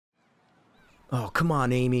Oh, come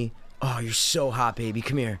on, Amy. Oh, you're so hot, baby.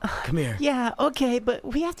 Come here. Come here. Yeah, okay, but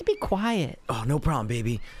we have to be quiet. Oh, no problem,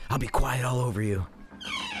 baby. I'll be quiet all over you.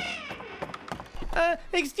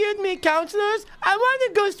 Excuse me, counselors. I want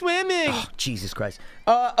to go swimming. Oh, Jesus Christ.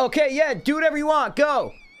 Okay, yeah, do whatever you want.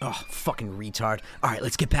 Go. Oh, fucking retard. All right,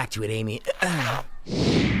 let's get back to it, Amy.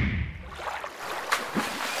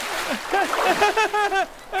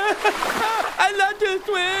 I love to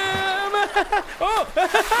swim.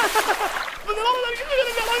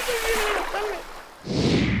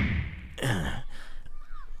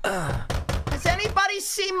 Has anybody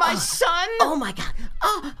seen my son? Oh my God.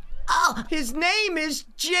 Oh. His name is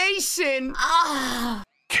Jason.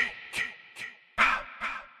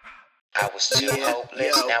 I was too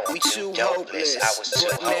hopeless, now I'm too dopeless. I was too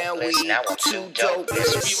hopeless, now I'm too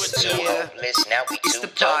dopeless. We were too hopeless, now we too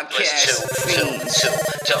dopeless. Too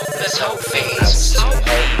dopeless, hope fiends. I was too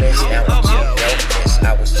hopeless, now I'm too dopeless.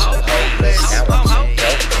 I was too hopeless, now I'm too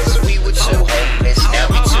dopeless. We were too hopeless, now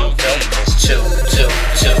we too dopeless. Too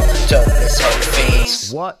dopeless, hope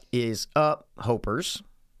fiends. What is up, Hopers?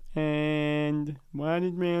 And what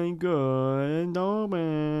is really good,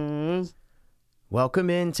 Thomas? Welcome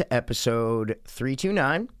into episode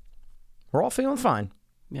 329. We're all feeling fine.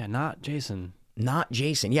 Yeah, not Jason. Not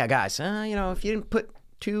Jason. Yeah, guys, if you didn't put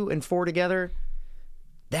 2 and 4 together,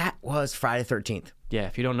 that was Friday the 13th. Yeah,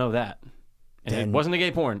 if you don't know that. And Then- it wasn't a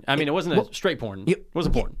gay porn. I mean, it wasn't a straight porn. It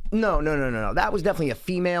wasn't porn. No. That was definitely a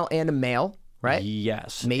female and a male, right?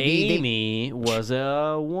 Yes. Maybe they- Amy was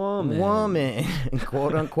a woman. Woman,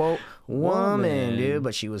 quote unquote, woman, Woman. dude.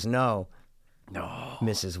 But she was no No.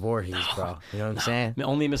 Mrs. Voorhees, bro. You know what I'm saying?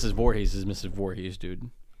 Only Mrs. Voorhees is Mrs. Voorhees, dude.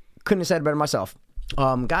 Couldn't have said it better myself.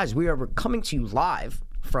 Guys, we are coming to you live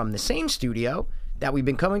from the same studio that we've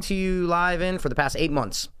been coming to you live in for the past 8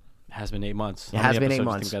 months. It has been 8 months. It How has many been 8 episodes do you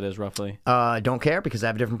months. think that is roughly? Don't care because I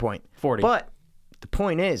have a different point. 40. But the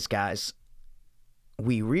point is, guys,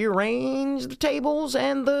 we rearranged the tables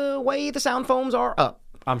and the way the sound foams are up.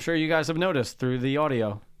 I'm sure you guys have noticed through the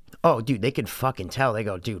audio. Oh, dude, they could fucking tell. They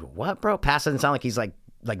go, dude, what, bro? Pass doesn't sound like he's like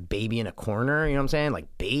baby in a corner. You know what I'm saying? Like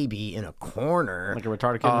baby in a corner. Like a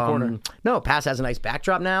retarded kid in the corner. No, Pass has a nice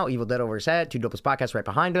backdrop now. Evil Dead over his head. 2 Dopeless Podcasts right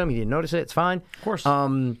behind him. He didn't notice it. It's fine. Of course.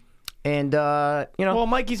 Well,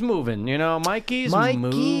 Mikey's moving, Mikey's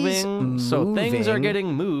moving. So things are moving.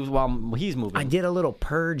 getting moved while he's moving. I did a little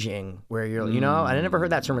purging where you're, I never heard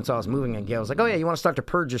that term until I was moving. And Gail was like, oh, yeah, you want to start to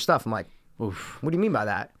purge your stuff? I'm like, Oof. what do you mean by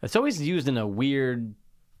that? It's always used in a weird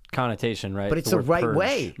connotation, right? But it's the word right purge.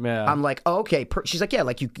 way. Yeah. I'm like, oh, okay. She's like, yeah,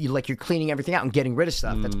 like you're cleaning everything out and getting rid of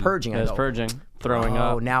stuff. That's purging. I That's go, purging. Throwing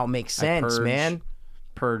oh, up. now it makes sense, purge. man.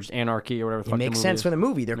 Purged anarchy or whatever the It fuck makes the movie sense is. for the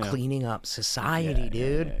movie. They're cleaning up society,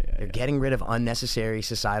 dude. They're getting rid of unnecessary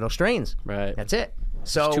societal strains. Right. That's it.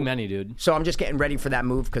 So Too many, dude. So I'm just getting ready for that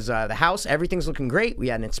move because the house, everything's looking great. We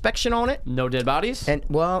had an inspection on it. No dead bodies? And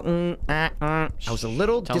I was a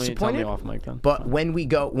little disappointed. Tell me off, Mike, then. But when we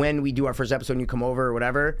do our first episode and you come over or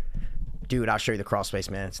whatever, dude, I'll show you the crawl space,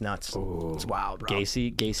 man. It's nuts. It's wild, bro.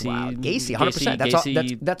 Gacy, Wow. Gacy,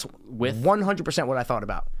 100%. That's width? 100% what I thought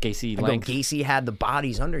about. Gacy I go, length. Gacy had the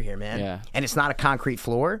bodies under here, man. Yeah. And it's not a concrete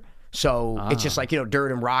floor, so it's just like,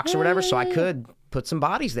 dirt and rocks or whatever, so I could put some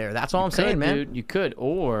bodies there. That's all I'm saying, man. Dude, you could,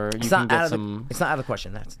 or you It's can not get out of some... it's not out of the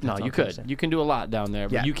question. That's No, all you I'm trying to could. say. You can do a lot down there,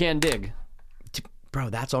 but Yeah. you can dig. Bro,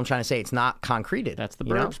 that's all I'm trying to say. It's not concreted. That's the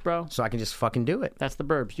you know? burbs, bro. So I can just fucking do it. That's the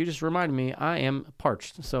burbs. You just reminded me I am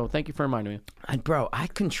parched, so thank you for reminding me. And bro, I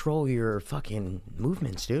control your fucking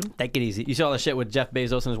movements, dude. Take it easy. You saw that shit with Jeff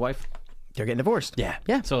Bezos and his wife? They're getting divorced. Yeah.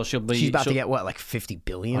 Yeah. So she's about to get what, like 50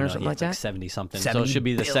 billion or something like that? 70 something. So 70 she'll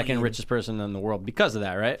be the second billion. richest person in the world because of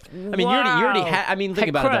that, right? I mean, you already had. I mean, think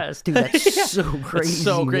about it. Dude, that's so crazy. It's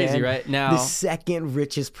so crazy, man. right? Now, the second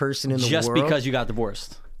richest person in the just world. because you got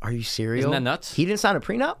divorced. Are you serious? Isn't that nuts? He didn't sign a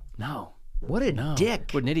prenup? No. What a dick.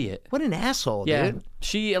 What an idiot. What an asshole, Yeah. dude.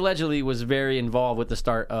 She allegedly was very involved with the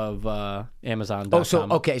start of Amazon.com. Oh, so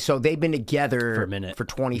okay, so they've been together For a minute. for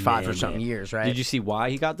 25 or something years, right? Did you see why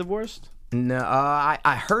he got divorced? No,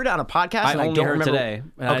 I heard it on a podcast. I and only don't heard remember. today.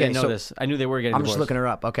 And I didn't know so this. I knew they were getting I'm divorced. just looking her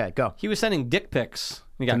up. Okay, go. He was sending dick pics.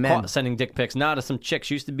 He got men. caught sending dick pics, not to some chick.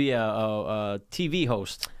 She used to be a TV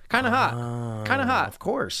host. Kind of hot. Kind of hot. Of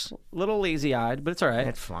course. Little lazy-eyed, but it's all right.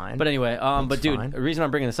 That's fine. But anyway, but dude, fine. the reason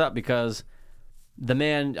I'm bringing this up because the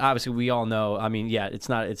man, obviously, we all know. I mean, yeah, it's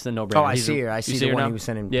a no-brainer. Oh, I He's see a- her. I you see the her one now? he was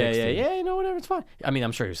sending Yeah, pics yeah, to. yeah. You know, whatever. It's fine. I mean,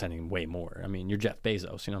 I'm sure he was sending way more. I mean, you're Jeff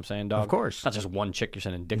Bezos. You know what I'm saying, dog? Of course. Not just one chick you're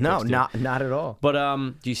sending dick No, pics to. not at all. But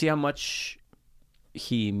do you see how much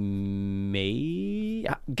he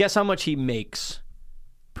guess how much he makes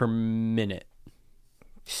per minute?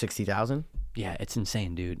 60,000? Yeah, it's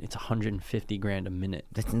insane, dude. It's $150,000 a minute.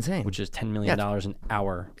 That's insane. Which is $10 million an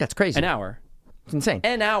hour. That's crazy. An hour. It's insane.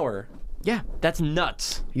 An hour. Yeah. That's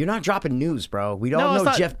nuts. You're not dropping news, bro. We all know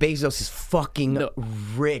not... Jeff Bezos is fucking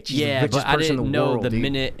rich. He's the richest but I person didn't in the know world, the dude.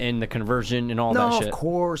 minute and the conversion and all that shit. No, of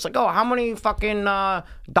course. Like, oh, how many fucking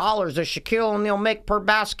dollars does Shaquille O'Neal make per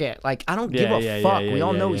basket? Like, I don't give a fuck. We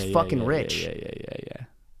all know he's fucking rich. Yeah.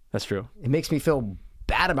 That's true. It makes me feel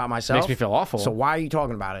bad about myself. Makes me feel awful. So why are you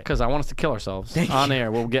talking about it? Because I want us to kill ourselves on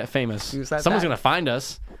air. We'll get famous. Someone's going to find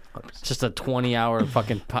us. It's just a 20-hour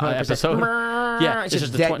fucking episode. Yeah, it's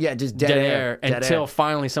just dead air until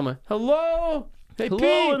finally someone, hello? Hey, Pete.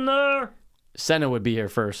 In there. Senna would be here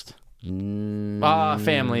first.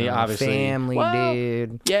 Family, obviously. Family,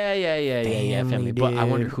 dude. Yeah, family. But I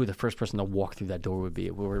dude. wonder who the first person to walk through that door would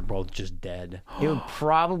be. We were both just dead. It would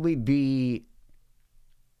probably be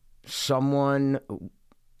someone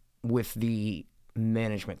with the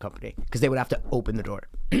management company because they would have to open the door.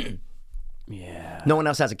 Yeah. No one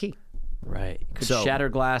else has a key. Right. Could shatter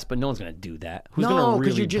glass, but no one's going to do that. Who's No, going to really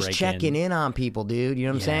because you're just break checking in on people, dude. You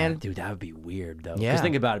know what I'm saying? Dude, that would be weird, though. Yeah. Because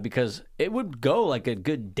think about it, because it would go like a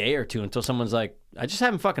good day or two until someone's like, I just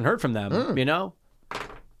haven't fucking heard from them, you know?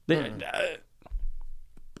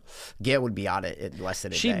 Gail would be on it in less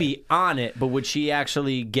than a day. She'd be on it, but would she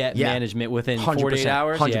actually get management within 48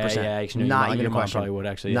 hours? 100%. Yeah, Not even a your mom question. probably would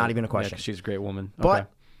actually. Not even a question. 'cause she's a great woman. But Okay.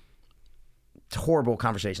 it's a horrible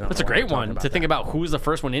conversation. That's a great one to think about who's the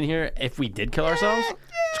first one in here if we did kill ourselves.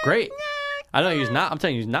 It's great. I know he's not. I'm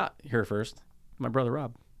telling you, he's not here first. My brother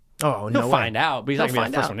Rob. Oh, no He'll way. find out, but he's not He'll gonna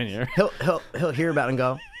be the find first one in here. He'll hear about it and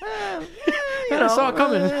go, I saw it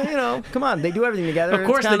coming. You know, come on, they do everything together. Of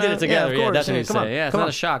course they did it together. Yeah, of course. That's what he's Come on, saying. Yeah, it's come not on.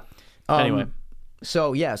 a shock. Anyway.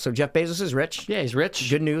 So Jeff Bezos is rich. Yeah, he's rich.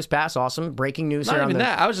 Good news, pass, awesome. Breaking news Not here. even on the,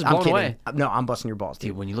 that. I was just I'm blown kidding. away. No, I'm busting your balls, dude.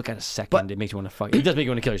 Dude, when you look at a second, it makes you want to fuck. It does make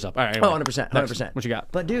you want to kill yourself. All right. Anyway. 100%. Next. 100%. What you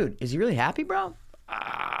got? But dude, is he really happy, bro?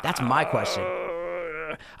 That's my question.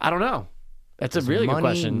 I don't know. That's a really good Money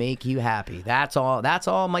question. make you happy? That's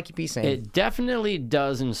all Mikey P saying. It definitely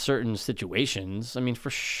does in certain situations. I mean,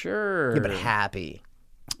 for sure. Yeah, but happy.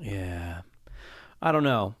 Yeah. I don't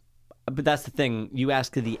know. But that's the thing. You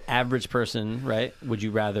ask the average person, right? Would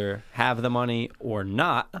you rather have the money or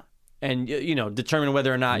not? And, you know, determine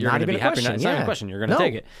whether or not you're going to be happy or not. It's not even a question. You're going to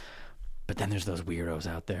take it. But then there's those weirdos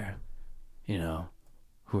out there, you know,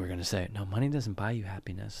 who are going to say, no, money doesn't buy you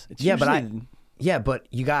happiness. It's but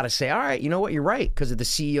you got to say, all right, you know what? You're right. Because of the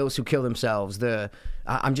CEOs who kill themselves.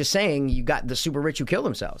 I'm just saying, you got the super rich who kill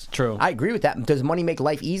themselves. True. I agree with that. Does money make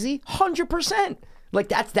life easy? 100%. Like,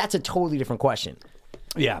 that's a totally different question.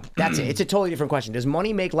 Yeah. That's it. It's a totally different question. Does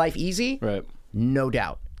money make life easy? Right. No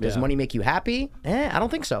doubt. Does money make you happy? I don't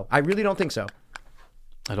think so. I really don't think so.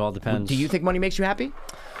 It all depends. Do you think money makes you happy?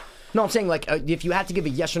 No, I'm saying, like, if you had to give a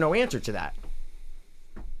yes or no answer to that.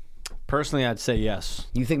 Personally, I'd say yes.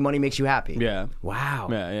 You think money makes you happy? Yeah. Wow.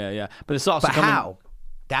 Yeah. But it's also But how?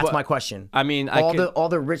 That's my question. I mean, all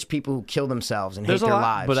the rich people who kill themselves and hate their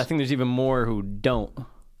lives. But I think there's even more who don't.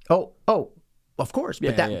 Oh, of course.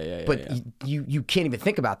 But Yeah. you can't even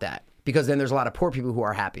think about that because then there's a lot of poor people who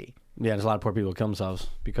are happy. Yeah, there's a lot of poor people who kill themselves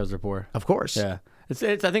because they're poor. Of course. Yeah. It's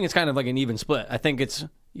I think it's kind of like an even split. I think it's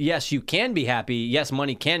yes, you can be happy. Yes,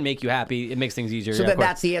 money can make you happy. It makes things easier. So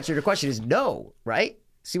that's the answer to your question is no, right?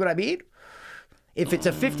 See what I mean? If it's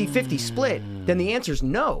a 50-50 split, then the answer is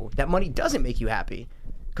no. That money doesn't make you happy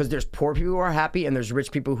because there's poor people who are happy and there's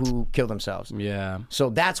rich people who kill themselves. Yeah.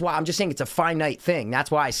 So that's why I'm just saying it's a finite thing.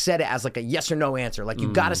 That's why I said it as like a yes or no answer. Like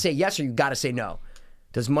you got to say yes or you got to say no.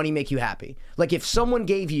 Does money make you happy? Like if someone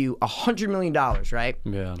gave you $100 million, right?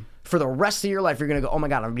 Yeah. For the rest of your life, you're going to go, oh my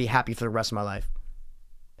God, I'm going to be happy for the rest of my life.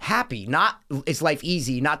 Happy, not is life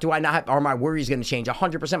easy, not do I not have, are my worries going to change?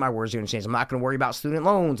 100% my worries are going to change. I'm not going to worry about student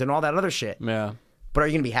loans and all that other shit. Yeah. But are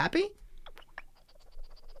you going to be happy?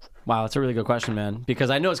 Wow, that's a really good question, man. Because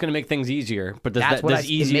I know it's going to make things easier, but does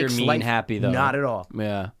easier mean life, happy though? Not at all.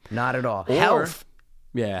 Yeah. Not at all. Or, health.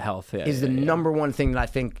 Yeah, health. Yeah, is the number one thing that I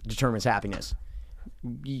think determines happiness.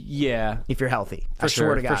 Yeah. If you're healthy. I For swear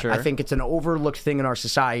sure, to God. for sure. I think it's an overlooked thing in our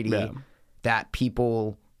society that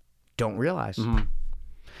people don't realize. Mm-hmm.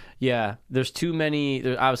 Yeah, there's too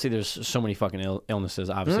many. Obviously, there's so many fucking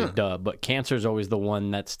illnesses. Obviously, duh. But cancer is always the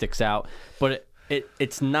one that sticks out. But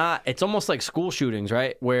it's not. It's almost like school shootings,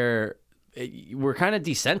 right? Where we're kind of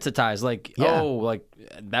desensitized. Like, oh, like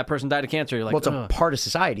that person died of cancer. You're like, well, it's a part of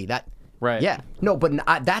society that. Right. Yeah. No, but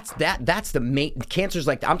that's the main. Cancer's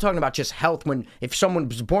like I'm talking about just health. If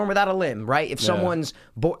someone's born without a limb, right? If someone's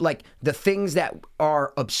like the things that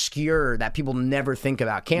are obscure that people never think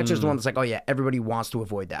about. Cancer's the one that's like, oh yeah, everybody wants to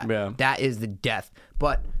avoid that. Yeah. That is the death.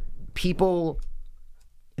 But people,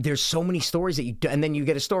 there's so many stories that you do, and then you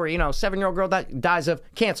get a story, 7-year-old girl that dies of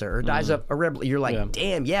cancer or dies of a rebel. You're like,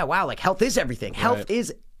 damn, yeah, wow, like health is everything. Health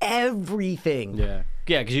is everything. Yeah,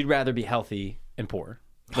 because you'd rather be healthy and poor.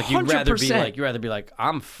 Like you'd rather be like,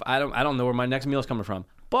 I don't know where my next meal's coming from,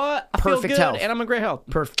 but I feel good health. and I'm in great health.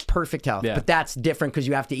 Perfect health. Yeah. But that's different because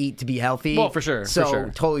you have to eat to be healthy. Well, for sure. So for sure.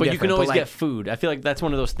 totally but different. You can always get food. I feel like that's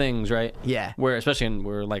one of those things, right? Yeah. Where especially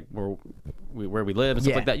where we live and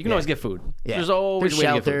stuff like that, you can always get food. Yeah. There's always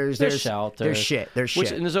shelters. There's shelters. There's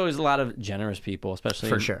shit. And there's always a lot of generous people, especially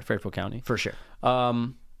in Fairfield County. For sure.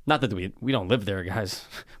 Not that we don't live there, guys.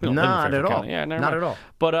 We don't live in Not Fairfield at all. County. Yeah, Not at all.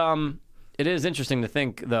 But it is interesting to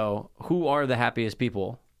think though, who are the happiest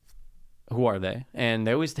people? Who are they? And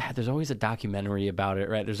there's always a documentary about it,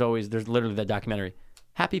 right? There's literally that documentary,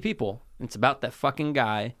 Happy People. It's about that fucking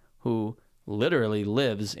guy who literally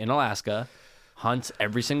lives in Alaska, hunts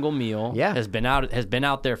every single meal. Yeah, has been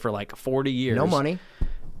out there for like 40 years. No money.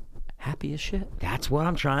 Happy as shit. That's what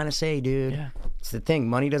I'm trying to say, dude. Yeah. It's the thing.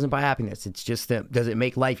 Money doesn't buy happiness. It's just that. Does it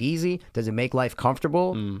make life easy? Does it make life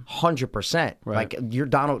comfortable? 100%. Right. Like you're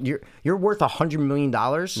worth $100 million.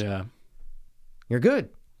 Yeah. You're good.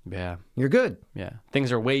 Yeah. You're good. Yeah.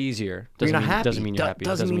 Things are way easier. You're not happy. Doesn't mean you're happy.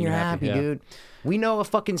 Doesn't mean you're happy, yeah. dude. We know a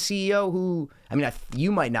fucking CEO who,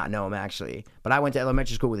 you might not know him actually, but I went to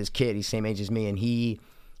elementary school with his kid. He's the same age as me, and he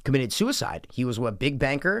committed suicide. He was a big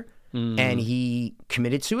banker, and he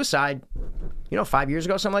committed suicide, 5 years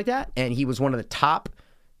ago, something like that. And he was one of the top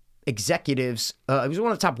executives. He was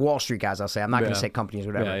one of the top Wall Street guys, I'll say. I'm not going to say companies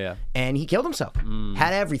or whatever. Yeah. And he killed himself.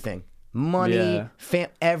 Had everything. Money,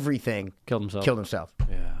 everything. Killed himself.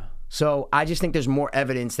 Yeah. So I just think there's more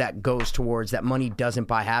evidence that goes towards that money doesn't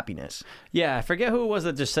buy happiness. Yeah, I forget who it was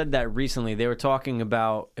that just said that recently. They were talking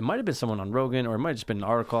about, it might have been someone on Rogan, or it might have just been an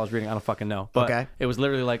article I was reading. I don't fucking know. But it was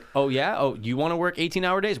literally like, oh yeah? Oh, you want to work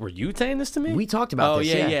 18-hour days? Were you saying this to me? We talked about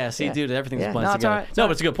this. Oh yeah. See, dude, everything's blends together.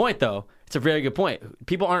 But it's a good point, though. It's a very good point.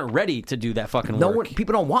 People aren't ready to do that fucking work.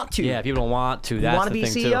 People don't want to. Yeah, people don't want to. That's you want to be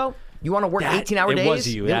CEO? You want to work 18-hour days? It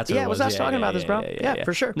was you. That's what it was. I was talking about this, bro. Yeah,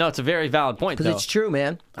 for sure. No, it's a very valid point, though. Because it's true,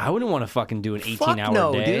 man. I wouldn't want to fucking do an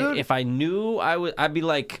 18-hour day. Dude. If I knew, I'd be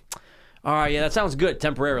like, all right, yeah, that sounds good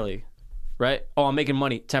temporarily, right? Oh, I'm making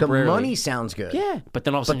money temporarily. The money sounds good. Yeah, but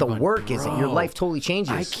then all of a sudden, the work isn't. Your life totally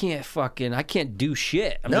changes. I can't do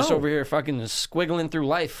shit. I'm just over here fucking squiggling through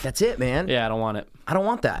life. That's it, man. Yeah, I don't want it. I don't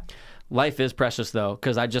want that. Life is precious, though,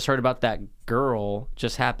 because I just heard about that girl.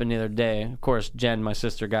 Just happened the other day. Of course, Jen, my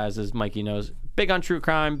sister, guys, as Mikey knows, big on true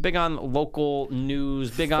crime, big on local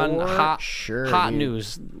news, big on hot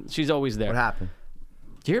news. She's always there. What happened?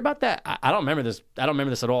 Did you hear about that? I don't remember this. I don't remember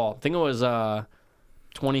this at all. I think it was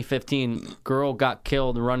 2015. Girl got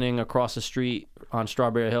killed running across the street on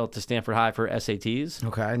Strawberry Hill to Stanford High for SATs.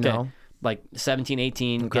 Okay, no. Like 17,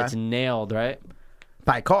 18, gets nailed, right?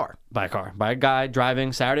 By a car. By a guy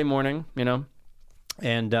driving Saturday morning,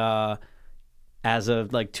 And as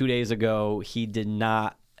of like 2 days ago, he did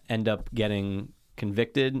not end up getting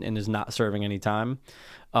convicted and is not serving any time.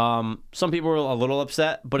 Some people were a little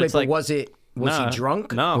upset, but it's like... Was he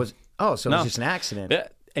drunk? No. It was just an accident. Yeah,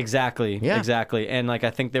 exactly. Yeah. Exactly. And like I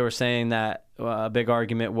think they were saying that a big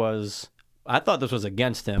argument was... I thought this was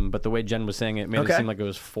against him, but the way Jen was saying it made it seem like it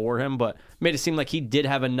was for him, but made it seem like he did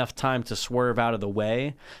have enough time to swerve out of the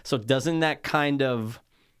way. So doesn't that kind of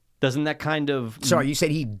Sorry, you said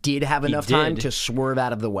he did have enough time to swerve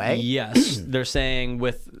out of the way? Yes. They're saying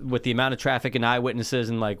with the amount of traffic and eyewitnesses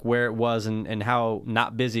and like where it was and how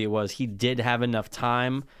not busy it was, he did have enough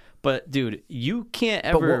time. But dude, you can't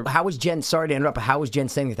ever... But how was Jen, sorry to interrupt, but how was Jen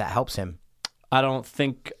saying that helps him? I don't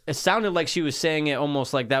think it sounded like she was saying it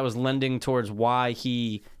almost like that was lending towards why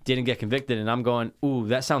he didn't get convicted. And I'm going, ooh,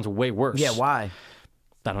 that sounds way worse. Yeah, why?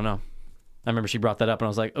 I don't know. I remember she brought that up and I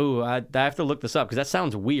was like, ooh, I have to look this up because that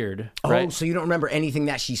sounds weird. Oh, right? So you don't remember anything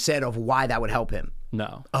that she said of why that would help him?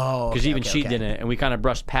 No. Oh, because even she didn't. And we kind of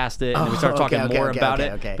brushed past it and then we started talking more about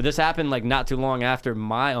it. Okay. But this happened like not too long after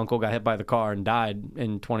my uncle got hit by the car and died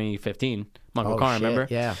in 2015. My Uncle Carr, remember?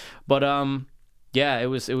 Yeah. But, yeah, it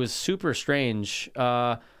was super strange.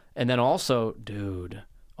 And then also, dude,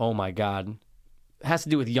 oh my God. It has to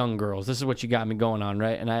do with young girls. This is what you got me going on,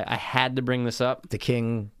 right? And I had to bring this up. The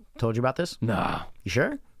King told you about this? No. You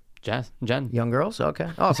sure? Jen. Young girls? Okay.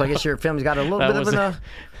 Oh, so I guess your family's got a little bit of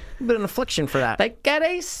an affliction for that. They got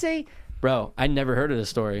AC. Bro, I never heard of this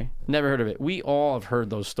story. Never heard of it. We all have heard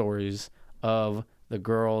those stories of the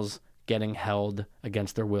girls getting held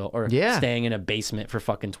against their will or staying in a basement for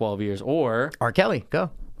fucking 12 years or... R. Kelly,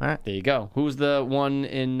 go. All right. There you go. Who's the one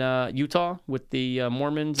in Utah with the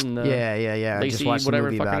Mormons and the... Yeah. Lacey, I just watched whatever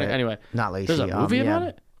a movie fucking... about it. Anyway. Not Lacey. There's a movie about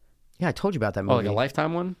it? Yeah, I told you about that movie. Oh, like a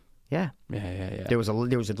Lifetime one? Yeah. Yeah. There was a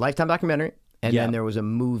Lifetime documentary, and then there was a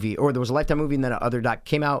movie, or there was a Lifetime movie, and then another doc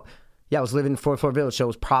came out. Yeah, I was living in 4th Village, so it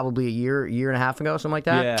was probably a year and a half ago, something like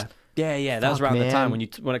that. Yeah. That was around the time when you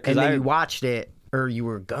you watched it, or you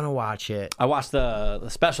were gonna watch it. I watched the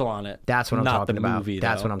special on it. That's what I'm talking about. Movie,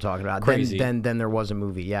 That's though. what I'm talking about. Crazy. Then there was a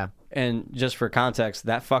movie. Yeah. And just for context,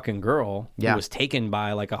 that fucking girl who was taken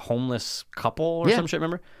by like a homeless couple or some shit,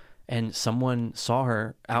 remember? And someone saw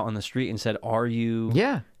her out on the street and said, "Are you?"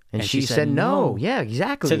 Yeah. And she said no. Yeah,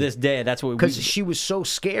 exactly. To this day, that's what because she was so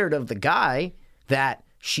scared of the guy that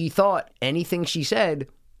she thought anything she said,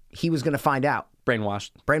 he was going to find out.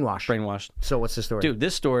 Brainwashed. So what's the story? Dude,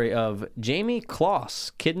 this story of Jamie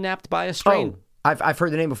Kloss kidnapped by a stranger. Oh, I've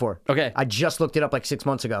heard the name before. Okay. I just looked it up like 6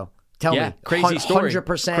 months ago. Tell me. Crazy story.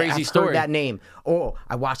 100% Crazy I've story. heard that name. Oh,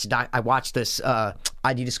 I watched this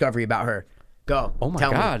ID Discovery about her. Go. Oh my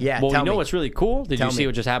tell God. Me. Yeah, well, tell you know me. what's really cool? Did Tell you see me.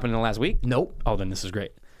 what just happened in the last week? Nope. Oh, then this is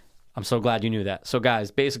great. I'm so glad you knew that. So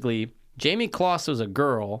guys, basically, Jamie Kloss was a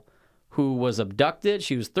girl who was abducted.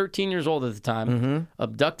 She was 13 years old at the time.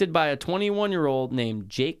 Abducted by a 21-year-old named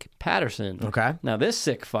Jake Patterson. Okay. Now, this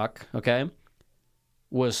sick fuck,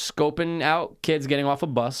 was scoping out kids getting off a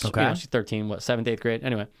bus. Okay. You know, she's 13, 7th, 8th grade?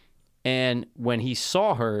 Anyway. And when he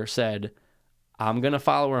saw her, said, I'm going to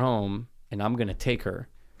follow her home, and I'm going to take her.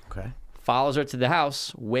 Okay. Follows her to the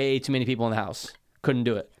house. Way too many people in the house. Couldn't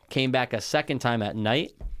do it. Came back a second time at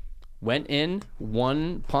night. Went in.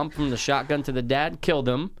 One pump from the shotgun to the dad. Killed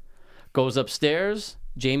him. Goes upstairs.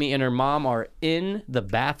 Jamie and her mom are in the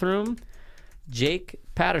bathroom. Jake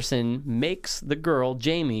Patterson makes the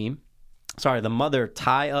mother,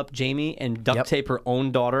 tie up Jamie and duct tape her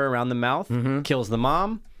own daughter around the mouth. Kills the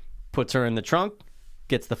mom. Puts her in the trunk.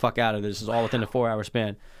 Gets the fuck out of there. This is all within a 4-hour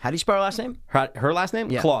span. How do you spell her last name? Her last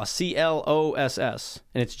name? Yeah. Kloss. Kloss.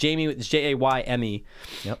 And it's Jamie. It's Jayme.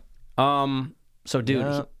 Yep. So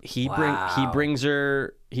dude, he brings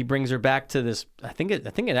her back to this. I think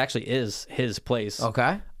it actually is his place.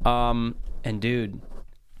 Okay. And dude,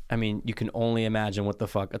 I mean, you can only imagine what the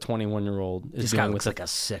fuck a 21-year-old is This doing guy with looks like a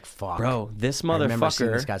sick fuck. Bro, this I remember seeing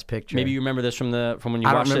motherfucker. this guy's picture. Maybe you remember this from when you watched it.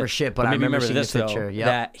 I don't remember shit, but I maybe you remember seeing this the picture. though. Yep.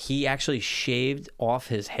 That he actually shaved off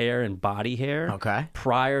his hair and body hair. Okay.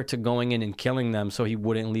 Prior to going in and killing them, so he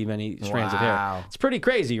wouldn't leave any strands of hair. Wow. It's pretty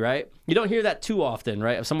crazy, right? You don't hear that too often,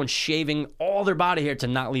 right? Of someone shaving all their body hair to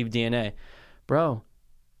not leave DNA. Bro,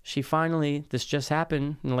 this just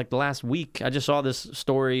happened in like the last week. I just saw this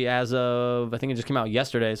story as of, I think it just came out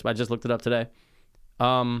yesterday, so I just looked it up today.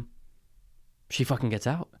 She fucking gets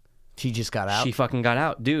out. She just got out? She fucking got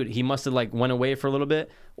out. Dude, he must have like went away for a little bit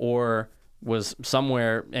or was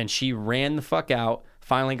somewhere and she ran the fuck out,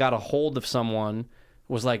 finally got a hold of someone,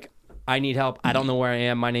 was like, I need help. I don't know where I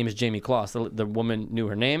am. My name is Jamie Kloss. The woman knew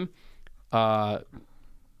her name.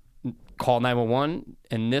 Called 911,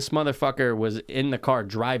 and this motherfucker was in the car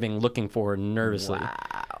driving, looking for her nervously.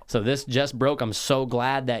 Wow. So this just broke. I'm so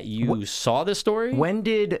glad that you saw this story. When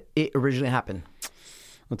did it originally happen?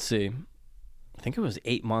 Let's see. I think it was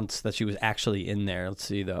 8 months that she was actually in there. Let's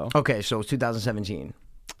see, though. Okay, so it was 2017.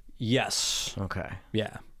 Yes. Okay.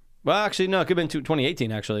 Yeah. Well, actually, no, it could have been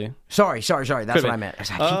 2018, actually. Sorry. That's what I meant. I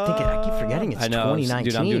keep forgetting it's 2019.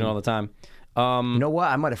 Dude, I'm doing it all the time. You know what?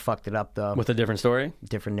 I might have fucked it up, though. With a different story?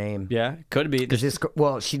 Different name. Yeah, could be. Because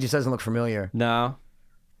she just doesn't look familiar. No.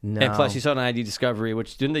 And plus, you saw an ID Discovery,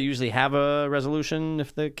 which didn't they usually have a resolution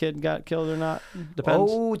if the kid got killed or not?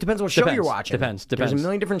 Depends. Oh, it depends on what show you're watching. Depends. There's a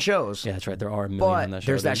million different shows. Yeah, that's right. There are a million but on that show.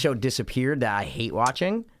 There's that show Disappeared that I hate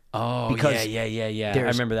watching. Oh, because yeah. I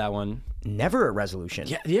remember that one. Never a resolution.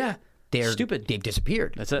 Yeah. They're stupid. They've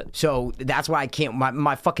disappeared. That's it. So that's why I can't.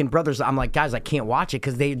 My fucking brothers. I'm like, guys, I can't watch it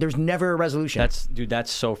because there's never a resolution.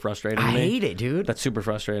 That's so frustrating. I to me. hate it, dude. That's super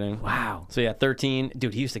frustrating. Wow. So yeah, 13.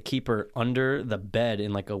 Dude, he used to keep her under the bed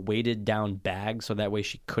in like a weighted down bag so that way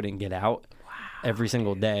she couldn't get out. Wow. Every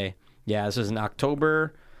single day. Yeah, this was in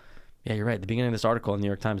October. Yeah, you're right. The beginning of this article in the New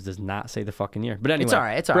York Times does not say the fucking year. But anyway.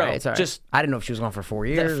 It's all right. Just, I didn't know if she was gone for 4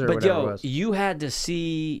 years or but whatever it was. You had to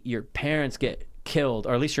see your parents get killed,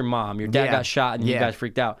 or at least your mom. Your dad got shot and you guys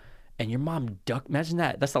freaked out. And your mom imagine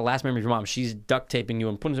that. That's the last memory of your mom. She's duct taping you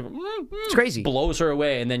and putting it's crazy. Blows her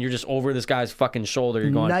away, and then you're just over this guy's fucking shoulder. You're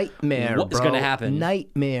going, nightmare, what is going to happen?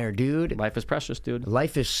 Nightmare, dude. Life is precious, dude.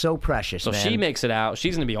 Life is so precious, so man. she makes it out.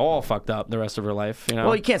 She's going to be all fucked up the rest of her life, you know?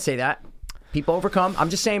 Well, you can't say that. People overcome. I'm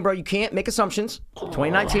just saying, bro, you can't make assumptions.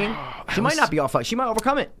 2019. She might not be all fucked. She might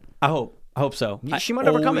overcome it. I hope so. She might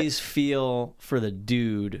overcome it. I always feel for the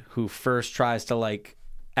dude who first tries to like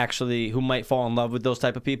actually who might fall in love with those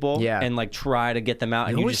type of people and like try to get them out,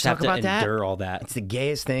 and you always just have talk to about endure all that. It's the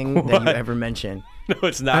gayest thing that you ever mentioned. No,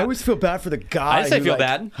 it's not. I always feel bad for the guy. I didn't say who, feel like,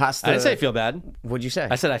 bad. has to- I didn't say feel bad. What'd you say?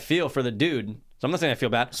 I said I feel for the dude. So I'm not saying I feel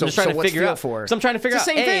bad. So- I'm just trying so to what's figure feel out. for? So I'm trying to figure It's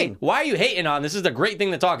out. the same A, thing. why are you hating on this? Is a great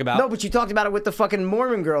thing to talk about. No, but you talked about it with the fucking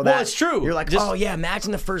Mormon girl. Well, it's true. You're like, Just- oh yeah,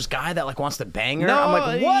 imagine the first guy that like wants to bang her. No, I'm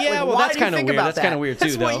like, what? yeah, Like, well, why that's do you kind of think weird. about That's that? kind of weird too,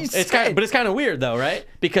 That's though. what you It's said. kind, but it's kind of weird though, right?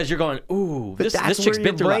 Because you're going, ooh, But this that's chick's where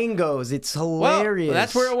been your through a lot. brain goes. It's Well, hilarious.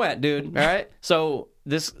 that's where it went, dude. All right. So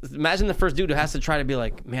imagine the first dude who has to try to be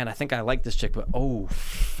like, man, I think I like this chick, but oh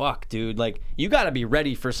fuck, dude. Like, you got to be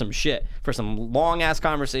ready for some shit, for some long ass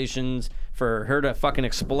conversations, for her to fucking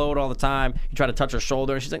explode all the time. You try to touch her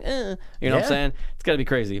shoulder, and she's like, you know what I'm Yeah. saying? It's got to be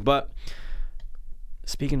crazy. But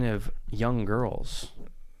speaking of young girls,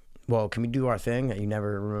 Well, can we do our thing that you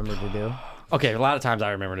never remember to do? okay, a lot of times I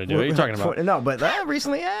remember to do. What are you talking about? No, but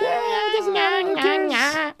recently, It doesn't matter. Who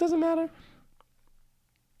cares? Doesn't matter.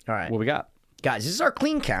 All right, What we got? guys, this is our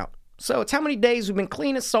clean count. So it's how many days we've been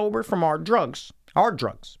clean and sober from our drugs. Our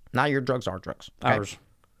drugs, not your drugs. Our drugs. Okay? Ours.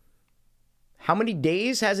 How many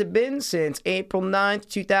days has it been since April 9th,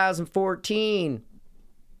 2014?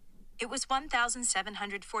 It was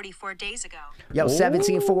 1,744 days ago. Yo,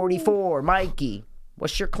 1744. Mikey,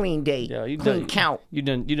 what's your clean date? Yeah, you clean done count. You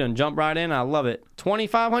done jump right in. I love it.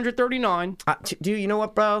 2,539. Dude, you know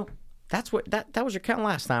what, bro? That's what that was your count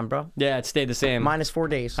last time, bro. Yeah, it stayed the same. Minus 4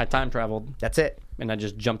 days. I time traveled That's it. and I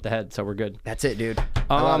just jumped ahead, so we're good. That's it, dude.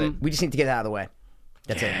 I love it. Um, We just need to get it out of the way.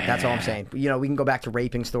 That's it. That's all I'm saying. You know, we can go back to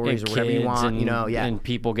raping stories And or whatever you kids want. and, You know, yeah. and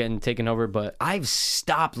people getting taken over, but I've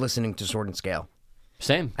stopped listening to Sword and Scale.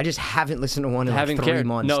 same. I just haven't listened to one in Haven't like 3 cared.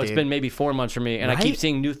 months. No, it's dude. been maybe 4 months for me, and I keep Right?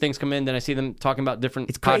 seeing new things come in. Then I see them talking about different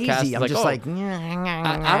It's crazy. podcasts. I'm just oh, like,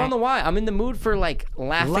 I don't know why. I'm in the mood for like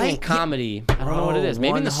laughing and comedy. I don't know what it is.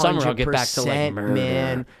 Maybe in the summer I'll get back to like 100%, murder.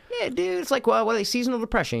 man. Yeah, dude. It's like, well, what are they? Seasonal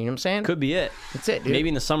depression. You know what I'm saying? Could be it. That's it, dude. Maybe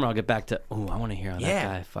in the summer I'll get back to. Oh, I want to hear how Yeah.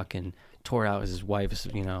 that guy fucking tore out his wife's,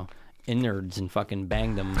 innards and fucking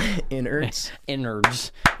banged them. Innards.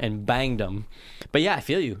 innards and banged them. But yeah, I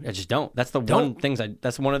feel you. I just don't. That's the one things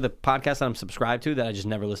that's one of the podcasts that I'm subscribed to that I just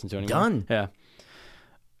never listen to anymore. Done. Yeah.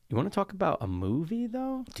 You want to talk about a movie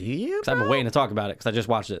though? Do you? Because I've been waiting to talk about it because I just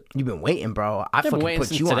watched it. You've been waiting, bro. I I've been fucking waiting put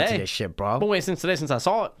since you onto today. this shit, I've bro. been waiting since today since I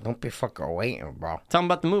saw it. Don't be fucking waiting, bro. Tell me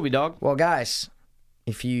about the movie, dog. Well, guys,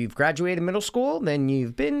 if you've graduated middle school, then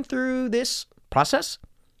you've been through this process.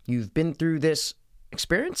 You've been through this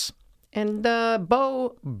experience. And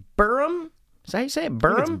Bo Burnham, is that how you say it? It's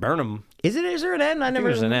Burnham? Burnham. Is there an N? I I think never.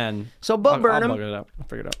 there's an N. So Bo I'll Burnham, bug it up. I'll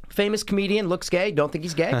figure it out. famous comedian, looks gay. Don't think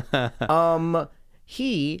he's gay.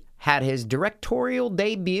 He had his directorial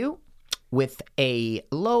debut with a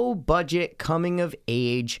low-budget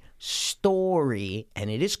coming-of-age story, and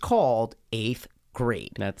it is called 8th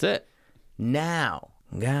Grade. That's it. Now,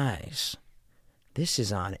 guys, this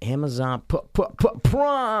is on Amazon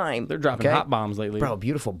Prime. They're dropping hot bombs lately. Bro,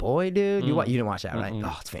 Beautiful Boy, dude. You didn't watch that, right?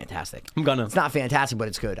 Oh, it's fantastic. I'm gonna. It's not fantastic, but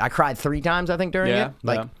it's good. I cried 3 times, I think, during Yeah, it.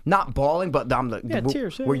 Like, yeah. not bawling, but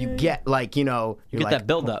tears, where you get, like, you're Get like, that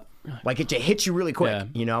build up. like it hits you really quick,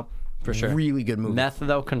 Yeah. For sure. Really good movie. Meth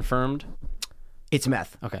though confirmed. It's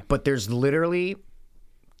meth. Okay. But there's literally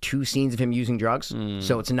 2 scenes of him using drugs.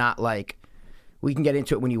 So it's not like, we can get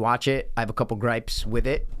into it when you watch it. I have a couple gripes with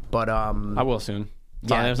it, but I will soon.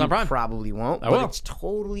 It's on yeah, Amazon you Prime. probably won't. I but will. it's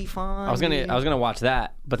totally fine. I was gonna watch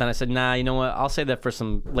that, but then I said, nah, you know what? I'll save that for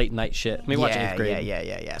some late night shit. Let me watch 8th grade.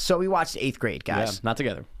 Yeah. So we watched 8th Grade, Yeah, guys. not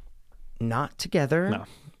together. Not together. No.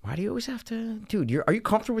 Why do you always have to, dude? Are you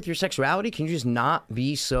comfortable with your sexuality? Can you just not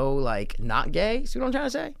be so like not gay? See what I'm trying to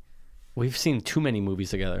say? We've seen too many movies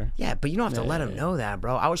together. Yeah, but you don't have to let them know that,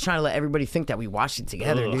 bro. I was trying to let everybody think that we watched it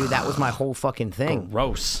together, dude. That was my whole fucking thing.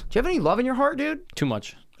 Gross. Do you have any love in your heart, dude? Too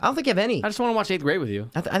much. I don't think you have any. I just want to watch 8th grade with you.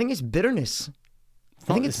 I think it's bitterness.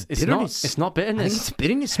 I think it's Not, bitterness. it's not bitterness. I think it's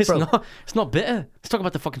bitterness, It's bro. It's not bitter. Let's talk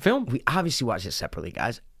about the fucking film. We obviously watched it separately,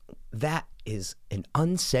 guys. That is an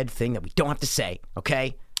unsaid thing that we don't have to say,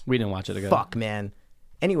 okay? We didn't watch it together. Fuck, man.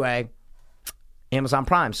 Anyway, Amazon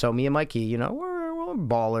Prime. So me and Mikey, we're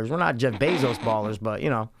ballers. We're not Jeff Bezos ballers, but,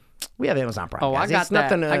 we have Amazon Prime. Oh, guys. I got It's that.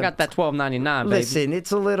 nothing to- I got that $12.99. Baby. Listen,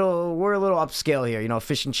 we're a little upscale here.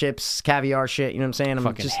 Fish and chips, caviar shit. You know what I'm saying? I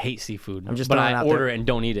fucking hate seafood. I'm just but throwing it I out order there. it and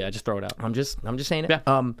don't eat it. I just throw it out. I'm just saying it.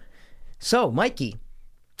 Yeah. So Mikey,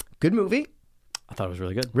 good movie, I thought it was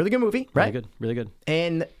really good. really good movie, right? Really good. Really good.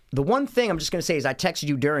 And the one thing I'm just gonna say is I texted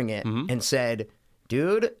you during it and said,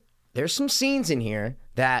 dude, there's some scenes in here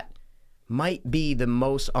that might be the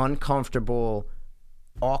most uncomfortable,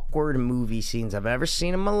 awkward movie scenes I've ever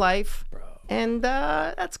seen in my life. Bro. And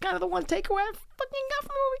that's kind of the one takeaway I fucking got from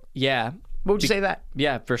the movie. Yeah. What would you say to that?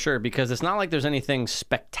 Yeah, for sure. Because it's not like there's anything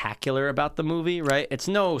spectacular about the movie, right? It's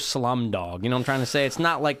no Slumdog. You know what I'm trying to say? It's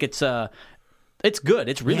not like it's good.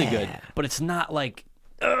 It's really good. But it's not like,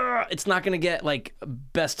 it's not going to get like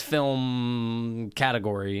best film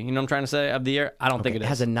category. You know what I'm trying to say? Of the year? I don't think it is. It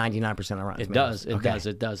has a 99% on Rotten It does. It does.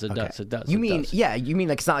 It does. It does. It does. You mean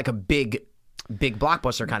like it's not like a big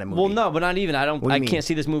blockbuster kind of movie? Well, no, but not even. I can't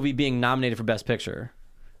see this movie being nominated for Best Picture.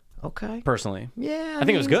 Okay. Personally. Yeah. I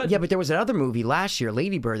think it was good. Yeah, but there was another movie last year,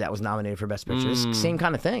 Lady Bird, that was nominated for Best Picture. It's the same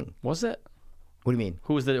kind of thing. Was it? What do you mean?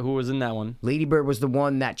 Who was in that one? Lady Bird was the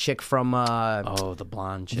one, that chick from the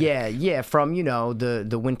blonde chick. Yeah, from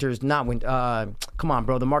the Winters, not Winter. Come on,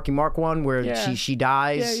 bro, the Marky Mark one where she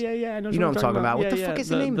dies. Yeah. I know you know what I'm talking about. What the fuck is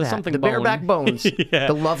the name of that? The Bareback Bones. Yeah.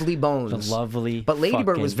 The Lovely Bones. The Lovely. But Lady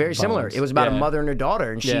Bird was very similar. Bones. It was about a mother and her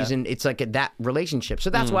daughter, and it's like that relationship.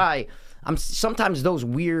 So that's why I'm sometimes those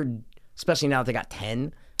weird, especially now that they got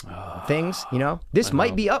 10 things. This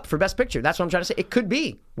might be up for Best Picture. That's what I'm trying to say. It could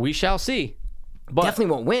be. We shall see. But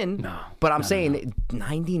definitely won't win. No. But I'm saying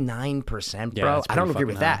 99%, bro. Yeah, I don't agree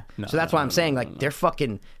with that. So that's why I'm saying like they're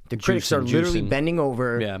fucking. The critics are literally bending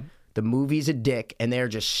over. Yeah. The movie's a dick, and they're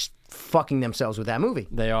just fucking themselves with that movie.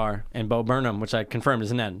 They are. And Bo Burnham, which I confirmed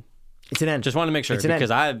is an N. It's an N. Just wanted to make sure It's an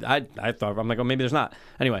because N. I thought I'm like, oh, maybe there's not.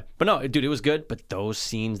 Anyway, but no, dude, it was good. But those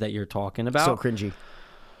scenes that you're talking about, so cringy.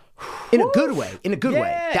 In a good way. In a good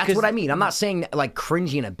way. That's 'cause- what I mean. I'm not saying like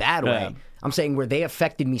cringy in a bad way. I'm saying where they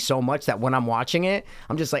affected me so much that when I'm watching it,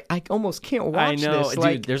 I'm just like, I almost can't watch I know, this. dude.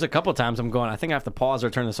 Like, there's a couple times I'm going, I think I have to pause or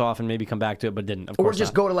turn this off and maybe come back to it, but didn't. Of or course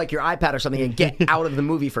just not. go to like your iPad or something and get out of the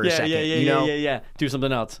movie for a second. Yeah. Do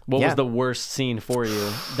something else. What Yeah. was the worst scene for you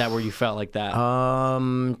where you felt like that?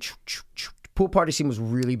 Pool party scene was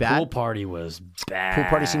really bad. Pool party was bad. Pool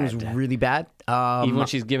party scene was really bad. Even when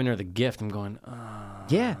she's giving her the gift, I'm going,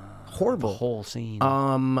 yeah, horrible. the whole scene.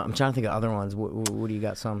 I'm trying to think of other ones. What do you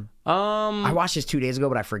got? Some. I watched this 2 days ago,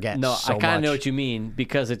 but I forget. No, so I kind of much. know what you mean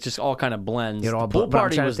because it just all kind of blends. It all the pool but I'm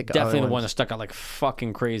party trying to was think of definitely other the one ones. that stuck out like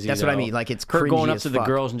fucking crazy. That's what I though. mean. Like it's her going cringy up as to the fuck.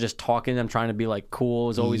 girls and just talking to them, trying to be like cool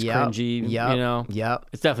is always cringy. Yep.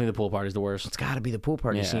 It's definitely the pool party's the worst. It's got to be the pool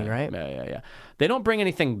party scene, right? Yeah. They don't bring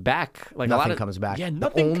anything back. Like Nothing a lot of, comes back. Yeah, the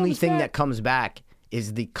nothing. only comes thing back. that comes back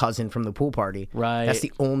is the cousin from the pool party. Right. That's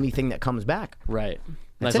the only thing that comes back. Right.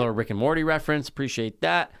 That's Nice it. little Rick and Morty reference. Appreciate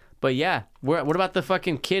that. But yeah, what about the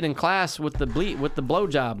fucking kid in class with the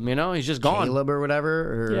blowjob? You know, he's just gone. Caleb or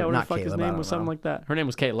whatever. Or Yeah, what the not fuck Caleb, his I name don't was? Something know. like that. Her name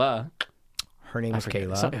was Kayla. Her name was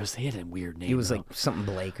Kayla. He had a weird name. He was though. like something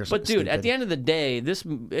Blake or something. But dude, at stupid. the end of the day,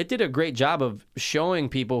 it did a great job of showing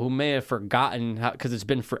people who may have forgotten because it's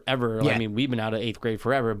been forever. Yeah. I mean, we've been out of 8th grade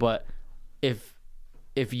forever. But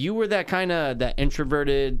if you were that kind of that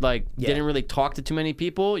introverted, like didn't really talk to too many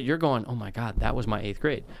people, you're going, oh my god, that was my 8th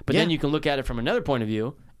grade. But then you can look at it from another point of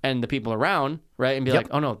view. And the people around, right, and be like,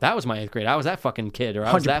 "Oh no, that was my 8th grade. I was that fucking kid, or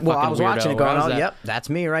I was that fucking I was weirdo, watching it or going, I was oh, that-" yep, that's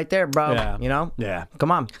me right there, bro. Yeah. You know? Yeah. Come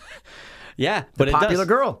on. Yeah, but it Popular does.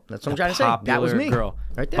 girl. That's what I'm trying to say. That was Popular me. girl.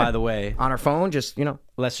 Right there. By the way, On her phone, just,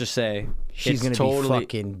 let's just say she's it's going to totally. be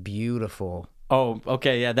fucking beautiful. Oh,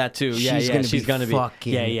 okay, yeah, that too. Yeah, she's gonna be.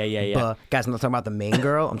 fucking. Yeah. Guys, I'm not talking about the main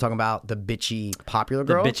girl. I'm talking about the bitchy popular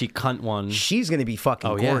The girl. bitchy cunt one. She's going to be fucking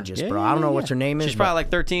Oh, yeah. gorgeous, Yeah, bro. yeah, I don't know yeah. what her name is. She's but probably like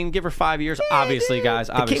 13. Give her 5 years. Obviously, guys.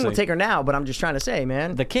 the Obviously. king will take her now, but I'm just trying to say,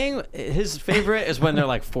 man. The king, his favorite is when they're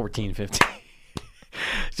like 14, 15.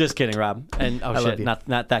 Just kidding, Rob. And love shit, you. not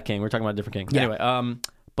that king. We're talking about a different king. Yeah. Anyway,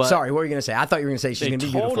 but Sorry, what were you going to say? I thought you were going to say she's they going to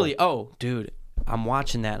be totally. beautiful. Oh, dude, I'm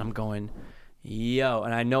watching that and I'm going, yo,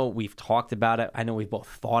 and I know we've talked about it. I know we've both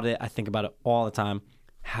thought it. I think about it all the time.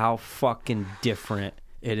 How fucking different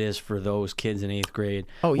it is for those kids in 8th grade.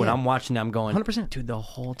 Oh, When yeah. I'm watching them, I'm going, 100%. dude, the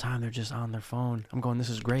whole time they're just on their phone. I'm going, this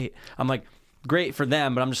is great. I'm like, great for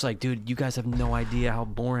them, but I'm just like, dude, you guys have no idea how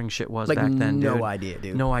boring shit was Like, back then, dude. no idea,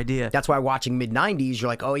 dude. No idea. That's why watching mid-90s, you're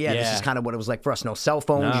like, oh, yeah, this Yeah. is kind of what it was like for us. No cell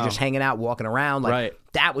phones. No. You're just hanging out, walking around. Like, Right.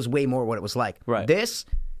 That was way more what it was like. Right. This,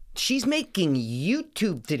 she's making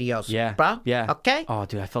YouTube videos, Yeah, bro. yeah. Okay? Oh,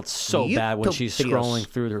 dude, I felt so bad when YouTube she's videos. scrolling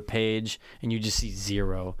through her page and you just see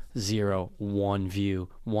 0, 0, 1 view,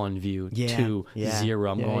 1 view, Yeah, 2, yeah.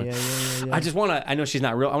 0. I'm Yeah, going. yeah. I just want to. I know she's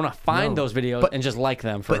not real. I want to find those videos and just like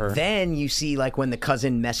them for But her. then you see, like, when the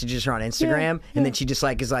cousin messages her on Instagram, and then she just,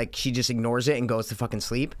 like, is like, she just ignores it and goes to fucking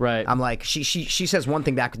sleep. Right. I'm like, she says one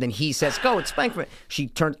thing back, but then he says, go, explain for me. She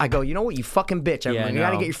turns, I go, you know what, you fucking bitch. I'm Yeah, like, I you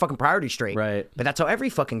gotta know. get your fucking priorities straight. Right. But that's how every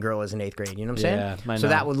fucking girl is in 8th grade. You know what I'm saying? Yeah, I So know.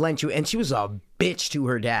 that would lend you, and she was a bitch to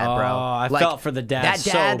her dad, bro. I felt for the dad That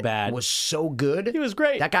so dad bad. was so good. He was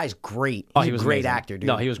great. That guy's great. Oh, He's he was a great amazing. actor, dude.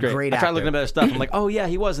 No, he was great. Great I tried actor. looking at other stuff. I'm like, oh yeah,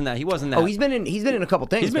 he wasn't that. He wasn't that. Oh, he's been in a couple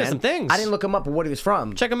things. He's been in man. some things. I didn't look him up, but what he was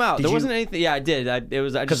from. Check him out. Did There you- wasn't anything. Yeah, I did. I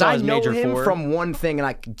just Because saw I his know major him 4. from one thing, and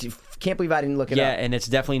I can't believe I didn't look it Yeah, up. and it's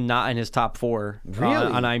definitely not in his top 4 Really?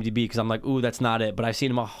 on IMDb because I'm like, ooh, that's not it. But I've seen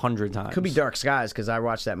him 100 times. Could be Dark Skies because I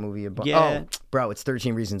watched that movie. Yeah. Oh, bro, it's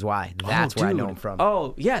 13 Reasons Why. That's where I know him from.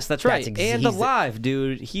 Oh, yes, that's right. That's And he's the- Alive,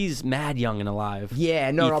 dude. He's mad young and alive. Yeah,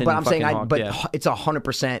 no, Ethan but I'm saying, fucking Hawke, yeah. it's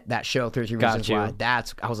 100% that show, 13 Got Reasons you. Why.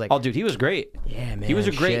 I was like, Oh, dude, he was great. Yeah, man, He was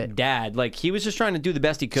a great shit. dad. Like, he was just trying to do the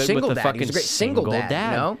best he could Single with the dad. He was fucking a great single dad,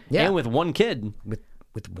 you know? Yeah. And with one kid.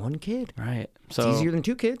 with one kid. Right. It's So easier than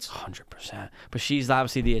 2 kids. 100%. But she's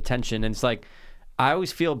obviously the attention. And it's like, I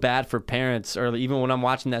always feel bad for parents, or even when I'm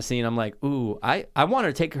watching that scene, I'm like, ooh, I want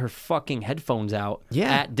her to take her fucking headphones out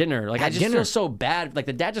at dinner. Like, I just feel so bad. Like,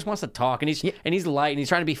 the dad just wants to talk, and he's light, and he's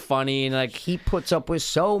trying to be funny, and like, He puts up with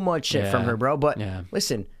so much shit from her, bro. But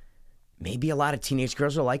listen, maybe a lot of teenage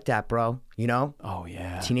girls are like that, bro. You know? oh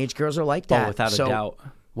yeah, Teenage girls are like that. oh, without So a doubt.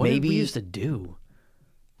 What did maybe we used to do?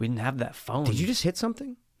 We didn't have that phone. Did you just hit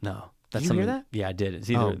something? No. That's Did you hear something- that? Yeah, I did. It's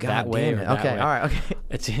either Oh, God that way damn or it. that Okay, way. all right, okay.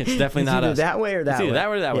 It's definitely It's not either us. that way or that It's either way. that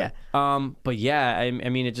way or that Yeah. way. But yeah, I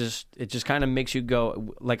mean, it just kind of makes you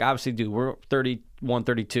go, like, obviously, dude, we're 31,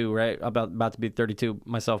 32, right? About to be 32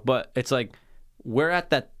 myself. But it's like, we're at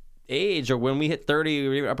that age, or when we hit 30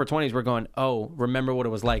 or even upper 20s, we're going, oh, remember what it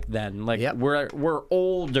was like then. Like, Yep. we're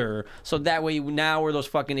older. So that way, now we're those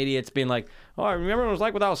fucking idiots being like, oh, I remember what it was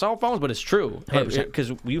like without cell phones, but it's true. 100%.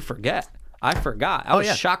 Because you forget. I forgot. I was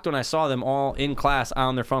yeah. shocked when I saw them all in class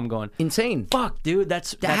on their phone going, Insane. fuck, dude,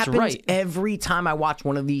 that's happens right. every time I watch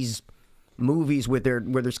one of these movies where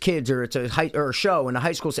there's kids, or it's or a show in a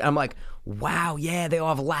high school. I'm like, wow, yeah, they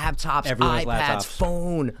all have laptops, Everyone has iPads, laptops.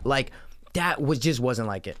 phone. Like that wasn't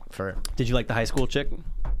like it for Did you like the high school chick?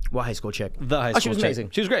 what high school chick? The high school she was chick. amazing.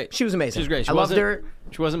 She was great. She was amazing. She was great. She I loved wasn't- her.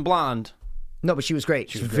 She wasn't blonde. No, but she was great.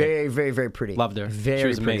 She was very, very, very pretty. Loved her. Very She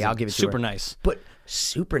was pretty. amazing. I'll give it to Super her. nice. But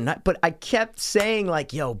super nice. But I kept saying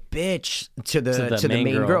like, "Yo, bitch," to the main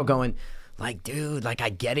main girl. girl, going like, "Dude, like I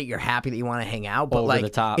get it. You're happy that you want to hang out, but Over like the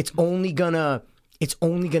top. it's only gonna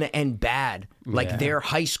end bad. Like Yeah. they're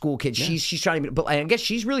high school kids. She's trying to be, but I guess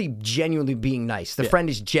she's really genuinely being nice. The friend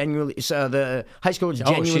is genuinely, the high school is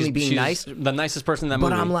genuinely being she's nice. The nicest person in that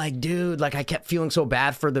movie. But I'm like, dude, like I kept feeling so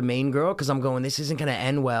bad for the main girl because I'm going, this isn't gonna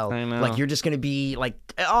end well. I know. Like you're just gonna be like,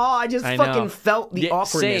 oh, I just I fucking know. felt the Yeah,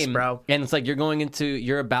 awkwardness, same. bro. And it's like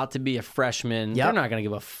you're about to be a freshman. Yep. You're not gonna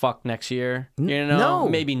give a fuck next year. You know, no.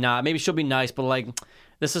 maybe not. Maybe she'll be nice, but like,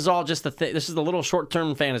 this is all just the thing. This is the little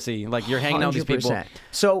short-term fantasy. Like you're hanging out with these people. 100%.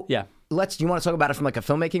 So Yeah. do you want to talk about it from like a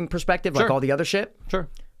filmmaking perspective, like Sure. all the other shit? Sure.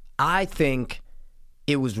 I think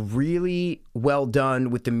it was really well done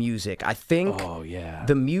with the music. I think Oh yeah.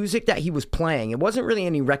 the music that he was playing, it wasn't really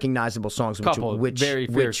any recognizable songs, Couple, which very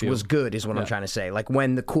few. was good, is what I'm trying to say. Like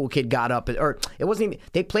when the cool kid got up, or it wasn't even,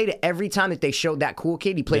 they played it every time that they showed that cool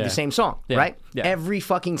kid, he played Yeah. the same song, Yeah. right? Yeah. Every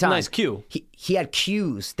fucking time. Nice cue. He had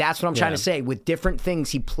cues. That's what I'm trying Yeah. to say. With different things,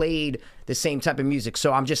 he played the same type of music.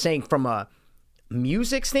 So I'm just saying from a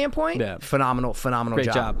music standpoint, Yeah. phenomenal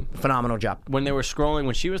Great job. Phenomenal job. When they were scrolling,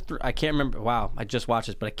 when she was through, I can't remember. Wow, I just watched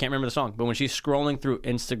this, but I can't remember the song. But when she's scrolling through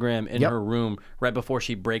Instagram in Yep. her room right before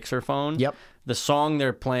she breaks her phone, Yep. the song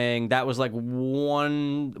they're playing, that was like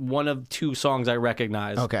one of 2 songs I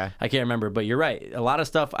recognized. Okay. I can't remember, but you're right. A lot of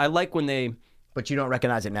stuff I like when they. But you don't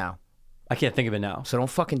recognize it now. I can't think of it now. So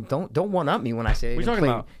don't one up me when I say. What are you talking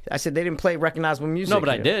about? I said they didn't play recognizable music. No, but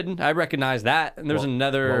I here. did. I recognized that. And there's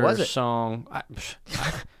another what was it? song.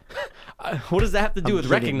 What does that have to do with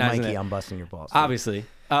Kidding, recognizing Mikey, it? I'm busting your balls. Obviously.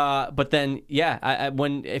 But then, yeah,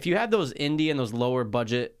 if you have those indie and those lower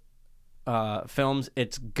budget films,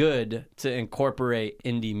 it's good to incorporate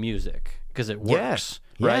indie music because it works,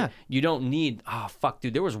 Yeah. right? Yeah. You don't need, oh, fuck,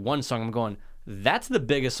 dude, there was one song I'm going, that's the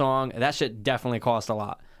biggest song. That shit definitely cost a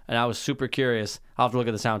lot. And I was super curious. I'll have to look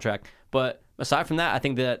at the soundtrack. But aside from that, I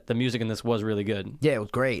think that the music in this was really good. Yeah, it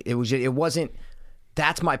was great. It wasn't.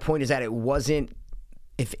 That's my point. Is that it wasn't.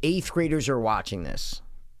 If 8th graders are watching this,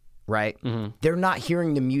 right, they're not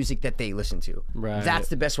hearing the music that they listen to. Right. That's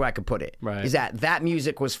the best way I could put it. Right. Is that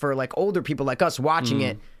music was for like older people like us watching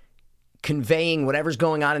it, conveying whatever's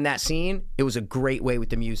going on in that scene. It was a great way with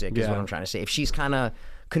the music. Is Yeah. what I'm trying to say. If she's kind of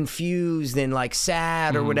confused and like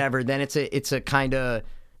sad or whatever, then it's a kind of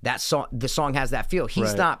that song. The song has that feel. He's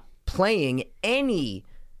Right. not playing any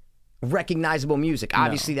recognizable music.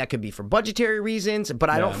 Obviously, that could be for budgetary reasons, but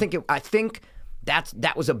I don't think it. I think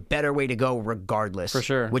that was a better way to go, regardless. For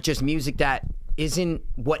sure. With just music that isn't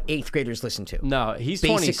what 8th graders listen to. No, he's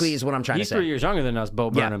basically 20, is what I'm trying to say. He's 3 years younger than us, Bo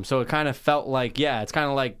Burnham. So it kind of felt like, it's kind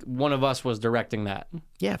of like one of us was directing that.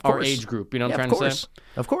 Yeah, of course. Our age group. You know what I'm of trying course. to say?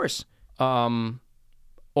 Of course.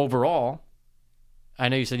 Overall, I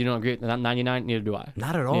know you said you don't agree with 99. Neither do I.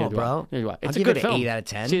 Not at all, bro. Neither do I. It's I'll a give good it an film. 8 out of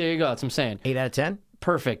 10. See, there you go. That's what I'm saying. 8 out of 10?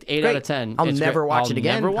 Perfect. 8 Great. out of 10. I'll It's never great. watch it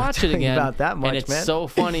again. Never watch I'll it tell you again. about that much, and it's man. so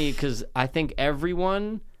funny because I think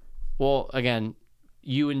everyone. Well, again,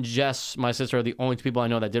 you and Jess, my sister, are the only two people I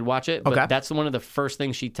know that did watch it. But Okay. that's one of the first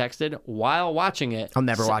things she texted while watching it. I'll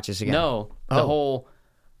never watch this again. No, the whole.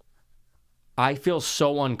 I feel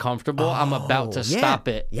so uncomfortable. I'm about to yeah. stop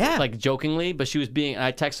it. Yeah. Like jokingly, but she was being.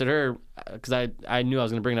 I texted her because I knew I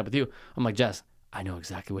was going to bring it up with you. I'm like, Jess, I know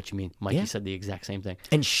exactly what you mean. Mikey said the exact same thing.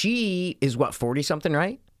 And she is what, 40-something,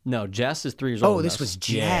 right? No, Jess is 3 years old. Oh, this was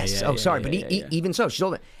Jess. Sorry, but even so, she's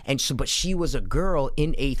older. And so, but she was a girl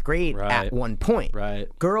in 8th grade at one point. Right.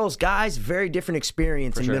 Girls, guys, very different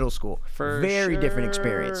experience in middle school. Very different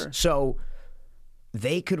experience. So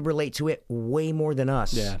they could relate to it way more than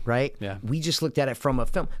us. Yeah. Right. Yeah. We just looked at it from a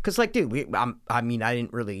film. Because, like, dude, I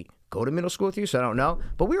didn't really go to middle school with you, so I don't know.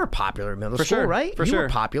 But we were popular in middle school, right? For you sure. were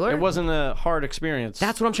popular. It wasn't a hard experience.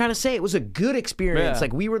 That's what I'm trying to say. It was a good experience. Yeah.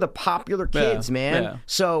 Like, we were the popular kids, man. Yeah.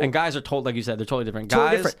 So, and guys are told, like you said, they're totally different.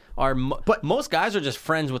 Totally Guys different. are, But- most guys are just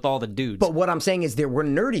friends with all the dudes. but what I'm saying is there were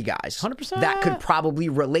nerdy guys 100%. that could probably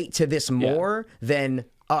relate to this more than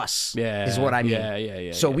us, is what I mean.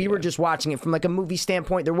 Yeah. So we were just watching it from like a movie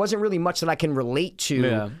standpoint. There wasn't really much that I can relate to.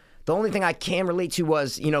 Yeah. The only thing I can relate to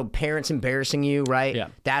was, parents embarrassing you, right? Yeah.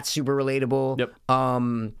 That's super relatable.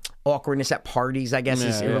 Yep. Awkwardness at parties, I guess,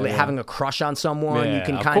 is yeah. having a crush on someone you Yeah,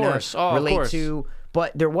 can of kind course. of relate course. to.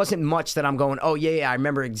 But there wasn't much that I'm going, oh, yeah, I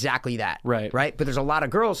remember exactly that. Right. Right? But there's a lot of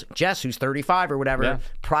girls, Jess, who's 35 or whatever, Yeah.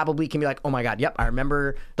 probably can be like, oh, my God, yep, I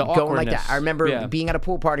remember The going like that. awkwardness. I remember Yeah. being at a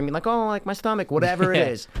pool party and being like, oh, like my stomach, whatever it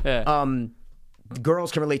is. Yeah.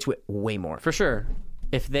 Girls can relate to it way more. For sure.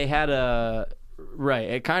 If they had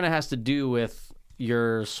it kind of has to do with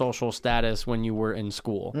your social status when you were in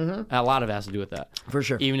school. Mm-hmm. A lot of it has to do with that. For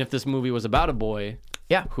sure. Even if this movie was about a boy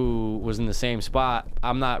who was in the same spot,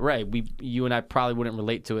 I'm not you and I probably wouldn't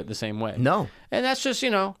relate to it the same way. No. And that's just,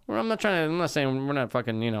 I'm not saying we're not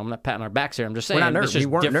fucking, I'm not patting our backs here. I'm just saying We're not nerds. it's just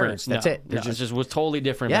We weren't different. nerds. That's No, it. No, it just was totally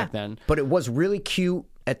different back then. But it was really cute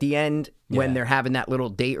at the end when they're having that little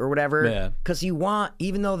date or whatever. Yeah. Because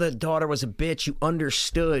even though the daughter was a bitch, you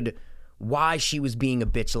understood why she was being a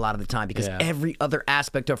bitch a lot of the time, because every other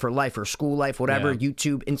aspect of her life, her school life, whatever,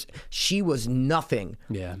 YouTube, she was nothing.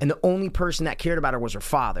 Yeah. And the only person that cared about her was her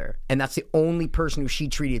father. And that's the only person who she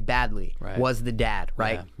treated badly was the dad,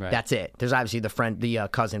 right? Yeah, right. That's it. There's obviously the friend, the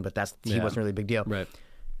cousin, but he wasn't really a big deal. Right.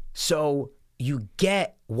 So you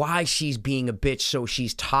get why she's being a bitch, so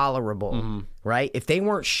she's tolerable, right? If they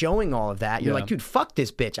weren't showing all of that, you're like, dude, fuck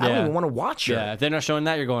this bitch. I don't even want to watch her. Yeah, if they're not showing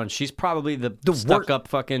that, you're going, she's probably the worst- stuck-up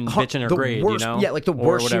fucking bitch in her the grade, worst, Yeah, like the Or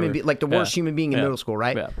worst whatever. human being in middle school,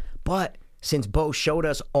 right? Yeah. But since Bo showed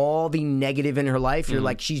us all the negative in her life, you're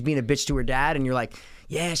like, she's being a bitch to her dad, and you're like,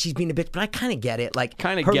 yeah, she's being a bitch, but I kind of get it. Like,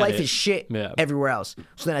 Kinda her get life it. is shit Yeah. everywhere else.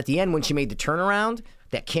 So then at the end, when she made the turnaround,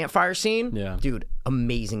 that campfire scene, dude,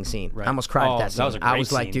 amazing scene. I almost cried at that scene. That was a great I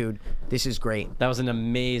was like, scene. dude, this is great. That was an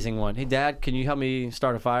amazing one. Hey, Dad, can you help me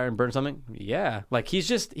start a fire and burn something? Yeah. Like,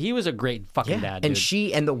 he was a great fucking dad, and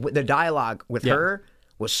dude. the dialogue with her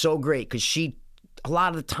was so great, because a lot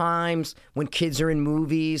of the times when kids are in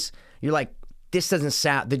movies, you're like, this doesn't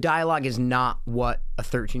sound, the dialogue is not what a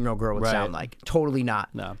 13-year-old girl would sound like. Totally not.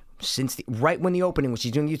 No. Right when the opening, when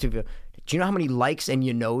she's doing the YouTube video, do you know how many likes and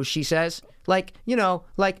she says? But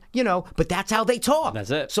that's how they talk.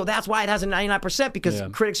 That's it. So that's why it has a 99%, because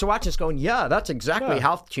critics are watching this going, yeah, that's exactly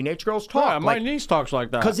how teenage girls talk. Yeah, my niece talks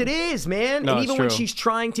like that. Because it is, man. No, and it's even when true. she's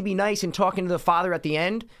trying to be nice and talking to the father at the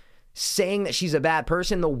end, saying that she's a bad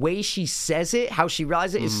person, the way she says it, how she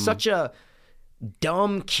realizes it, is such a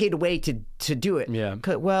dumb kid way to do it. Yeah.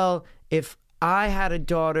 Well, if I had a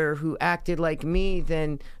daughter who acted like me,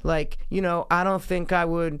 then, I don't think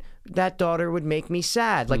that daughter would make me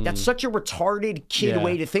sad. Like, that's such a retarded kid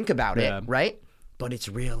way to think about it, right? But it's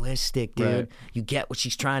realistic, dude. Right. You get what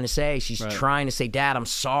she's trying to say. She's trying to say, Dad, I'm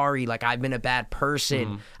sorry. Like, I've been a bad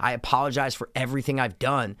person. I apologize for everything I've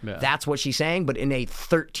done. Yeah. That's what she's saying, but in a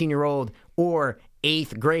 13-year-old or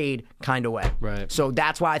 8th grade kind of way. Right. So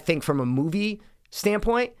that's why I think from a movie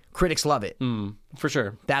standpoint, critics love it. For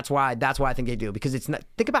sure. That's why I think they do, because it's not.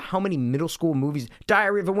 Think about how many middle school movies,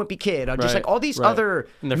 Diary of a Wimpy Kid, just Right, like all these right. other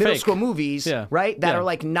And they're middle fake. school movies, Yeah. right? That Yeah. are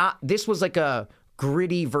like not. This was like a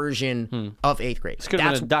gritty version of 8th grade. This could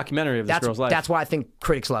have been a documentary of this girl's life. That's why I think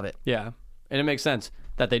critics love it. Yeah. And it makes sense.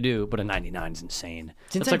 that they do, but a 99 is insane.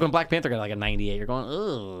 It's like when Black Panther got like a 98. You're going,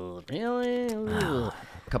 oh, really? Ugh.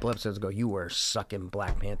 A couple episodes ago, you were sucking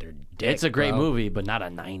Black Panther dick. It's a great movie, but not a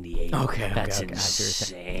 98. Okay, That's okay.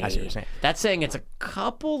 insane. I see what you're saying. That's saying it's a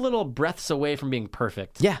couple little breaths away from being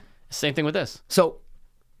perfect. Yeah. Same thing with this. So,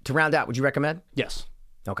 to round out, would you recommend? Yes.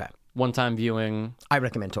 Okay. One-time viewing. I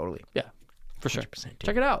recommend totally. Yeah, for sure. 100%, dude.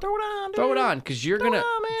 Check it out. Throw it on, dude. Throw it on, because you're going to...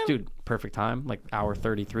 on, man. Dude, perfect time. Like hour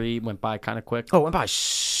 33 went by kind of quick. Oh, it went by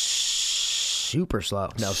super slow.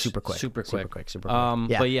 No, super quick. Super quick. Super quick.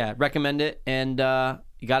 Yeah. But yeah, recommend it. And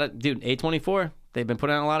you got it. Dude, A24. They've been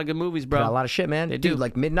putting out a lot of good movies, bro. Got a lot of shit, man. They Dude, do.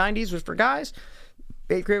 like mid-90s was for guys.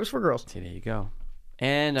 8th grade was for girls. See, there you go.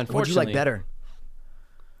 And unfortunately... What'd you like better?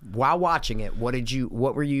 While watching it, what did you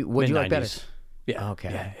like better? Mid-90s. Yeah.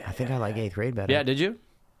 Okay. Yeah, I think I like 8th grade better. yeah, did you?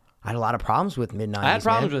 I had a lot of problems with mid-90s. I had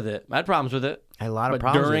problems with it. I had a lot of but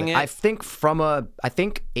problems during with it. I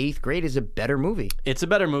think 8th grade is a better movie. It's a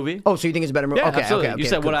better movie. Oh, so you think it's a better movie? Yeah, okay, absolutely. okay. You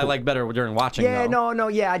said cool, what I cool. like better during watching. Yeah, though. no.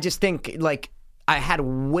 I just think like I had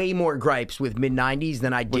way more gripes with mid-90s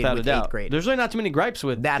than I did Without with a doubt. 8th grade. There's really not too many gripes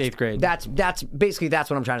with That's 8th grade. That's basically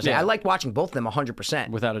what I'm trying to say. Yeah. I liked watching both of them 100%.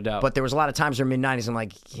 Without a doubt. But there was a lot of times during mid-90s I'm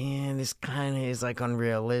like, yeah, this kind of is like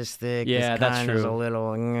unrealistic. Yeah, this that's kind is true. a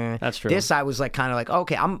little. That's true. This I was like kind of like,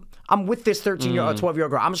 okay, I'm with this 13-year-old,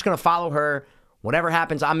 12-year-old girl. I'm just gonna follow her. Whatever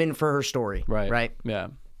happens, I'm in for her story. Right. Yeah.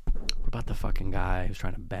 What about the fucking guy who's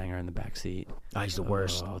trying to bang her in the backseat? Oh, he's the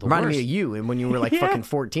worst. the Reminded me worst. of you and when you were like Yeah. fucking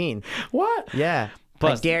 14. What? Yeah.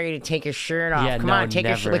 Plus- I dare you to take your shirt off. Yeah, Come no, on, take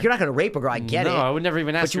your shirt. never. Like you're not gonna rape a girl. I get it. No, I would never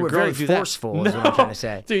even ask But you your were girl very to do that. forceful. Is what I'm trying to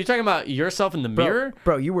say. Dude, you're talking about yourself in the mirror?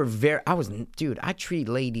 Bro, you were very. Dude. I treat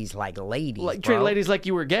ladies like ladies. Like bro. treat ladies like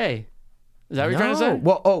you were gay. Is that what you're trying to say?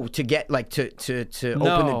 Well, to get like to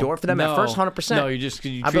open the door for them at first, 100%. No, you I'd be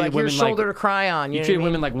treated like, here's women shoulder like to cry on. you know treat what I mean?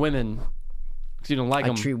 women like women because you don't like I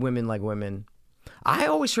them. treat women like women. I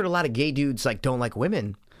always heard a lot of gay dudes like don't like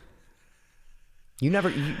women. You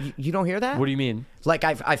never, you don't hear that? What do you mean? Like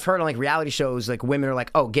I've heard on like reality shows, like women are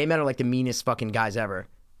like, oh, gay men are like the meanest fucking guys ever.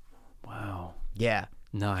 Wow. Yeah.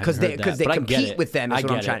 No, I because haven't heard that, they but I get compete it. with them. Is I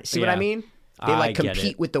what I'm get trying it. to see. What I Yeah. mean? They like I get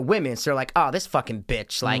compete it. with the women. So they're like, oh, this fucking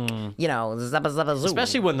bitch, like you know, zabba zabba zoo.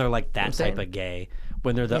 Especially when they're like that saying? type of gay.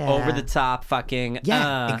 When they're the Yeah. over the top fucking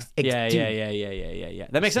Yeah, dude. yeah.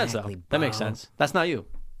 That makes sense though. Exactly, That makes bro. sense. That's not you.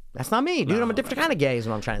 That's not me, dude. I'm a different kind of gay. Is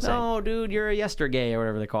what I'm trying to say. No, dude, you're a yester gay or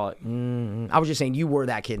whatever they call it. I was just saying you were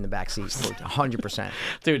that kid in the backseat, 100%.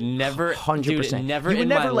 Dude, never, 100%. Dude, never You would in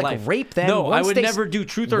never my like life. rape them. No, I Once would they- never do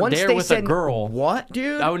truth or once dare they with a said, girl. What,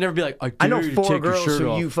 dude? I would never be like, I I know dare you to 4 take your girls shirt who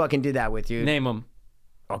off. you fucking did that with, dude. Name them.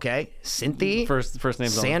 Okay, Cynthia, First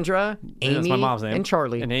name's on. Sandra, Yeah, Amy, that's my mom's name. and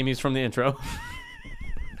Charlie. And Amy's from the intro.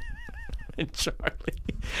 And Charlie.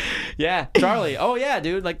 Yeah, Charlie. Oh, yeah,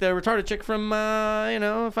 dude. Like the retarded chick from,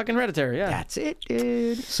 fucking Hereditary. Yeah. That's it,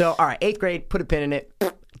 dude. So, all right, 8th grade, put a pin in it.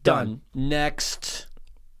 Done. Next.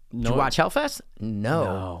 No. Did you watch Hellfest?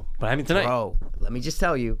 No. But I mean, tonight. Bro, let me just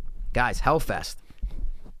tell you, guys, Hellfest.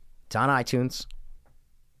 It's on iTunes.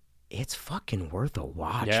 It's fucking worth a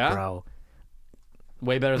watch, Yeah? bro.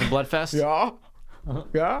 Way better than Bloodfest. Yeah.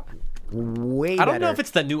 Yeah. Way better. I don't know if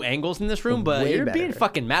it's the new angles in this room, but Way you're being better.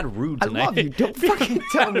 fucking mad rude I tonight. love you. Don't fucking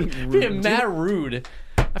tell me rude, Being dude. mad rude.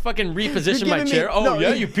 I fucking repositioned You're my giving me- chair. Oh, no,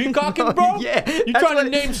 yeah? You peacocking, bro? Yeah. You that's trying what- to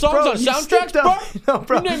name songs bro, on you soundtracks, skipped bro? up. No,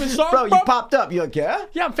 bro. You naming songs, bro? bro? You popped up. You're like, yeah?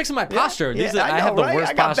 Yeah, I'm fixing my posture. Yeah, I I have know, the right?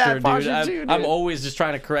 worst I got bad posture, dude. posture too, I'm dude. always just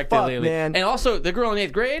trying to correct Fuck, it lately. man. And also, the girl in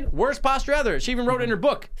 8th grade, worst posture ever. She even wrote in her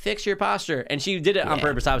book, fix your posture. And she did it on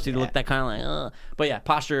purpose, obviously, to look that kind of like, But yeah,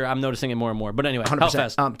 posture, I'm noticing it more and more. But anyway,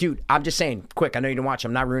 100%. Hellfest. Dude, I'm just saying, quick, I know you didn't watch.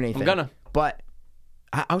 I'm not ruining anything. I'm gonna. But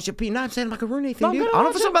I was just being not saying I'm not gonna ruin anything, No, I'm dude. gonna I don't know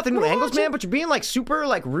if watch it's it. something about the I'm new gonna angles, watch man, it. but you're being like super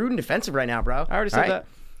like rude and defensive right now, bro. I already said that.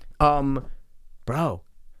 Bro,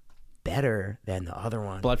 better than the other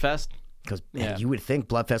one. Bloodfest? Because Yeah. you would think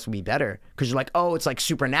Bloodfest would be better. Because you're like, oh, it's like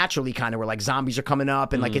supernaturally kind of where like zombies are coming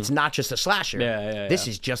up and like it's not just a slasher. Yeah, This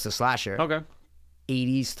is just a slasher. Okay.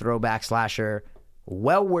 80s throwback slasher.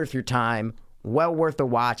 Well worth your time. Well worth the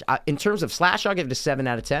watch. In terms of slash, I'll give it a 7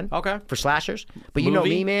 out of 10. Okay. For slashers. But you know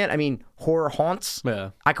Movie? me, man. I mean, horror haunts.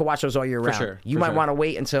 Yeah. I could watch those all year round. sure, You for might sure. want to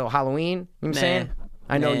wait until Halloween. You know what I'm saying?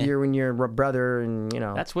 I know Nah. you're when your brother and, you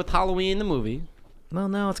know. That's with Halloween, the movie. Well,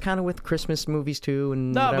 no, it's kind of with Christmas movies too.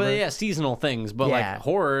 And No, whatever. but yeah, seasonal things. But Yeah. like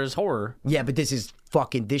horror is horror. Yeah, but this is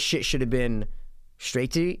fucking. This shit should have been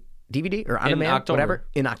straight to DVD or on In demand, October. whatever,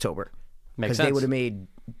 in October. Makes Because they sense. would have made.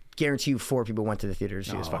 Guarantee you 4 people went to the theater to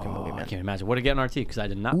see this fucking movie, I man. can't imagine. What did it get on RT? Because I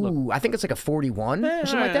did not look. Ooh, I think it's like a 41 or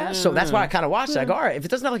something like that. So that's why I kind of watched it. Like, all right, if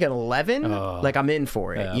it doesn't have like an 11, like I'm in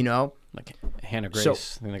for it, Yeah. you know? Like Hannah Grace. So- I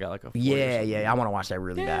think they got like a 40 Yeah. I want to watch that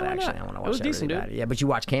really bad, why actually. not? I want to It watch was that decent, really dude. bad. Yeah, but you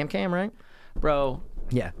watch Cam, right? Bro,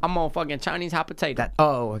 Yeah. I'm on fucking Chinese hot potato.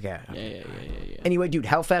 Okay. Yeah. Anyway, dude,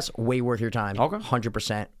 Hellfest, way worth your time. Okay.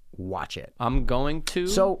 100%. Watch it. I'm going to.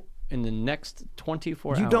 So in the next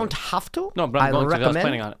 24 you hours. don't have to. No, but I'm going to. I was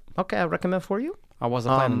planning on it. Okay, I recommend for you. I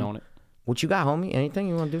wasn't planning on it. What you got, homie? Anything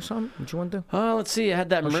you want to do? Something? What you want to do? Let's see. I had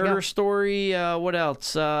that What you murder got? story. What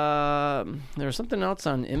else? There was something else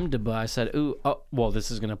on IMDb. I said, ooh, oh, well,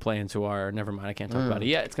 this is going to play into our. Never mind. I can't talk about it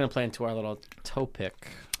yet. It's going to play into our little toe pick.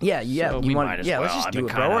 Yeah. So you we want? might as Yeah. well. Let's just I've do been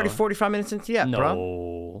it, bro. kinda- We're already 45 minutes into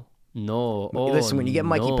bro. No. Oh, Listen, when you get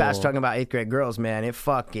Mikey no. Pass talking about 8th grade girls, man, it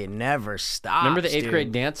fucking never stops. Remember the 8th dude.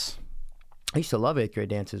 grade dance? I used to love 8th grade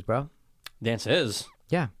dances, bro. Dance is.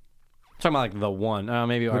 Yeah. Talking about like the one.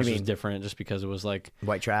 Maybe What do ours you was mean? different just because it was like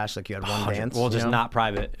White trash, like you had one dance. well, just you know? not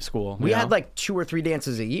private school. We you had know? like 2 or 3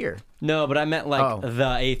 dances a year. No, but I meant like Oh. the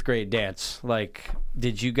 8th grade dance. Like,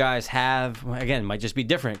 did you guys have? Again, it might just be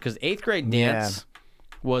different because 8th grade dance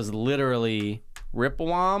was literally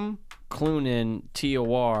Rippawam, Clunan,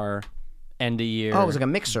 TOR, end of year. Oh, it was like a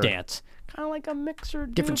mixer. dance, kind of like a mixer.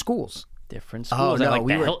 Dude. Different schools. Different Oh schools. no, like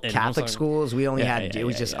we the were Hilton. Catholic I was like- schools. We only Yeah, had yeah, it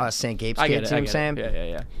was yeah, just yeah. us St. Gabe's I get kids. it. You know what I'm saying?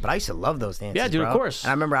 Yeah. But I used to love those dances. Yeah, dude, of bro. course.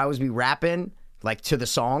 And I remember I always be rapping like to the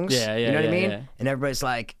songs. Yeah, You know what I yeah, mean? yeah. And everybody's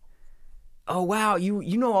like, "Oh wow, you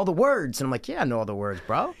know all the words." And I'm like, "Yeah, I know all the words,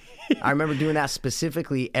 bro." I remember doing that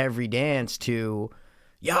specifically every dance to.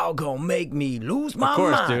 Y'all gonna make me lose my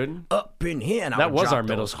course, mind dude. up in here. And I That would was drop our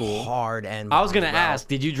middle those school. hard and I was gonna bro. ask,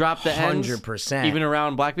 did you drop the ends? 100%. Even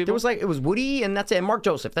around black people. There was like it was Woody and that's it. And Mark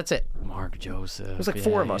Joseph. That's it. Mark Joseph. It was like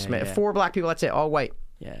 4 of us, man. 4 black people. That's it. All white.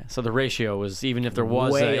 Yeah. So the ratio was even if there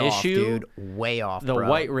was Way an off, issue, dude. Way off. the bro.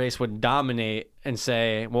 white race would dominate and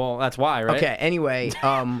say, "Well, that's why, right?" Okay. Anyway,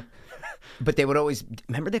 but they would always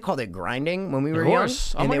remember they called it grinding when we were Of young,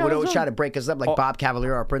 course. Oh and my they God, would it was always try them. to break us up. Like Bob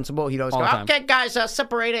Cavalier, our principal, he'd always All go, the time. "Okay, guys,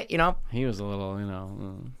 separate it." You know? He was a little,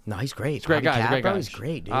 No, he's great. he's a great guy. He's a great guy. He's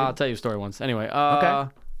great, dude. I'll tell you a story once. Anyway, Okay.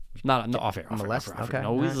 not off air. molest- okay. No,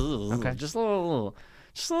 All right. Okay. just a little.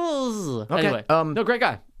 Okay, Anyway, no, great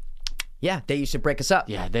guy. Yeah, they used to break us up.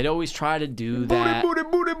 Yeah, they'd always try to do that.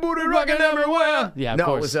 Booty, rocking everywhere. Yeah, of No, it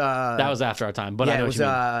course. was, that was after our time, but I Yeah, know it what was. you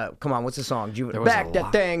mean. Come on, what's the song? was Back a that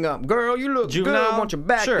lot. thing up, girl. You look Juvenile, good. Want you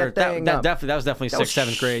back sure, that thing up. that was definitely That 6th, was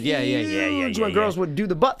 7th grade. Yeah. huge when girls would do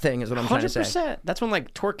the butt thing. Is what I'm trying to say. 100%. That's when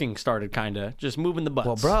like twerking started, kind of just moving the butts.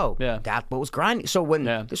 Well, bro, Yeah. that's what was grinding. So when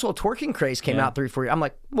Yeah. this whole twerking craze came Yeah. out 3-4 years, I'm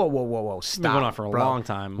like, whoa, stop. going on for a bro. long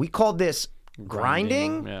time. We called this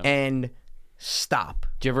grinding yeah. and stop.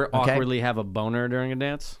 Do you ever Okay. awkwardly have a boner during a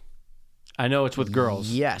dance? I know it's with girls.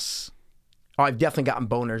 Yes. Oh, I've definitely gotten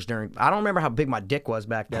boners during. I don't remember how big my dick was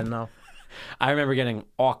back then, though. I remember getting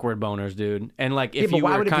awkward boners, dude. And like if Yeah, but you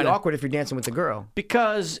why were would it be kind of awkward if you're dancing with the girl?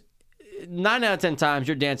 because 9 out of 10 times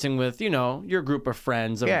you're dancing with, your group of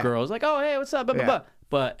friends of Yeah. girls, like, oh hey, what's up? Blah, blah, Yeah. blah.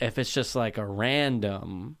 But if it's just like a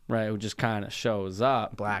random, right, who just kind of shows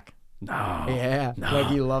up. Black. No. Yeah. Like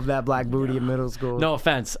you love that black booty in middle school. No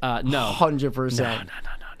offense. No. 100%.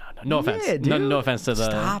 No offense. Yeah, dude. No offense to the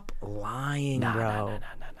Stop lying, bro. No.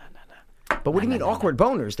 But what do you mean awkward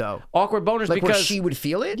boners, though? Awkward boners Like where because she would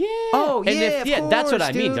feel it? Yeah. Oh, and yeah, if, of that's what course,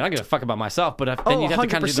 I mean. dude. I don't give a fuck about myself, but then you'd have to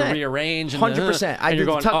kind of do the 100%. rearrange. And 100%. I and do you're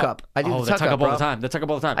the going, tuck up. I do the the tuck up, all bro. the time. The tuck up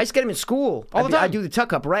all the time. I used to get them in school. All the I time. do the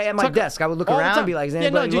tuck up right at my Tuck up. desk. I would look All the around time. and be like, is yeah,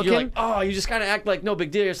 anybody no, dude, looking? you're like, oh, you just kind of act like no big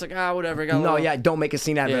deal. You're just like, whatever. Got a No, little... yeah, don't make a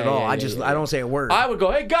scene out of it Yeah, at all. yeah, I yeah, just, yeah, I don't say a word. I would go,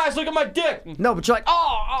 hey guys, look at my dick. No, but you're like,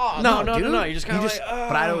 No, dude. You just kind of like,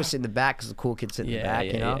 But I'd always sit in the back because the cool kids sit in the Yeah, back,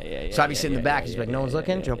 yeah, you know? yeah, So I'd be yeah, sitting in the yeah, back. yeah, He's like, yeah, no one's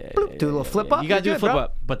looking. yeah, So yeah, bloop, do a little flip up. You gotta do You're a good, flip bro.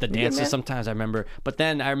 up. But the You're good, dances man. sometimes I remember. But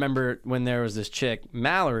then I remember when there was this chick,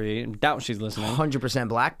 Mallory, doubt she's listening. 100%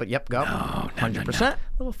 black, but yep, go. 100%.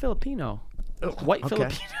 Little Filipino. White Okay.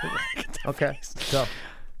 Filipino. Okay. So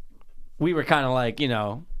We were kind of like,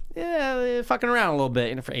 fucking around a little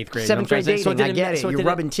bit for 8th grade. 7th grade dating, So I get it. You're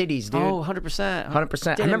rubbing titties, dude. Oh, 100%.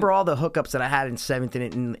 100%. I remember all the hookups that I had in 7th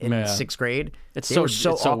and in Yeah. 6th grade. It's They so- were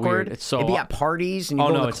so it's so awkward. weird. It's so It'd be aw- at parties and you Oh,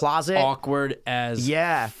 go no, in the it's closet. awkward as...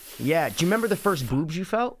 Yeah. Do you remember the first boobs you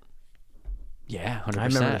felt? Yeah, 100%. I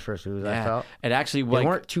remember the first boobs I felt. It actually, They like,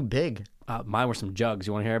 weren't too big. mine were some jugs.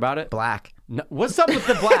 You want to hear about it? Black. No, what's up with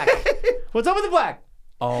the black? What's up with the black?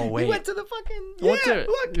 Oh, wait. You went to the fucking... What's yeah, it?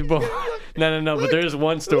 look. No. But there's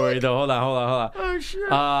one story though. Hold on. Oh, shit.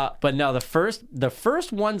 But no, the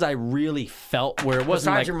first ones I really felt where it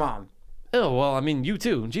wasn't Besides like your mom. Oh, well, I mean, you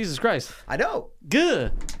too. Jesus Christ. I know.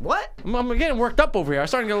 Good. What? I'm getting worked up over here. I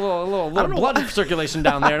started to get a little blood circulation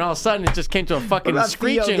down there, and all of a sudden it just came to a fucking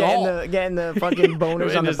screeching halt. Getting the fucking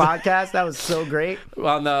boners on the podcast. That was so great. He's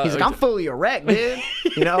like, I'm fully erect, dude.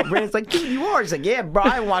 You know, Brandon's like, dude, you are. He's like, yeah, bro, I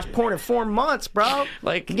haven't watched porn in 4 months, bro.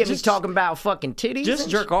 Like, you get me talking about fucking titties. Just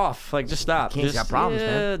jerk off. Like, just stop. He's got problems,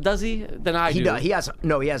 man. Does he? Then I do. He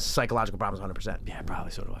has psychological problems 100%. Yeah,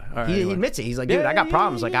 probably so do I. All right, he admits it. He's like, dude, I got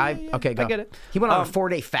problems. Like, okay, go. I get it. He went on a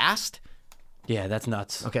 4-day fast. Yeah, that's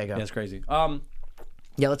nuts. Okay, go. Yeah, that's crazy.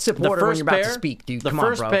 Yeah, let's sip water when you're about to speak, dude. Come on, bro.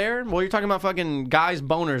 The first pair, well, you're talking about fucking guys'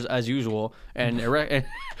 boners as usual and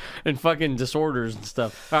and fucking disorders and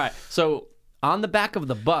stuff. All right, so on the back of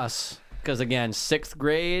the bus, because again, 6th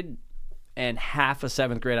grade and half of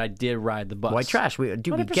 7th grade, I did ride the bus. White trash. We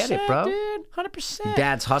get it, bro. Dude, 100%.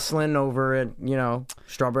 Dad's hustling over at,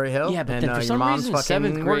 Strawberry Hill. Yeah, but and, then for your some mom's reason,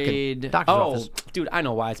 fucking 7th grade. doctor's office. Dude, I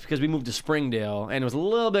know why. It's because we moved to Springdale, and it was a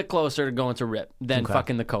little bit closer to going to RIP than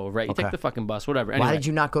fucking the Cove, right? You take the fucking bus, whatever. Anyway. Why did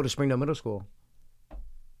you not go to Springdale Middle School?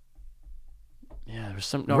 Yeah, there was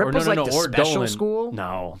some. RIP was like the or special Dolan. school?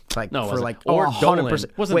 No, Like, no, for it like, or 100%. Dolan.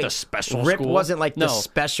 Wasn't Wait, the special RIP school. wasn't like the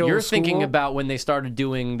special You're school? thinking about when they started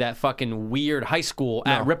doing that fucking weird high school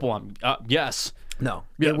at Ripplewam. Yes. No.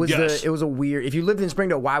 Yeah, It was a weird. If you lived in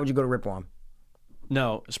Springdale, why would you go to Ripplewam?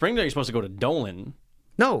 No, Springdale, you're supposed to go to Dolan.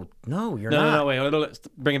 No, you're not. No, wait,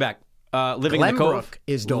 bring it back. Living in the Cove.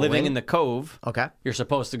 Is Dolan. Living in the Cove. Okay. You're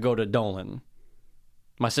supposed to go to Dolan.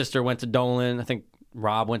 My sister went to Dolan. I think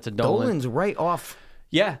Rob went to Dolan. Dolan's right off.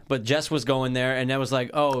 Yeah, but Jess was going there, and that was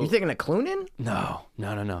like, oh. You thinking of Clunan? No.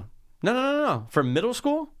 For middle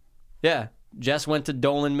school? Yeah. Jess went to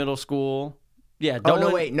Dolan Middle School. Yeah, Dolan. Oh,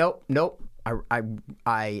 no, wait. Nope.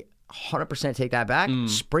 I 100% take that back.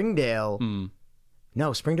 Springdale.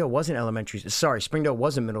 No, Springdale wasn't elementary. Sorry, Springdale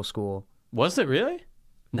wasn't middle school. Was it really?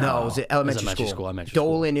 No, it was elementary school. Elementary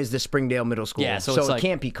Dolan is the Springdale Middle School. Yeah, so it it's like,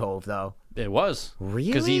 can't be Cove, though. It was. Really?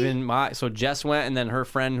 Because even so Jess went, and then her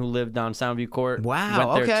friend who lived down Soundview Court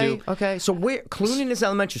Wow, went there too. Okay. So Clunan is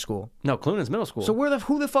elementary school. No, Clunan's middle school. So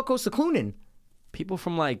who the fuck goes to Clunan? People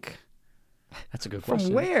from like... That's a good question.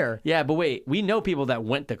 From where? Yeah, but wait, we know people that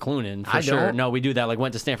went to Clunan for I sure. don't. No, we do that. Like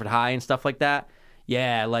went to Stanford High and stuff like that.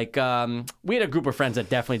 Yeah, like we had a group of friends that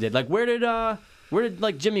definitely did. Like where did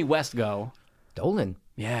like Jimmy West go? Dolan.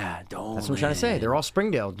 Yeah, Dolan. That's what I'm trying to say. They're all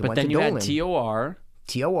Springdale. But then you had TOR.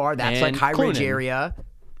 TOR, that's and like High Ridge Clunan. area.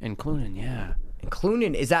 And Clunan, yeah. And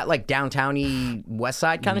Clunan, is that like downtown-y West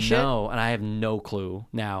Side kind of shit? No, and I have no clue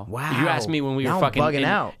now. Wow. You asked me when we Now were I'm fucking bugging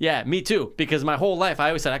out. Yeah, me too. Because my whole life I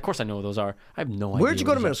always said, of course I know what those are. I have no idea. Where'd you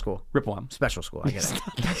go what to those middle are. school? Ripplewam. Special school, I get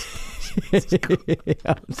it.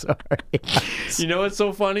 I'm sorry. You know what's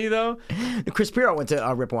so funny though? Chris Pirro went to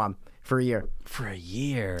Ripplewam for a year. For a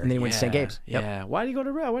year. And then he went to St. Gabe's. Yep. Yeah. Why'd he go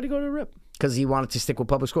to RIP? Because he wanted to stick with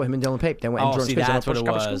public school. Him and Dylan Pape. Then went and Jordan See, Spitzer that's what went it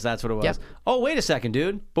to was. school. That's what it was. Yep. Oh, wait a second,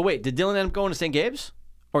 dude. But wait, did Dylan end up going to St. Gabe's?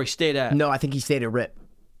 Or he stayed at... No, I think he stayed at RIP.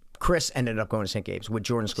 Chris ended up going to St. Gabe's with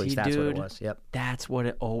Jordan Scalise. That's what it was. Yep. That's what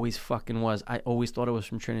it always fucking was. I always thought it was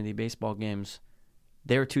from Trinity baseball games.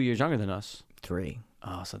 They were 2 years younger than us. 3.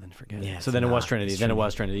 Oh, so then forget it. Yeah, So then it was Trinity. Then it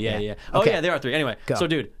was Trinity. Yeah. Oh, Okay. yeah, they are 3. Anyway, Go. so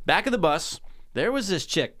dude, back of the bus, there was this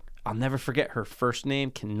chick. I'll never forget her first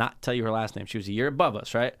name. Cannot tell you her last name. She was a year above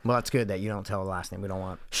us, right? Well, that's good that you don't tell the last name. We don't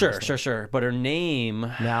want. Sure. But her name...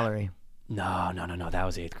 Mallory. No. That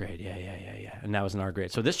was 8th grade. Yeah. And that was in our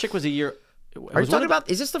grade. So this chick was a year... Are you talking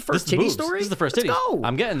about? Is this the first titty story? This is the first Let's titty. go.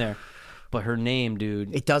 I'm getting there. But her name,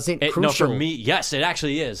 dude... It doesn't. No, Crucial. for me, yes, it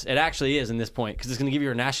actually is. It actually is in this point because it's going to give you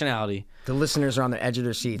her nationality. The listeners are on the edge of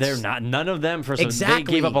their seats. They're not. None of them. First Exactly.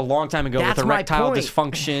 they gave up a long time ago That's with my erectile point.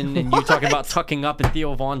 dysfunction, and you talking about tucking up and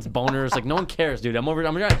Theo Vaughn's boners. Like no one cares, dude. I'm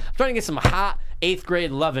trying to get some hot 8th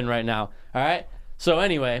grade loving right now. All right. So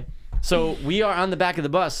anyway, we are on the back of the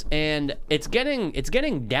bus, and it's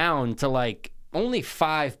getting down to like only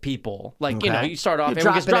 5 people. Like Okay. you start off, You're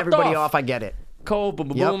everyone gets dropping dropped everybody off. I get it. Boom,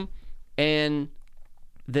 boom, Yep. boom, and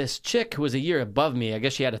this chick who was a year above me, I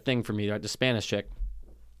guess she had a thing for me, right? The Spanish chick.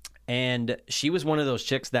 And she was one of those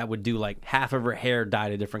chicks that would do like half of her hair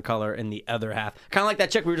dyed a different color and the other half. Kind of like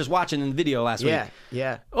that chick we were just watching in the video last week.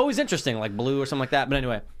 Yeah. Always interesting, like blue or something like that. But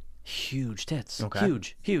anyway, huge tits. Okay.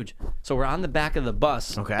 Huge. So we're on the back of the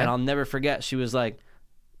bus. Okay. And I'll never forget, she was like,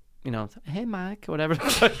 hey, Mike, whatever.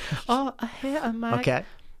 Oh, hey, Mike. Okay.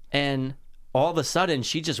 And all of a sudden,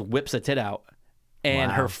 she just whips a tit out. And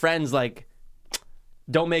Wow. her friend's like,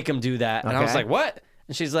 don't make him do that. And I was Okay. like, what?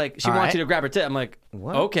 And she's like, she All wants right. you to grab her tit. I'm like,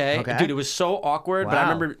 What? okay. Okay. Dude, it was so awkward, but I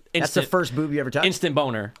Wow. remember That's the first boob you ever touched? instant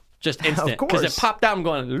boner. Just instant. Because it course. popped out. I'm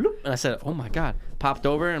going, loop. And I said, oh my God. Popped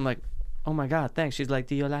over. And I'm like, oh my God, thanks. She's like,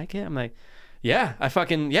 do you like it? I'm like, Yeah, I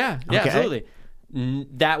fucking yeah, Okay. absolutely.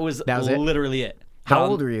 That was it? literally it. How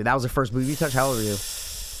old were you? That was the first boob you touched. How old were you?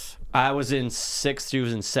 I was in 6th. She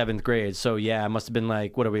was in 7th grade. So yeah, I must have been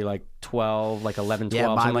like, what are we, like 12, like 11, 12, Yeah,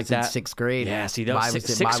 something mine like was in that. 6th grade. Yeah, see, that was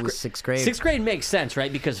Mine was 6th grade. 6th grade makes sense,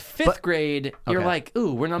 right? Because 5th grade, you're Okay. like,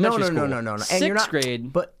 ooh, we're in elementary school. No. And 6th you're not,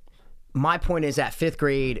 grade, But my point is at 5th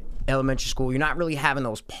grade elementary school, you're not really having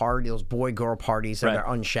those boy-girl parties that Right. are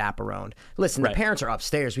unchaperoned. Listen, Right. the parents are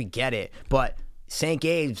upstairs. We get it. But St.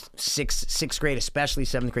 Gabe's, 6th grade, especially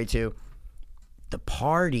 7th grade too, the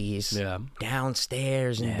parties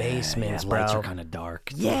downstairs in basements, bro. lights are kind of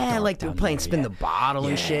dark. It's Yeah, dark like they're down playing there, spin the bottle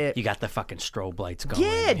and Yeah. shit. You got the fucking strobe lights going.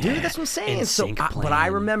 Yeah, dude, that's what I'm saying. So, NSYNC but I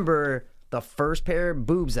playing. remember the first pair of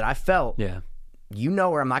boobs that I felt. Yeah. You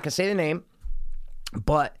know her. I'm not gonna say the name,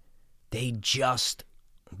 but they just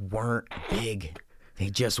weren't big. They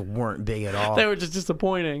just weren't big at all. They were just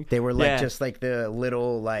disappointing. They were like Yeah. just like the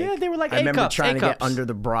little like. Yeah, they were like I remember A-cups, trying to get A-cups. under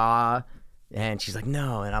the bra, and she's like,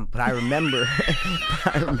 "No," but I remember,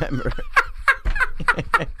 I remember.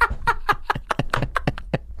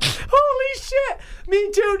 Holy shit!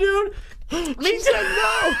 Me too, dude. Me too.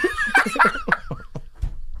 No.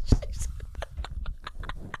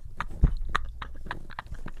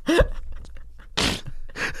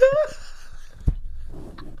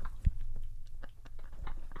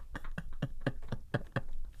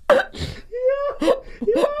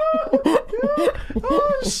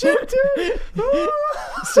 Oh shit, dude.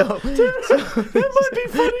 So, That might be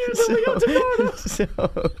funnier than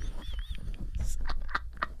so,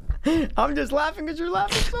 I'm just laughing because you're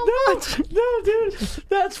laughing so much. No,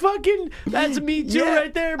 dude. That's me too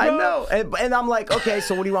right there, bro. I know. And I'm like, okay,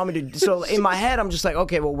 so what do you want me to do? So in my head, I'm just like,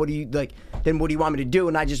 okay, well, what do you like? Then what do you want me to do?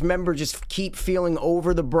 And I just remember just keep feeling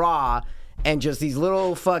over the bra and just these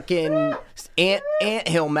little fucking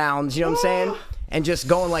anthill mounds, you know what I'm saying? And just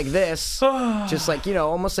going like this, just like, you know,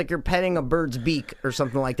 almost like you're petting a bird's beak or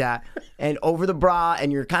something like that. And over the bra,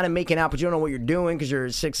 and you're kind of making out, but you don't know what you're doing because you're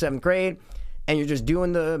in 6th, 7th grade. And you're just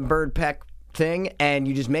doing the bird peck thing, and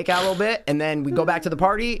you just make out a little bit, and then we go back to the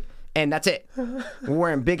party, and that's it. We're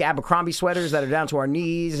wearing big Abercrombie sweaters that are down to our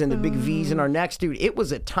knees and the big V's in our necks. Dude, it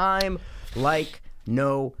was a time like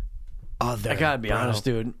no other. I gotta be bro. honest,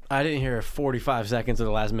 dude. I didn't hear 45 seconds of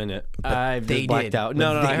the last minute. I they just blacked did. out. But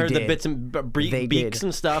No, I they heard the did. bits and They beaks did.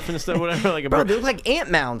 and stuff and stuff, whatever. Like a Bro, bird. they look like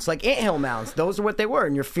ant mounds, like anthill mounds. Those are what they were,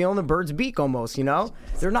 and you're feeling the bird's beak almost, you know?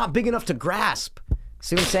 They're not big enough to grasp.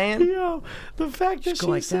 See what I'm saying? Yo, the fact that go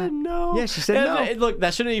she like said that. no. Yeah, she said And, no. look,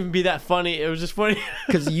 that shouldn't even be that funny. It was just funny.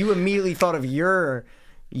 Because you immediately thought of your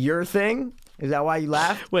thing. Is that why you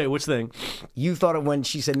laughed? Wait, which thing? You thought of when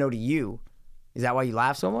she said no to you. Is that why you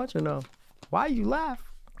laugh so much or no? Why you laugh?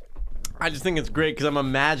 I just think it's great because I'm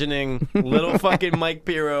imagining little fucking Mike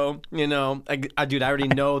Pirro, you know. Dude, I already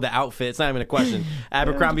know the outfit. It's not even a question.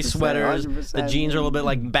 Abercrombie 100%, sweaters. The 100%. jeans are a little bit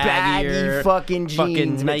like baggier. Baggy fucking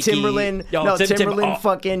jeans. Nike. Timberland. Yo, no, Tim- Timberland oh,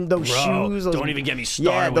 fucking those bro, shoes. Those, don't even get me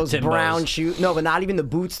started Yeah, with those Timbos. brown shoes. No, but not even the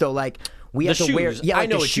boots though. Like we The have to wear. shoes. Yeah, I like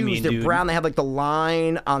know the what you shoes. mean, They're dude. brown. They have like the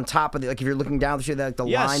line on top of it. Like if you're looking down the shoe, they have like the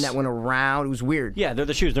Yes. line that went around. It was weird. Yeah, they're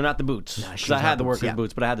the shoes. They're not the boots. Because shoes, I had not the boots, workers' yeah.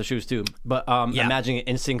 boots, but I had the shoes too. But imagining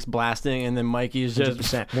Instinct's blasting, and then Mikey's just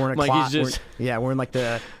 100%. We're in a Mikey's closet. just We're in like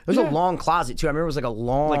the. It was a long closet too. I remember it was like a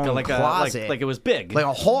long closet, like it was big, like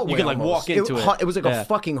a hallway. You could like almost. walk into it. It was like a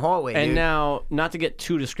fucking hallway. And dude. now, not to get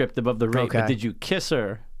too descriptive of the rape, Okay. but did you kiss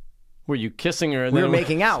her? Were you kissing her? And we then were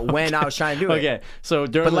making out when I was trying to do it. Okay, so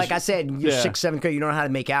during But the like I said, you're 6th, 7th grade. You don't know how to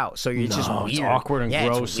make out, so it's just No, weird. it's awkward and yeah,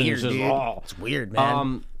 gross It's and weird, it's just, dude. oh. It's weird,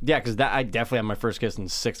 man. yeah, because I definitely had my first kiss in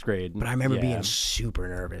 6th grade. but I remember being super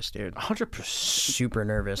nervous, dude. 100%. Super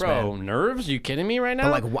nervous, Bro, man. nerves? You kidding me right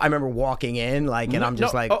now? But like I remember walking in, like, and I'm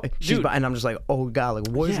just No, like, oh, she's, dude. and I'm just like, oh god, like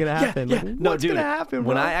what is gonna happen? Yeah. Like, No, what's dude. gonna happen?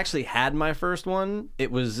 When bro? I actually had my first one,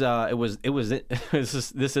 it was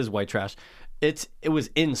this is white trash. It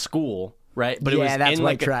was in school. Right, but it Yeah, was that's in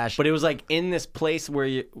white like trash. but it was like in this place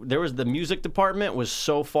where there was the music department was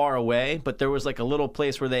so far away, but there was like a little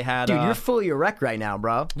place where they had. dude, you're fully erect right now,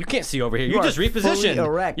 bro. You can't see over here. You You're are just repositioned. fully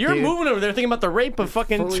erect, You're dude. moving over there thinking about the rape of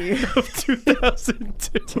fucking fully- of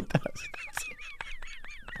 2002.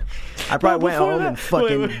 I probably went Before home that- and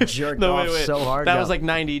fucking wait. jerked No, off wait. so hard. That yo. was like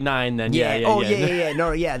 99 then. yeah. Yeah. Oh yeah.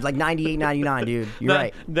 No, yeah. It's like 98, 99, dude. You're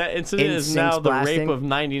right. That incident is now NSYNC's the rape blasting. of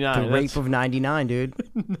 99. The rape of 99, dude.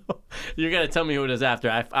 You got to tell me who it is after.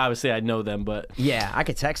 Obviously, I know them, but Yeah, I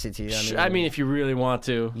could text it to you. I mean, if you really want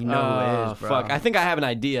to. You know who it is, bro. Fuck. I think I have an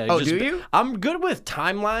idea. Oh, do you? I'm good with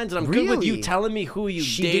timelines, and I'm good with you Really? telling me who you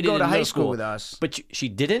She dated did go to in high middle school with us. But she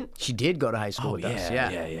didn't? She did go to high school with us. Yeah.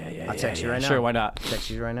 Yeah. I'll text you right now. Sure, why not? Text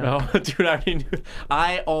you right now. No, Dude,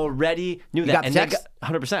 I already knew that. got the text?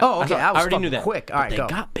 100%. Oh, okay. I was already knew that. quick. All But right, they go.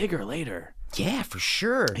 got bigger later. Yeah, for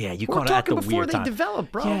sure. Yeah, you We're caught it at talking the before weird they time.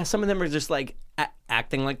 developed, bro. Yeah, some of them were just like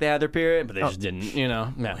acting like they had their period, but they just didn't,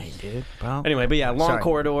 Yeah. Hey, dude, bro. Anyway, but yeah, long Sorry.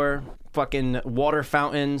 corridor, fucking water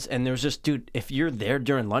fountains, and there was just, dude, if you're there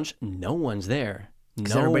during lunch, no one's there.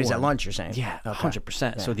 Because No everybody's one. at lunch, you're saying? Yeah, Okay.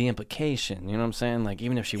 100%. So the implication, you know what I'm saying? Like,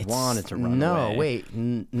 even if she wanted to run No, away.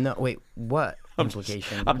 wait, what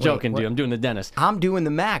implication? I'm Wait, joking, what? dude. I'm doing the dentist. I'm doing the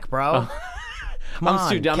Mac, bro. Come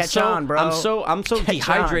on, Dude, I'm catch so, on, bro. I'm so Catch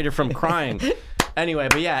dehydrated on. from crying. Anyway,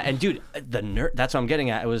 but yeah, and dude, that's what I'm getting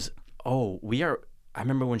at. It was, I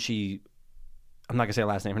remember when I'm not gonna say her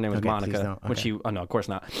last name. Her name was Okay, Monica. please don't. When Okay. no, of course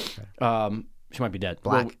not. She might be dead.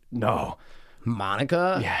 Black? Well, no.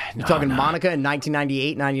 Monica? Yeah, You're no, talking no. Monica in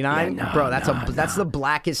 1998, 99? Yeah, no, bro, that's no, that's the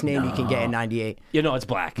blackest name you can get in 98. You know, it's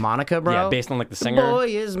Black. Monica, bro? Yeah, based on like the The singer. boy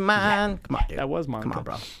is mine. Come on, dude. That was Monica. Come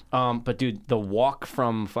on, bro. But dude, the walk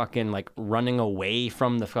from fucking like running away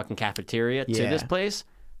from the fucking cafeteria to Yeah. this place,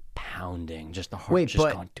 pounding, just the heart Wait, just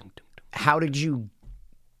but going. Dum, dum, dum. How did you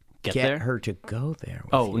Get get there? her to go there?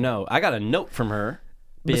 with Oh you? no, I got a note from her.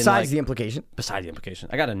 being Besides like- the implication. beside the implication,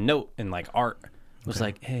 I got a note in like art. It was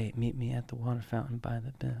like, "Hey, meet me at the water fountain by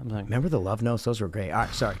the bin." I'm like, Remember the love notes? Those were great. All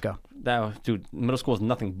right, sorry, go. that was, dude, middle school is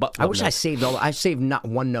nothing but. I love wish I notes. saved all. I saved not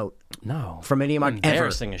one note no from any of my ever.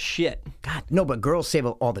 embarrassing as shit. God, no, but girls save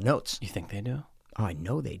all the notes. You think they do? Oh, I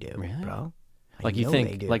know they do, bro. I Like you know they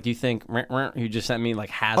think? do. Like do you think? You just sent me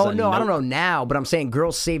like has. Oh a no, note? I don't know now, but I'm saying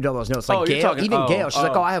girls saved all those notes. Like Oh, you're Gail, talking- even oh, Gail, she's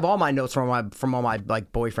like, oh. "Oh, I have all my notes from all my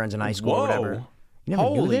like boyfriends in high school or whatever." Whoa. You never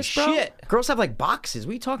knew Holy this, bro? shit. Girls have like boxes.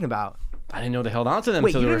 What are you talking about? I didn't know they held on to them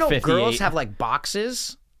Wait, until you they didn't were know 58. girls have like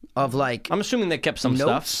boxes of like I'm assuming they kept some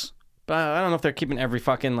notes? stuff, but I don't know if they're keeping every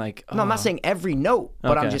fucking like. No, I'm not saying every note,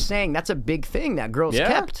 but I'm Okay. just saying that's a big thing that girls Yeah?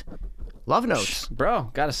 kept. Love notes.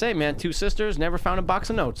 Bro, gotta say, man, two sisters never found a box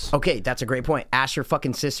of notes. Okay, that's a great point. Ask your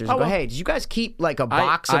fucking sisters. Oh, Go, well. hey, did you guys keep like a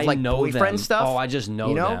box of like know boyfriend them. stuff? Oh, I just know,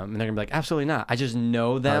 You know? them. And they're gonna be like, absolutely not. I just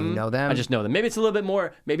know them. know them? I just know them. Maybe it's a little bit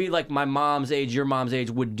more. Maybe like my mom's age, your mom's age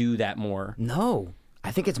would do that more. No,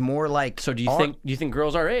 I think it's more like. So do you think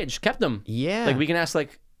girls our age kept them? Yeah. Like we can ask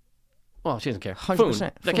like, well, she doesn't care.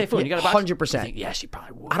 100%. Like, hey, Foon, Yeah, you got a box? 100%. You think, yeah, she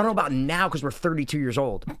probably would. I don't know about now because we're 32 years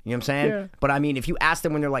old. You know what I'm saying? Yeah. But I mean, if you ask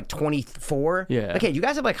them when they're like 24, Yeah. like, hey, you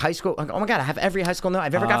guys have like high school? Like, oh my god, I have every high school note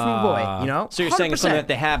I've ever got from a boy. You know? So you're saying it's 100%. something that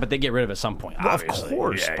they have, but they get rid of at some point. Well, of obviously.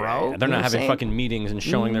 course, Yeah, bro. yeah, yeah. You They're know not what I'm having saying? fucking meetings and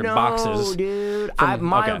showing their no, boxes. dude. from-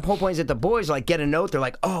 My okay. whole point is that the boys like get a note. They're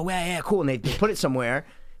like, oh yeah, cool, and they put it somewhere.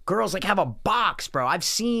 Girls like have a box, bro. I've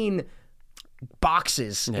seen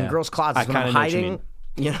boxes in Yeah. girls' closets I when I'm kinda know what you hiding. mean.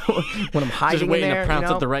 You know, when I'm hiding Just waiting in there, to pounce you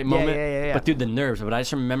know? at the right Yeah, moment. Yeah. But dude, the nerves. But I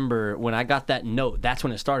just remember when I got that note, that's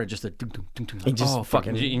when it started. Just a dum, dum, dum, dum. And just oh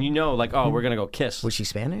fucking, fucking- and you know, like, oh, we're gonna go kiss. Was she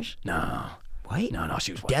Spanish? No, White? no,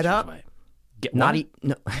 she was white. Dead she was up? white. Get Not what?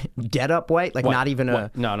 no, dead up white, like What? not even a.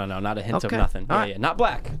 What? No, not a hint Okay. of nothing. All Yeah, right. yeah, not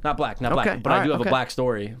black, not black. Okay. But All I do right. have Okay. a black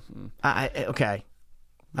story. Okay,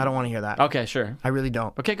 I don't want to hear that. Okay, sure. I really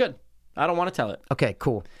don't. Okay, good. I don't want to tell it. Okay,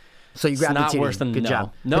 cool. So you grabbed It's not the titty. worse than Good no.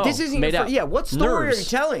 job. No, but this isn't made even out. yeah. What story Nerves. are you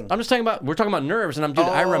telling? I'm just talking about. We're talking about nerves, and I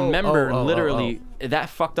Oh, remember oh, literally that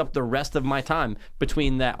fucked up the rest of my time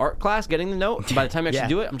between that art class, getting the note. And by the time I actually Yeah.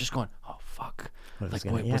 do it, I'm just going, oh fuck. Like,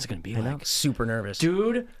 wait, what's it gonna be I know. like, Super nervous,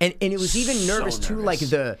 dude? And it was even So nervous too,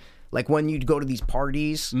 like when you go to these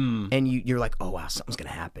parties and you're like, oh wow, something's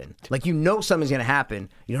gonna happen. Like you know something's gonna happen.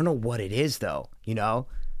 You don't know what it is though. You know.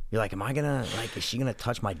 You're like, am I gonna like? Is she gonna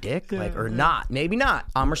touch my dick? Like or not? Maybe not.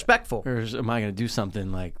 I'm respectful. Or am I gonna do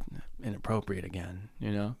something like inappropriate again?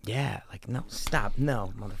 You know? Yeah, like no, stop,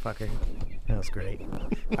 no, motherfucker. That was great. All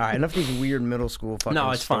right, enough of these weird middle school fucking.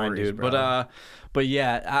 No, it's fine, stories, dude. bro. But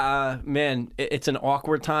yeah, man, it's an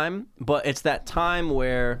awkward time, but it's that time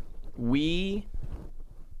where we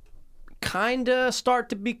kind of start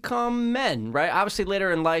to become men, right? Obviously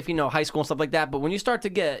later in life, high school and stuff like that, but when you start to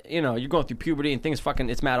get, you're going through puberty and things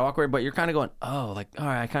it's mad awkward, but you're kind of going, oh, like, all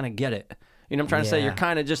right, I kind of get it. You know what I'm trying to say? Yeah. You're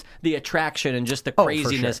kind of just the attraction and just the for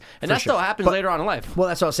craziness. sure. And For that still sure. happens later on in life. Well,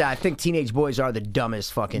 that's what I'll say. I think teenage boys are the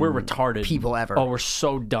dumbest fucking. We're retarded people ever. Oh, we're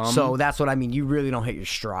so dumb. So that's what I mean. You really don't hit your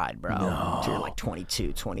stride, bro. Until you're like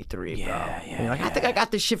 22, 23, bro. Yeah, And you're like, I think I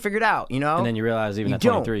got this shit figured out, you know? and then you realize even You at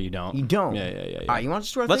don't. 23, you don't. You don't. Yeah. All right, you want to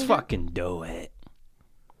start? Let's fucking do it.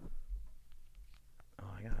 Oh,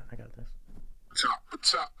 I got this.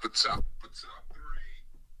 Top 3.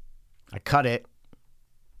 I cut it.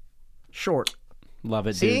 Short. Love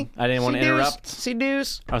it, See? dude. I didn't want to See, Deuce? interrupt. See,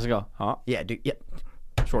 Deuce? I was going to go, huh? Yeah, dude. Yep.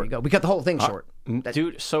 Short. There you go. We cut the whole thing short. That-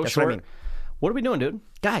 Dude, so that's short. what I mean. What are we doing, dude?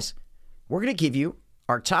 Guys, we're going to give you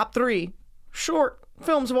our top 3 short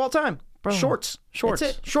films of all time. Bro, Shorts. Shorts.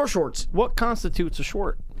 That's it. Short shorts. What constitutes a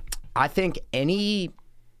short? I think any,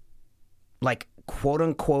 like, quote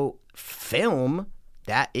unquote film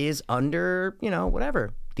that is under,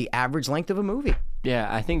 whatever, the average length of a movie. Yeah,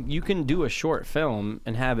 I think you can do a short film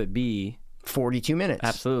and have it be 42 minutes.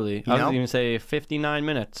 absolutely. I would even say 59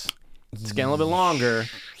 minutes. It's getting a little bit longer.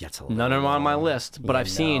 That's a None of them on my list, but I've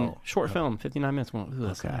seen no. short film 59 minutes. Well, ooh,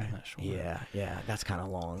 that's not short. Yeah, that's kind of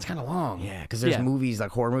long. It's kind of long. Yeah, because there's movies,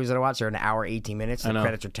 like horror movies that I watch, they're an hour, 18 minutes. The know.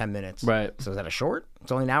 credits are 10 minutes. Right. So is that a short?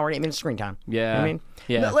 It's only an hour, 8 minutes screen time. Yeah. You know what I mean?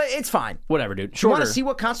 Yeah. No, it's fine. Whatever, dude. You Shorter. want to see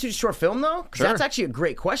what constitutes a short film, though? Because that's actually a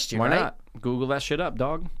great question, Why right? not? Google that shit up,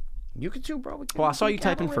 dog. You could too, bro. Well, I saw you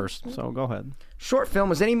type in first, so go ahead. Short film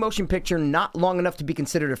was any motion picture not long enough to be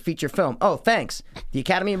considered a feature film. Oh, thanks. The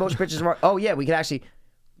Academy of Motion Pictures. Oh, yeah, we could actually.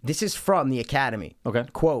 This is from the Academy. Okay.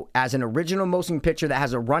 Quote, as an original motion picture that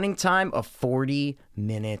has a running time of 40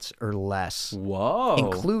 minutes or less. Whoa.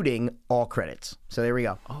 Including all credits. So there we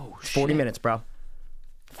go. Oh, 40 minutes, bro.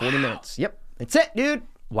 40 minutes. Yep. That's it, dude.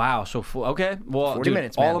 Wow. So, okay. Well, 40 dude,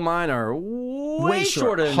 minutes, all man. of mine are way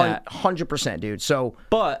shorter than that. 100%, dude. So.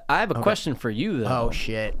 But I have a question for you, though. Oh,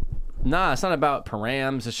 shit. Nah, it's not about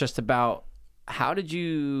params. It's just about how did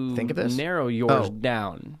you think of this? narrow yours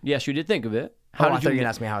down? Yes, you did think of it. How I did thought you were going to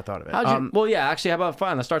ask me how I thought of it. How'd you, well, yeah, actually, how about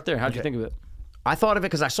fine? Let's start there. How'd you think of it? I thought of it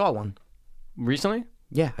because I saw one. Recently?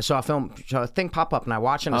 Yeah, I saw a thing pop up and I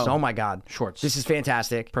watched it and I said, oh my God. Shorts. This is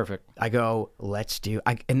fantastic. Perfect. I go, let's do,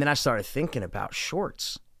 and then I started thinking about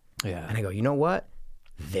shorts. Yeah. And I go, you know what?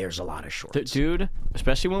 There's a lot of shorts. Dude,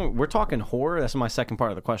 especially when we're talking horror, that's my second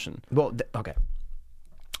part of the question. Well, okay.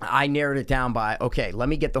 I narrowed it down by, okay, let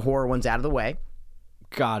me get the horror ones out of the way,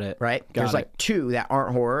 Got it. right? Got There's it. like 2 that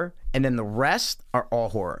aren't horror, and then the rest are all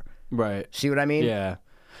horror. Right. See what I mean? Yeah.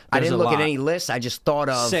 I There's didn't a look at lot. any lists. I just thought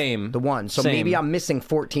of Same. the one. So Same. maybe I'm missing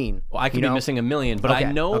 14. Well, I could you be know? missing a million, but Okay,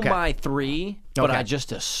 I know okay. my 3, but Okay. I just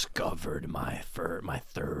discovered my third.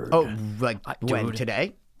 Oh, like when? dude.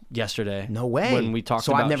 Today? Yesterday. No way. When we talked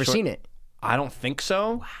so about I've never short- seen it. I don't think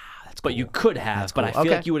so. Wow, that's But you could have. But I feel Okay.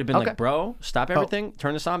 like you would have been Okay. like, bro, stop everything,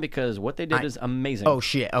 turn this on because what they did is amazing. Oh,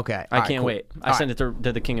 shit. Okay. I can't wait. I sent it to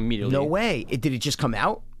the king immediately. No way. Did it just come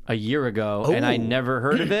out? A year ago, and I Oh. never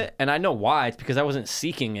heard of it, and I know why. It's because I wasn't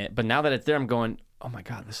seeking it. But now that it's there, I'm going, oh my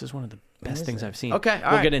God, this is one of the best things I've seen. Okay, all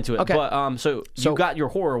we'll right. get into it. Okay. But so you got your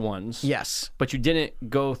horror ones. Yes. But you didn't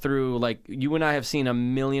go through, like, you and I have seen a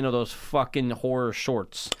million of those fucking horror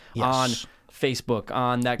shorts Yes. on Facebook,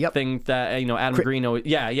 on that Yep. thing that, Adam Green always,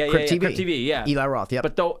 Crypt TV. Crypt TV, yeah. Eli Roth, yep.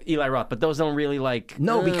 But Eli Roth, but those don't really, like,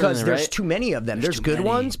 No, because there's right? too many of them. There's too good many.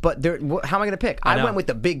 ones, but how am I going to pick? I know. went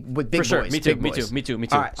with big For boys. sure. Me too, big me boys. too, me too, me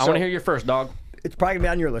too. All right, I want to so hear your first, dog. It's probably going to be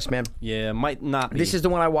on your list, man. Yeah, might not be. This is the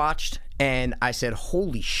one I watched, and I said,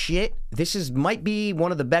 "Holy shit! Might be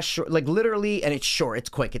one of the best short, like literally." And it's short, it's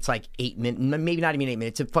quick, it's like 8 minutes, maybe not even 8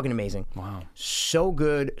 minutes. It's fucking amazing. Wow. So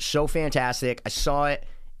good, so fantastic. I saw it.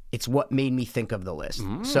 It's what made me think of the list.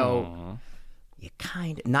 So you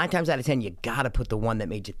 9 times out of 10, you gotta put the one that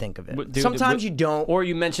made you think of it. But, dude, Sometimes you don't. Or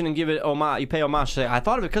you mention and give it homage. You pay homage. Say, I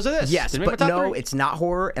thought of it because of this. Yes, Did it make but my top no, 3? it's not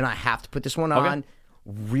horror, and I have to put this one Okay. on.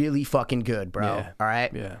 Really fucking good, bro. Yeah. All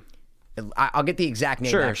right. Yeah. I'll get the exact name.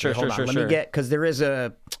 Sure, actually. sure, Hold sure, on. Let sure. me get, because there is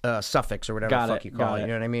a suffix or whatever Got the fuck it, you call got it. it. You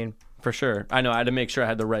know what I mean? For sure. I know. I had to make sure I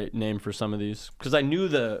had the right name for some of these because I knew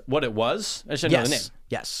what it was. I just didn't know the name.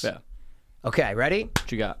 Yes. Yeah. Okay, ready?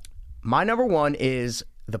 What you got? My number 1 is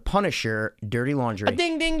The Punisher, Dirty Laundry.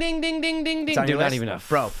 Ding, ding, ding, ding, ding, ding, ding. on your Dude, not list? even a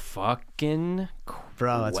Bro. fucking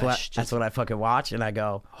Bro, question. that's what I fucking watch, and I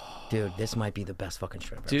go, dude, this might be the best fucking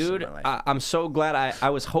shit I've ever seen Dude, in my life. I'm so glad. I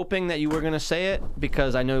was hoping that you were going to say it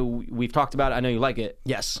because I know we've talked about it. I know you like it.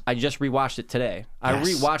 Yes. I just rewatched it today. I Yes.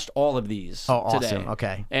 rewatched all of these Oh, today. awesome.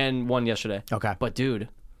 Okay. And one yesterday. Okay. But dude,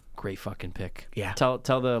 great fucking pick. Yeah. Tell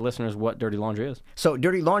the listeners what Dirty Laundry is. So,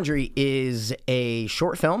 Dirty Laundry is a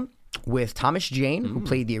short film with Thomas Jane, who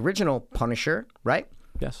played the original Punisher, right?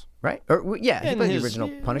 Yes. Right? Or yeah, he And played his- the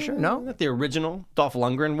original Punisher. No, Not the original. Dolph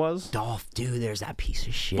Lundgren was. Dolph, dude, there's that piece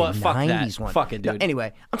of shit But fuck that. 90s one. Fuck it, No, dude.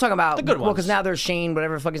 anyway, I'm talking about The good well, because ones. now there's Shane,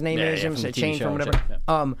 whatever the fuck his name Yeah, is, yeah, from the TV Shane show from and whatever. shit,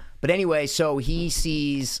 yeah. But anyway, so he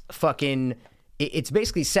sees fucking. It's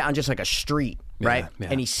basically set on just like a street, right? yeah.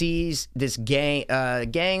 And he sees this gang of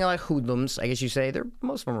like hoodlums. I guess you say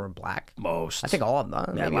most of them are black. Most. I think all of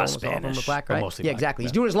them. Maybe a lot of almost all of them are Spanish, black, but right? mostly Yeah, black, exactly. He's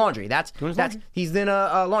yeah. doing his laundry. That's his laundry. he's in a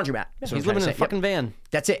laundromat. That's what He's I'm trying living to in say. a fucking Yep. van.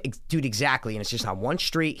 That's it, dude, exactly. And it's just on one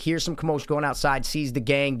street, hears some commotion going outside, sees the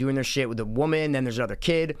gang doing their shit with a woman, then there's another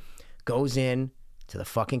kid, goes in to the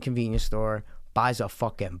fucking convenience store, buys a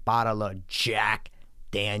fucking bottle of Jack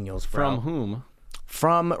Daniels, bro. From whom?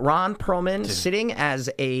 from Ron Perlman, sitting as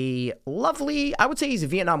a lovely, I would say he's a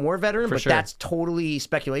Vietnam War veteran, but that's totally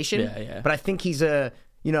speculation. Yeah. But I think he's a,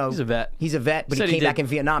 you know, he's a vet. He's a vet, but he came back in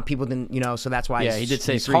Vietnam. People didn't, you know, so that's why. Yeah, he did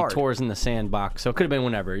say he's 3 hard. tours in the sandbox, so it could have been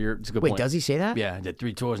whenever. It's a good point. Wait, does he say that? Yeah, I did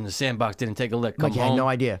 3 tours in the sandbox, didn't take a lick. Come Like, I had home. no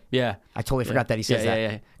idea. Yeah, I totally forgot that he says that.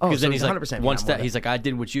 Yeah. Oh, Because so then he's he's 100% like, Vietnam one step. War He's like, I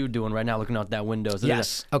did what you doing right now, looking out that window. So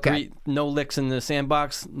Yes. Okay. No licks in the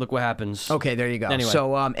sandbox. Look what happens. Okay, there you go. Anyway,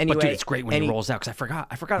 So anyway, but dude, it's great when he rolls out because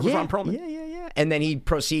I forgot it was Ron Perlman. Yeah. And then he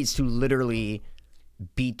proceeds to literally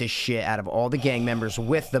beat the shit out of all the gang members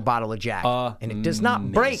with the bottle of Jack, and it does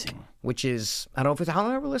not break, Amazing. which is, I don't know if it's how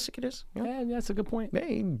realistic it is. You know? Yeah, that's a good point. Yeah,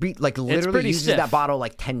 he beat, like, literally pretty uses stiff. that bottle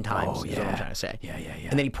like 10 times. Oh, Is what I'm yeah. trying to say. Yeah.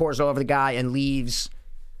 And then he pours over the guy and leaves.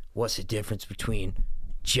 What's the difference between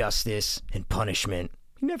justice and punishment?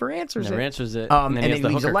 He never answers Never it. answers it. And then he he has the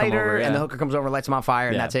leaves a hooker come lighter, over, and the yeah. hooker comes over and lights him on fire,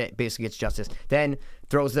 and Yeah. that's it. Basically, it's justice. Then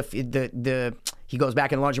throws the he goes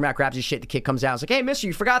back in the laundromat, grabs his shit. The kid comes out. It's like, hey, mister,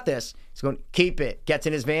 you forgot this. He's going, keep it. Gets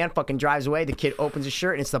in his van, fucking drives away. The kid opens his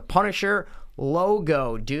shirt, and it's the Punisher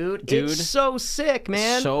logo, dude. It's so sick,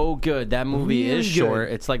 man. So good. That movie Really is short.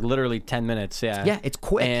 good. It's like literally 10 minutes. Yeah. Yeah, it's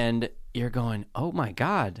quick. And you're going, oh my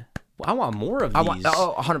God. I want more of these. I want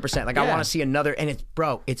 100%. Like, I Yeah. want to see another, and it's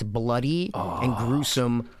bloody and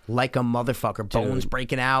gruesome like a motherfucker. Bones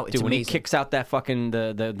breaking out. It's Dude, when he amazing. kicks out that fucking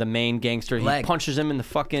the main gangster, he Leg. punches him in the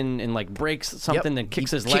fucking and like breaks something, then kicks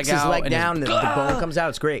He his leg kicks out. his leg and down, and the bone comes out.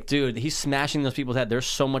 It's great. Dude, he's smashing those people's head. There's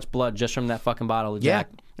so much blood just from that fucking bottle of Yeah. Jack.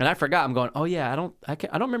 And I forgot. I'm going, oh yeah, I don't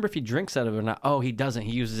remember if he drinks out of it or not. Oh, he doesn't.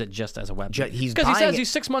 He uses it just as a weapon. He's because he buying says it- he's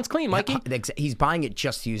 6 months clean, Mikey. He's buying it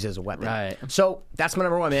just to use as a weapon. Right. So that's my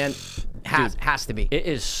number one, man. Has to be. It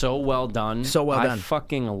is so well done. So well done. I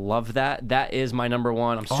fucking love that. That is my number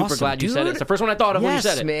one. I'm super Awesome, glad you said it. dude. It's the first one I thought of when you Yes,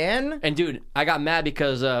 said it. man. And dude, I got mad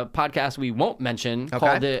because a podcast we won't mention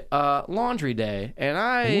called it Laundry Day.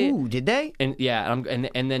 And Ooh, did they? And yeah,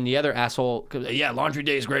 and then the other asshole, yeah, Laundry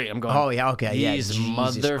Day is great. I'm going, Oh yeah, okay, yeah. these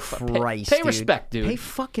Jesus Christ, pay dude. respect, dude. Pay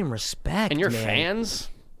fucking respect, And your man. fans.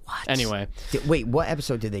 What? Anyway. Wait, what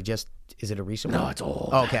episode did they just? Is it a recent one? No, it's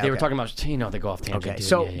old. Okay, They were okay. talking about, they go off tangent. Okay, dude.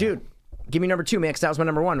 so Yeah. dude, give me number 2, man, because that was my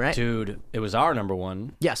number 1, right? Dude, it was our number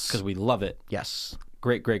one. Yes. Because we love it. Yes.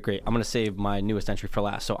 Great. I'm gonna save my newest entry for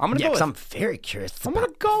last. So I'm gonna Yeah, go. because With, I'm very curious. I'm gonna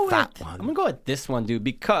go that with. one. I'm gonna go with this one, dude,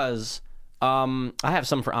 because I have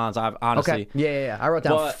some for Ons. I've honestly. Okay. Yeah. I wrote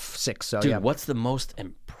down But, 6. So dude, yeah. what's the most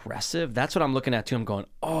impressive? That's what I'm looking at too. I'm going,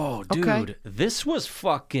 oh, dude, Okay. this was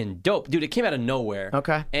fucking dope, dude. It came out of nowhere.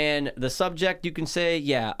 Okay. And the subject, you can say,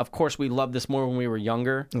 yeah, of course we loved this more when we were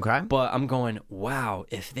younger. Okay. But I'm going, wow,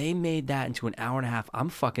 if they made that into an hour and a half, I'm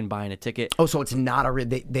fucking buying a ticket. Oh, so it's not a real.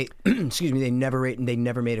 They excuse me. They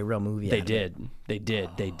never made a real movie. They out of it. did.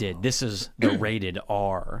 They did. This is the rated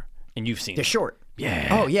R, and you've seen The it. short. Yeah.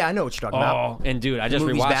 Oh yeah, I know what you're talking about. Oh, and dude, I just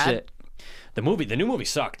movie's rewatched bad? it. The new movie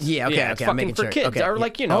sucked. Yeah. Okay. It's Okay. I'm fucking making for sure. kids, Okay. or yeah.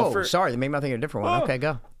 like, you know. Oh, for, sorry. They made me think of a different one. Oh. Okay,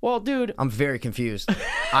 go. Well, dude. I'm very confused.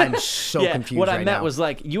 I'm so Yeah, confused what right I meant now. was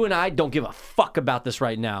like you and I don't give a fuck about this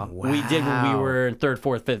right now. We did when we Wow. were in 3rd,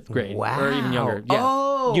 4th, 5th grade, or even younger. Yeah,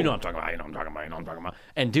 Oh. you know what I'm talking about. You know what I'm talking about.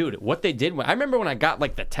 And dude, what they did, I remember when I got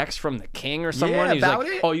like the text from the king or someone. Yeah, He was about like,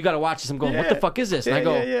 it? "Oh, you got to watch this." I'm going, "What the fuck is this?" And I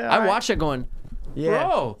go, yeah, I all right. watched it, going,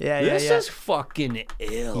 "Bro, this is fucking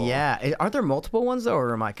ill." Yeah. Are there multiple ones though,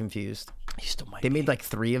 or am I confused? You still might. They made like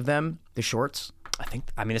 3 of them. The shorts.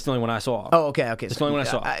 I mean, it's the only one I saw. Oh, okay. It's the only one I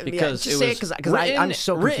saw because just it say was because written, I'm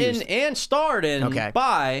so confused. written and starred in Okay.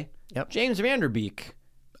 by Yep. James Vanderbeek.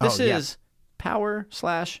 This Oh, yeah. is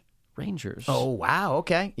Power/Rangers. Oh wow.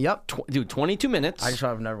 Okay. Yep. Dude, 22 minutes. I just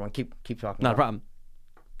have another one. Keep talking. Not a about it. problem.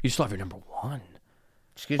 You still have your number one.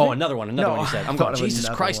 Excuse me. Oh, another one No, you said. I I'm thought going, of Jesus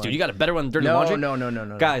another Christ, one. dude. You got a better one than Dirty No, Laundry?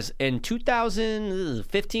 no. Guys, in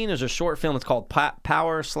 2015, there's a short film. It's called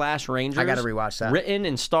Power/Rangers. I gotta rewatch that. Written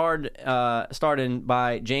and starred in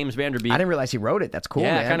by James Vanderbeek. I didn't realize he wrote it. That's cool.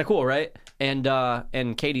 Yeah, man. kind of cool, right? And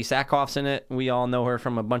Katie Sackhoff's in it. We all know her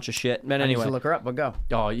from a bunch of shit. But I need anyway, to look her up. But go.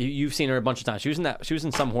 oh, you've seen her a bunch of times. She was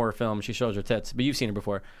in some horror film. She shows her tits, but you've seen her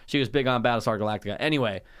before. She was big on Battlestar Galactica.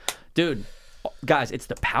 Anyway, dude, guys, it's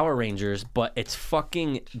the Power Rangers, but it's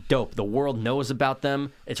fucking dope. The world knows about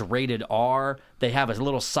them. It's rated R. They have a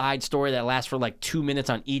little side story that lasts for like 2 minutes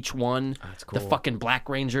on each one. That's cool. The fucking Black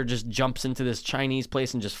Ranger just jumps into this Chinese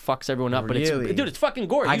place and just fucks everyone up. Really? But it's fucking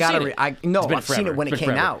gory. I You've gotta. seen it. I've seen forever. it when it It's been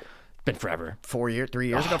came forever. out. Been forever. 4 years, 3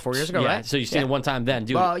 years ago, 4 years ago, Yeah, right? so you've seen it one time then,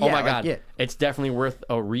 dude. Well, oh yeah, my like, god, yeah. it's definitely worth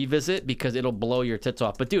a revisit because it'll blow your tits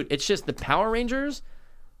off. But dude, it's just the Power Rangers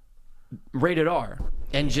rated R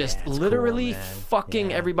and just literally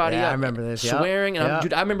fucking everybody Yeah, up. I remember this, yep, swearing, and yep.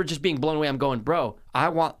 dude, I remember just being blown away. I'm going, bro,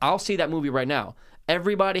 I'll see that movie right now.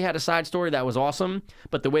 Everybody had a side story that was awesome,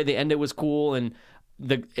 but the way they ended was cool, and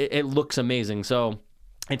it looks amazing. So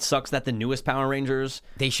it sucks that the newest Power Rangers.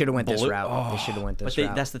 They should have went this route. They should have went this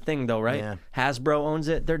route. That's the thing, though, right? Yeah. Hasbro owns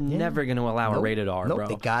it. They're never going to allow a rated R, bro.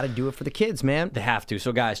 They got to do it for the kids, man. They have to.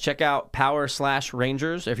 So, guys, check out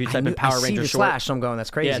Power/Rangers. If you type in I Power see Rangers the short. slash, so I'm going,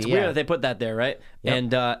 that's crazy. Yeah, it's weird that they put that there, right? Yep.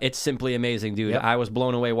 And it's simply amazing, dude. Yep. I was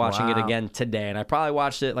blown away watching it Wow. again today, and I probably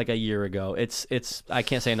watched it like a year ago. It's I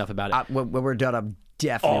can't say enough about it. When we're done, I'm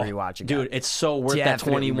definitely rewatching Dude, that. it's so worth that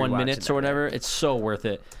Definitely 21 rewatching minutes that, or whatever. It's so worth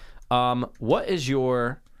it. What is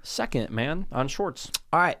your second, man, on shorts?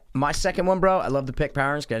 All right, my second one, bro. I love the pick,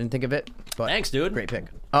 Power Rangers. I didn't think of it. But Thanks, dude. Great pick.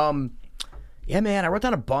 Yeah, man, I wrote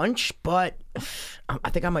down a bunch, but I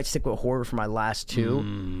think I might stick with horror for my last two.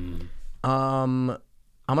 I'm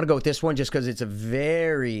gonna go with this one just because it's a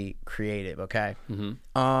very creative. Okay.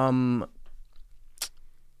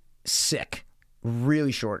 Sick.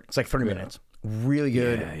 Really short. It's like 30 minutes. Really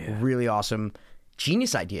good. Really awesome.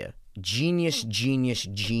 Genius idea. Genius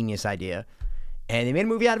idea. And they made a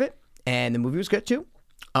movie out of it, and the movie was good too.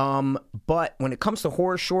 But when it comes to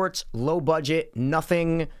horror shorts, low budget,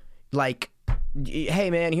 nothing like, hey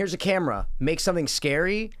man, here's a camera, make something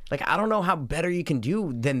scary. Like, I don't know how better you can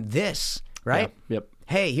do than this, right? Yep.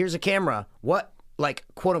 Hey, here's a camera. What, like,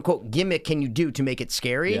 quote unquote, gimmick can you do to make it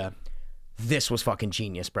scary? Yeah. This was fucking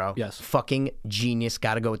genius, bro. Yes. Fucking genius.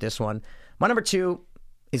 Gotta go with this one. My number two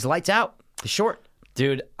is Lights Out, the short.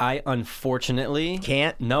 Dude, I unfortunately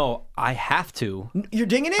Can't? No, I have to. You're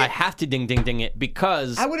dinging it? I have to ding it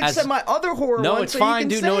because I would have said my other horror No, one. it's so you fine, can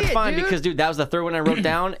dude. say No, it's it, fine dude. because, dude, that was the third one I wrote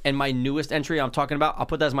down, and my newest entry I'm talking about, I'll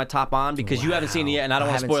put that as my top on because you haven't seen it yet, and I don't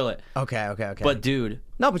want to haven't spoil s- it. Okay. But, dude,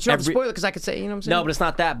 No, but you don't have to spoil it because I could say, you know what I'm saying? no, but it's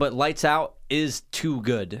not that. But Lights Out is too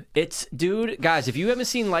good. It's, dude, guys, if you haven't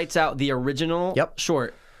seen Lights Out, the original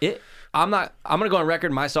short, I'm gonna go on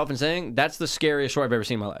record myself and saying that's the scariest short I've ever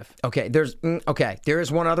seen in my life. Okay, there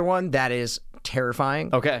is one other one that is terrifying.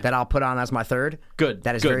 Okay. That I'll put on as my third. Good.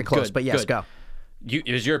 That is good, very close. good, But yes, good. go.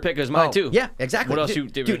 It was your pick, it was mine too. Yeah, exactly. What else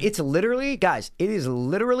dude, you dude, it's literally, guys, it is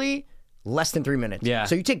literally less than 3 minutes. Yeah.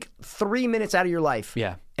 So you take 3 minutes out of your life.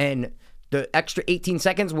 Yeah. And the extra 18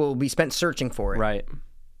 seconds will be spent searching for it. Right.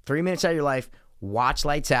 3 minutes out of your life, watch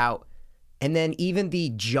Lights Out. And then even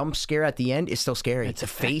the jump scare at the end is still scary. It's the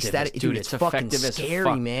face effective that as- dude, it's fucking effective as scary,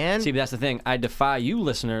 fuck. man. See, but that's the thing. I defy you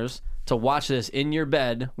listeners to watch this in your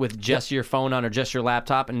bed with just your phone on or just your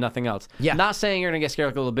laptop and nothing else. Yeah. Not saying you're gonna get scared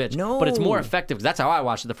like a little bitch. No. But it's more effective because that's how I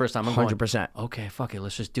watched it the first time. I'm going, 100%. okay, fuck it,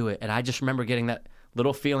 let's just do it. And I just remember getting that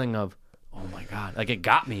little feeling of, oh my God. Like, it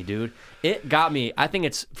got me, dude. It got me. I think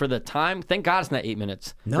it's, for the time, thank God it's not 8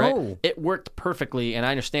 minutes. No. Right? It worked perfectly, and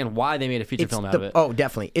I understand why they made a feature film out of it. Oh,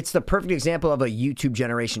 definitely. It's the perfect example of a YouTube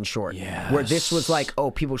generation short. Yes. Where this was like, oh,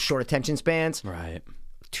 people's short attention spans, Right.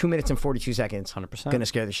 2 minutes and 42 seconds. 100%. Gonna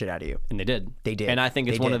scare the shit out of you. And they did. They did. And I think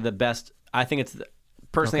it's They one did. of the best. I think it's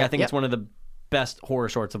personally. Okay, I think it's yep. one of the best horror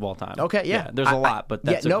shorts of all time. Okay, yeah. there's a lot, but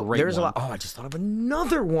that's a great there's one. a lot. Oh, I just thought of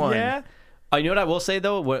another one. Yeah. You know what I will say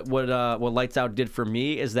though? What Lights Out did for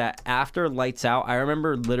me is that after Lights Out, I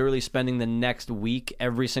remember literally spending the next week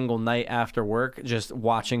every single night after work just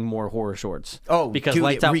watching more horror shorts. Oh, because dude,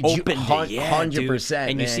 Lights it Out reju- opened hun- it, yeah, 100%, And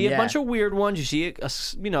you man, see a yeah. bunch of weird ones, you see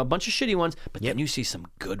a bunch of shitty ones, but then you see some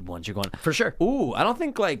good ones. You're going For sure. Ooh, I don't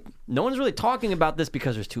think no one's really talking about this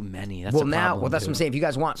because there's too many. That's Well, the now, problem, that's what I'm too. saying. If you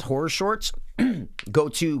guys want horror shorts, go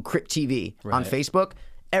to Crypt TV on Right. Facebook.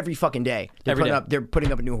 Every fucking day, Every day. they're putting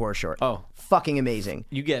up a new horror short. Oh. fucking amazing!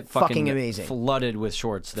 You get fucking amazing, flooded with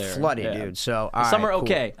shorts there. flooded, Yeah. dude. So all Some right, are cool.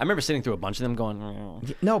 okay. I remember sitting through a bunch of them going,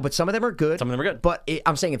 "Mm." No, but some of them are good. Some of them are good. But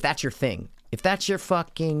I'm saying if that's your thing, if that's your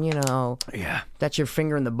fucking, yeah. that's your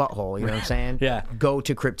finger in the butthole. You know what I'm saying? Yeah. Go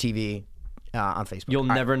to Crypt TV on Facebook. You'll All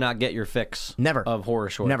right. never not get your fix. Never. Of horror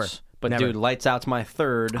shorts. Never. But Never. dude, Lights Out's my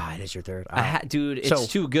third. Ah, it is your third. All right. Dude, it's So,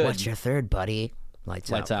 too good. What's your third, buddy?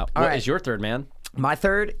 Lights Out. All What right. is your third, man? My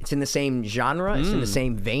third, it's in the same genre, it's in the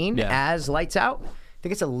same vein Yeah. as Lights Out. I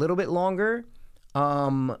think it's a little bit longer,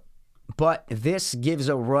 but this gives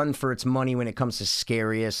a run for its money when it comes to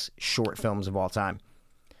scariest short films of all time.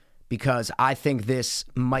 Because I think this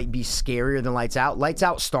might be scarier than Lights Out. Lights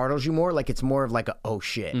Out startles you more, like it's more of like a, oh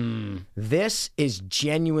shit. This is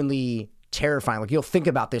genuinely terrifying. Like you'll think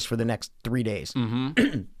about this for the next 3 days.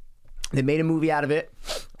 They made a movie out of it,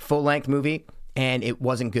 full-length movie, and it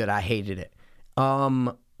wasn't good. I hated it.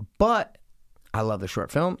 But I love the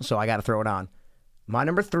short film, so I got to throw it on. My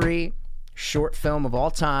number 3 short film of all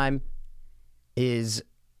time is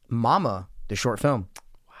Mama, the short film.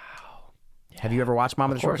 Wow. Yeah. Have you ever watched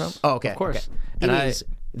Mama, the short film? Oh, okay. Of course. Okay. And It is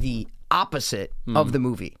the opposite of the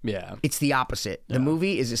movie. Yeah. It's the opposite. The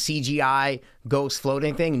movie is a CGI ghost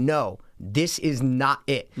floating thing. No, This is not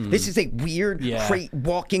it. This is a weird, Yeah. crate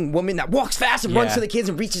walking woman that walks fast and runs Yeah. to the kids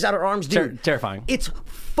and reaches out her arms, dude. Terrifying. It's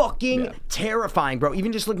fucking Yeah. terrifying, bro.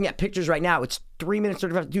 Even just looking at pictures right now, it's 3 minutes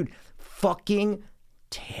 35. Dude, fucking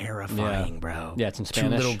terrifying, Yeah. bro. Yeah, it's in Two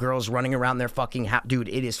Spanish. little girls running around their fucking house. Dude,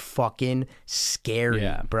 it is fucking scary,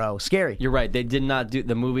 Yeah. bro. Scary. You're right. The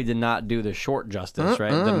movie did not do the short justice,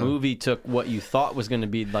 right? The movie took what you thought was going to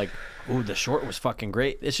be like, ooh, the short was fucking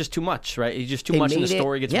great. It's just too much, right? It's just too much, and the made it-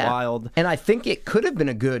 story gets yeah. wild. And I think it could have been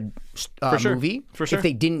a good sure. movie For sure. if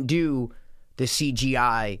they didn't do the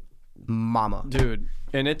CGI mama. Dude,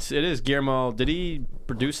 and it is Guillermo. Did he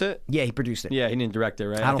produce it? Yeah, he produced it. Yeah, he didn't direct it,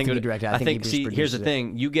 right? I don't think he would- directed it. I think he just see, here's the produces it.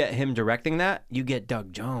 thing: you get him directing that, you get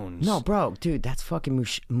Doug Jones. No, bro, dude, that's fucking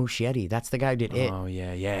Muschietti. That's the guy who did it. Oh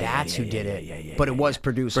yeah. That's yeah, who did yeah, it. Yeah, but it was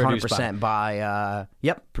produced 100% Produced by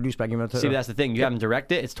produced by Guillermo del See, Toro. that's the thing. You have him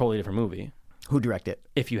direct it; it's a totally different movie. Who directed it?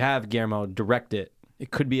 If you have Guillermo direct it,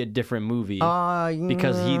 it could be a different movie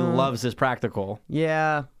because he loves his practical.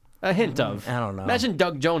 Yeah. A hint of. I don't know. Imagine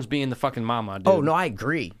Doug Jones being the fucking mama, dude. Oh, no, I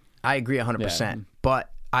agree. I agree 100%. Yeah.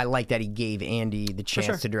 But I like that he gave Andy the chance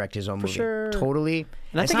sure. to direct his own movie. sure. Totally.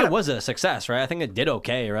 And I It's think not it was a success, right? I think it did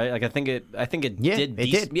okay, right? Like I think it Yeah, did.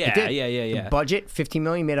 it did. Yeah, It did. yeah. The budget, $15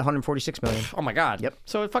 million, made $146 million. Oh my god. Yep.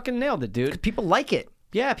 So it fucking nailed it, dude. People like it.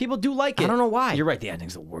 Yeah, people do like it. I don't know why. You're right. The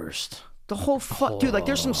ending's the worst. The whole fuck, dude. Like,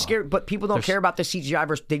 there's some scary, but people don't care about the CGI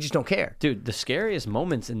version. They just don't care. Dude, the scariest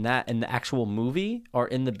moments in the actual movie are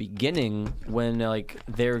in the beginning when like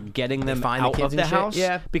they're getting them find the out kids of the and shit? house.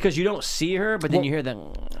 Yeah. Because you don't see her, but then Well- you hear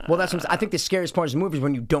them. Well, that's what I think. The scariest part of the movie is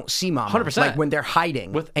when you don't see Mama. 100%. Like when they're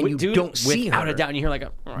hiding and you dude, don't see her. without a doubt, and you hear like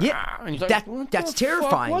a Yeah, and you're like, that- what that's the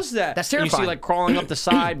terrifying. Fuck was that? That's And you see terrifying. like crawling up the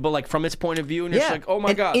side, but like from its point of view, and you're just like, oh my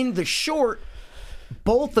and god. In the short,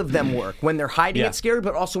 both of them work. When they're hiding, Yeah. it's scary,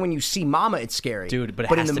 but also when you see Mama, it's scary. Dude, but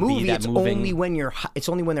it in has the to be movie, that it's moving- only when it's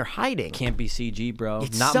only when they're hiding. Can't be CG, bro.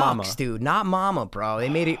 It Not sucks, Mama. dude. Not Mama, bro. They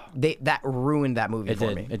made it. That ruined that movie It for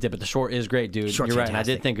did. me. It did. But the short is great, dude. Short's You're right. And I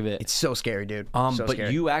fantastic. did think of it. It's so scary, dude. So But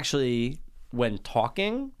scary. you actually, when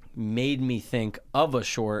talking, made me think of a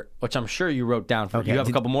short, which I'm sure you wrote down for. Okay. You have a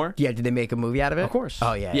Did- couple more? Yeah, did they make a movie out of it? Of course.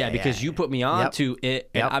 Oh yeah. Yeah, because you put me on Yep. to it.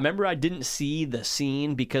 And Yep. I remember I didn't see the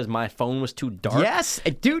scene because my phone was too dark. Yes,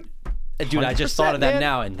 dude. Dude, I just thought of that man.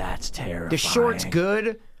 now, and that's terrifying. The short's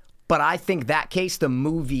good, but I think that case the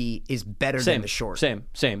movie is better Same. than the short. Same.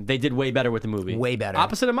 They did way better with the movie. Way better.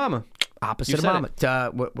 Opposite of Mama. Opposite You of said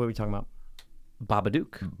Mama. What are we talking about?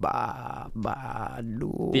 Babadook.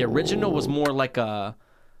 Babadook. The original was more like a.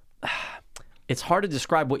 It's hard to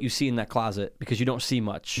describe what you see in that closet because you don't see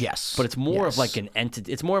much. Yes. but it's more of Yes. like an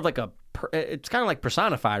entity. It's more of like a. It's kind of like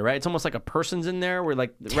personified, right? It's almost like a person's in there. Where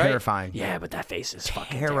like right? Terrifying. Yeah, but that face is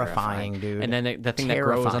fucking Terrifying, dude. And then the thing that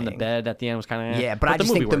grows on the Terrifying. bed at the end was kind of Yeah, but I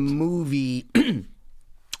just think worked. the movie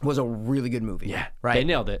was a really good movie. Yeah, right. they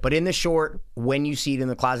nailed it. But in the short, when you see it in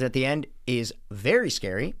the closet at the end, is very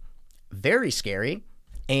scary,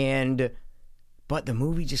 and but the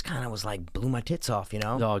movie just kind of was like blew my tits off, you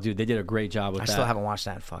know. Oh, dude, they did a great job with I that. still haven't watched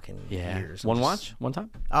that in fucking Yeah. years. One I'm watch, just- one time.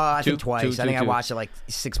 I think Two, twice. two, I think I two. watched it like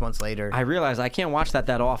 6 months later. I realize I can't watch that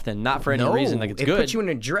often. Not for any no, reason. Like it's it good. puts you in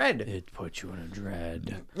a dread. It puts you in a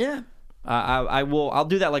dread. Yeah. I will. I'll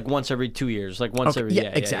do that like once every 2 years. Like once Okay, every. yeah, Yeah,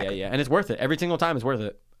 exactly. Yeah. And it's worth it. Every single time, it's worth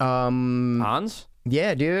it. Hans,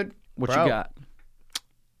 Yeah, dude. what Bro, you got?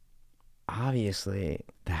 Obviously,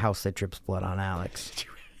 the house that drips blood on Alex.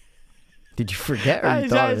 Did you forget or you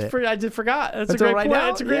thought of it? I just forgot. That's a That's all great right point. now?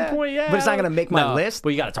 That's a great point. Yeah, But it's not gonna make my No, list. But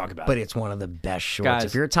you got to talk about But it. it's one of the best shorts. Guys.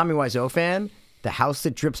 If you're a Tommy Wiseau fan, the house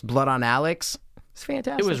that drips blood on Alex, it's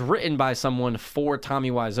fantastic. It was written by someone for Tommy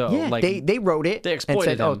Wiseau. yeah. Like they wrote it they and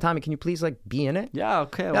exploited said, "Oh, him. Tommy, can you please like be in it? yeah,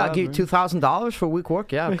 okay. Yeah, I'll give you $2,000 for a week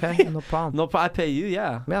work. Yeah, okay, no problem. No, I pay you.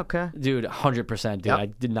 Yeah. Yeah, okay. Dude, 100%. Dude, Yep. I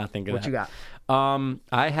did not think of What that. you got?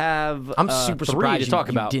 I have. I'm super 3 surprised to talk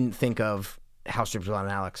you about. didn't think of house drips blood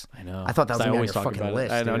on Alex. I know. I thought that was 'Cause gonna be on always your talk fucking about it.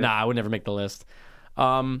 list. I know. dude. Nah, I would never make the list.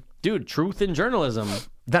 Dude, Truth in Journalism,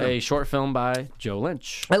 Venom. a short film by Joe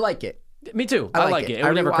Lynch. I like it. Me too. I like it. It I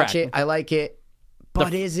would never rewatch crack. it. I like it.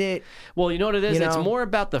 But is it? Well, you know what it is? You It's know? more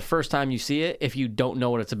about the first time you see it if you don't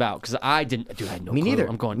know what it's about. Because I didn't. Dude, I had no Me clue. neither.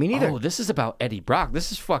 I'm going, Me neither. oh, this is about Eddie Brock.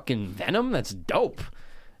 This is fucking Venom. That's dope.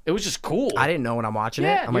 It was just cool. I didn't know when I'm watching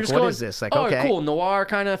Yeah, it. I'm you're like, just what going, is this? Like, oh, okay, cool noir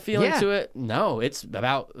kind of feeling Yeah. to it. No, it's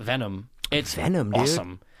about Venom. It's Venom, dude.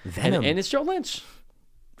 awesome. Venom. And it's Joe Lynch.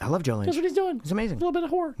 I love Joe Lynch. That's what he's doing. It's amazing. A little bit of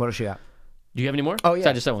horror. What else you got? Do you have any more? Oh yeah, So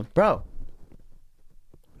I just said one. bro.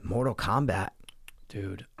 Mortal Kombat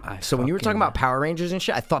Dude, So when you were talking about Power Rangers and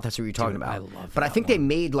shit, I thought that's what you were talking about. I love but I think they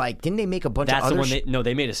made didn't they make a bunch that's of other the one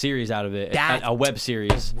they made a series out of it, That- a web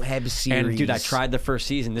series. web series. And dude, I tried the first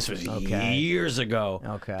season. This was years ago.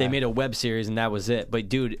 Okay. They made a web series and that was it. But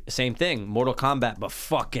dude, same thing. Mortal Kombat, but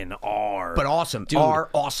fucking R. But awesome. Dude,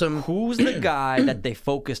 awesome. Who's the guy that they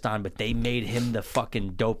focused on, but they made him the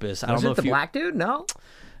fucking dopest? I don't Was know it if the you... black dude? No.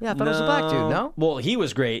 Yeah, I thought it was the black dude. No. Well, he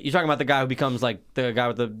was great. You're talking about the guy who becomes like the guy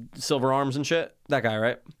with the silver arms and shit? That guy,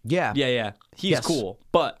 right? Yeah. Yeah. He's Yes. cool.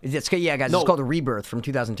 But Yeah, guys. No. It's called The Rebirth from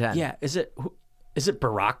 2010. yeah, is it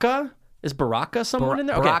Baraka? Is Baraka someone in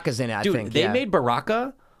there? Baraka's in it, I Dude, think, they yeah. made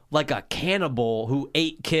Baraka like a cannibal who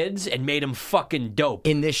ate kids and made him fucking dope.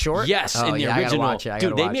 In this short? Yes, Oh, in the yeah, I gotta original. watch it. I Dude,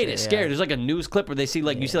 gotta they watch made it, it scary. yeah. There's like a news clip where you see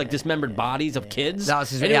dismembered bodies of kids. No,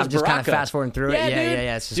 this is- And yeah, it was I'm just kinda Baraka. fast-forwarding through it. Yeah, dude.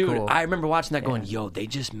 yeah, this is dude, cool. I remember watching that going, yo, they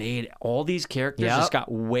just made all these characters Yep. just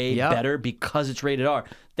got way Yep. better because it's rated R.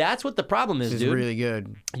 That's what the problem is, This is dude. really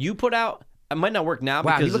good. You put out, it might not work now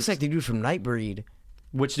Wow, because he looks like the dude from Nightbreed.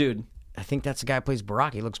 which dude? I think that's the guy who plays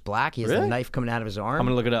Baraka. He looks black. He has the Really? knife coming out of his arm. I'm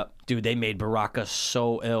gonna look it up. Dude, they made Baraka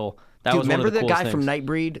so ill. That Dude, was one remember of the the coolest guy from things.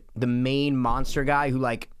 Nightbreed? The main monster guy who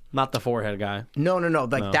Not the forehead guy. No.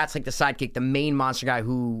 That's like the sidekick, the main monster guy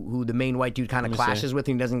who the main white dude kind of clashes with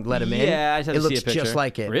and he doesn't let him in. Yeah, I just had it to see looks a picture. just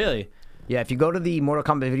like it. Really? Yeah, if you go to the Mortal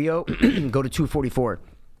Kombat video, go to 244.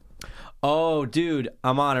 Oh, dude,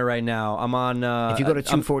 I'm on it right now. I'm on. If you go to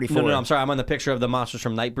 244. No, I'm sorry. I'm on the picture of the monsters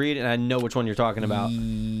from Nightbreed, and I know which one you're talking about.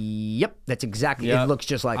 Yep, that's exactly. Yep. It looks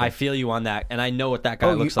just like I it. feel you on that, and I know what that guy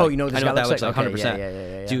Oh, you- looks oh, like. you know what this I know guy what that looks looks like? like.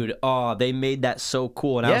 Okay, 100%. yeah. Dude, oh, they made that so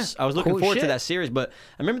cool, and Yeah, I was looking cool forward shit. to that series, but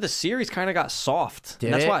I remember the series kind of got soft. Did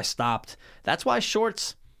and that's it? why I stopped. That's why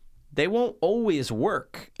shorts. They won't always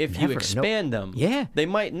work if Never. you expand them. Yeah. They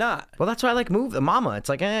might not. Well, that's why I like Mama. It's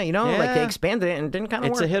like, like they Yeah. expanded it and it didn't kind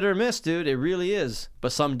of It's work. a hit or miss, dude. It really is.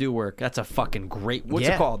 But some do work. That's a fucking great. What's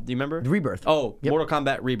it Yeah. called? Do you remember? Rebirth. Oh, Yep. Mortal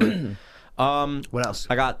Kombat Rebirth. What else?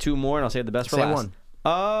 I got two more, and I'll save the best for Say last.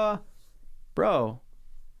 one. Bro,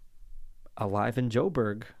 Alive in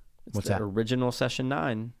Joburg. It's What's the that? original Session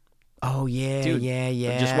 9. Oh yeah, Dude,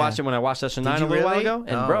 yeah. I just watched it when I watched Session 9 a you little while really? ago,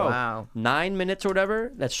 and Oh, bro, wow. 9 minutes or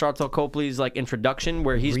whatever. That's Charlton Copley's like introduction,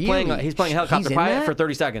 where he's Really? playing helicopter He's in pilot that? for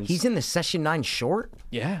 30 seconds. He's in the Session 9 short.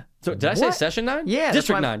 Yeah. So did I say What? Session 9? Yeah, that's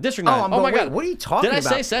District what I'm- 9. District Oh, 9. I'm Oh, my going, wait, god. what are you talking Did I say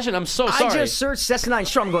about? Session? I'm so sorry. I just searched Session 9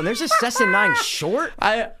 short. I'm going, there's a Session 9 short?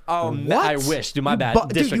 I wish. Dude, my bad. Dude,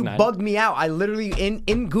 District you 9. bugged me out. I literally,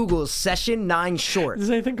 in Google, Session 9 short. Does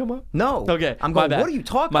anything come up? No. Okay. I'm my going, bad. what are you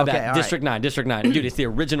talking My about? bad. District 9. District 9. Dude, it's the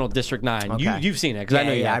original District 9. Okay. You've seen it because I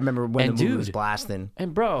know you Yeah, have. I remember when And the movie dude, was blasting.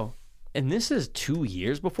 And bro, and this is 2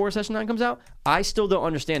 years before Session 9 comes out. I still don't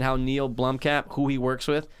understand how Neil Blomkamp, who he works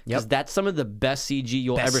with, because Yep. that's some of the best CG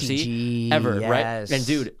you'll Best ever see. CG, Ever, right? yes. And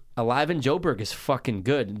dude, Alive in Joburg is fucking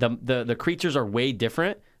good. The creatures are way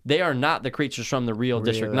different. They are not the creatures from the real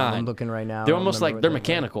District Really? 9. I'm looking right now. I They're don't almost remember like, they're what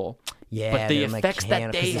they're mechanical. Yeah, but the they're effects that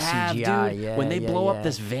mechanical, they 'cause the have, CGI, dude, yeah, when they yeah, blow up yeah.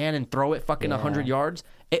 this van and throw it fucking 100 yards,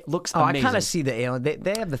 it looks Oh, amazing. I kind of see the alien.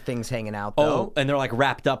 They have the things hanging out, though. Oh, and they're like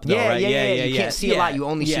wrapped up though, Yeah, right? yeah. You can't see a lot. You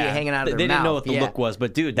only see it hanging out of They their didn't know mouth. what the Yeah. look was,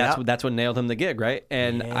 but dude, that's Yep. that's what nailed him the gig, right?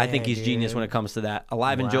 And I think he's genius when it comes to that.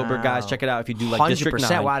 Alive in Joburg, guys, check it out if you do like District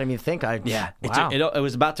 9. Why didn't you think? Yeah, Wow. it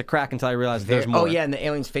was about to crack until I realized there's more. Oh yeah, and the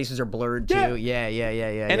aliens' faces are blurred too. Yeah.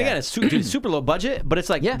 And again, it's super low budget, but it's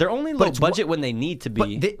like Yeah, they're only but low it's budget when they need to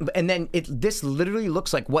be. and then this literally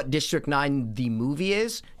looks like what District 9 the movie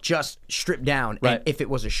is, just stripped down. Right. And if it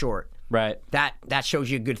was a short, right. that shows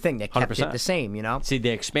you a good thing. They kept 100%. it the same, you know. See, they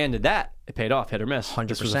expanded that. It paid off, hit or miss. 100%.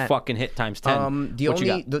 This was a fucking hit times 10. The What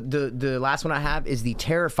you only got? the last one I have is the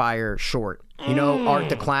Terrifier short. You know, Art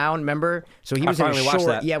the Clown. Remember? So he was in a finally watched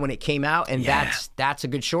short. that. Yeah, when it came out, and that's a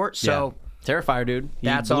good short. So. Yeah. Terrifier, dude. He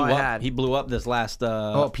That's blew all I up. had. He blew up this last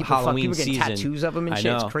People Halloween getting season. tattoos of them and I shit.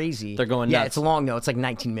 know. It's crazy. They're going Yeah, nuts. it's long though. It's like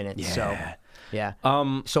 19 minutes. So, yeah.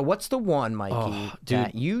 So what's the one, Mikey, dude.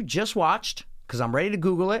 that you just watched? Because I'm ready to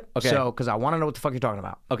Google it. Okay. So, because I want to know what the fuck you're talking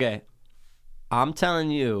about. Okay, I'm telling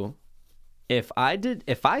you, if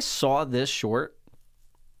I saw this short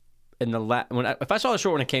in the if I saw the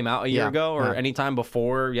short when it came out a year Yeah, ago or yeah. any time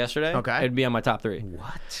before yesterday, Okay. it'd be on my top 3.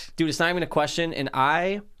 What? Dude, it's not even a question, and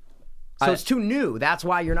So it's too new. That's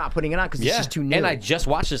why you're not putting it on because it's just too new. And I just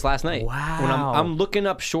watched this last night. Wow. When I'm looking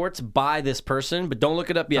up shorts by this person, but don't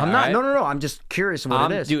look it up yet. I'm not. all right? No. I'm just curious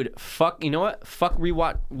what it is. Dude, fuck. You know what? Fuck.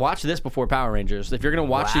 Watch this before Power Rangers. If you're gonna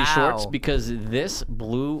watch these shorts, Wow. because this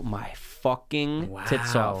blew my fucking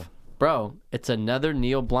tits Wow. off, bro. It's another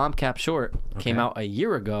Neil Blomkamp short. Came out a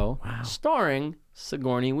year ago, starring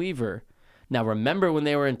Sigourney Weaver. Now, remember when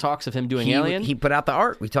they were in talks of him doing Alien? He put out the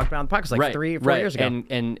art. We talked about it on the podcast like 3 or 4 years ago.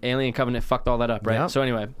 And Alien Covenant fucked all that up, right? Yep. So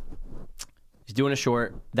anyway, He's doing a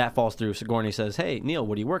short. That falls through. Sigourney says, hey, Neil,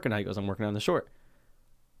 what are you working on? He goes, I'm working on the short.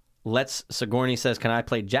 Sigourney says, can I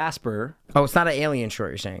play Jasper? Oh, it's not an alien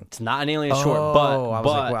short, you're saying? It's not an alien short, I was like,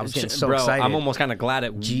 wow, I was getting so excited. I'm almost kind of glad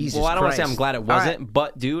it... Jesus Well, I don't want to say Christ. I'm glad it wasn't, All right.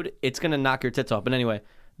 but, dude, it's going to knock your tits off. But anyway,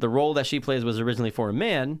 the role that she plays was originally for a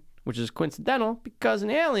man, which is coincidental because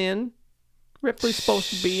in Alien, Ripley's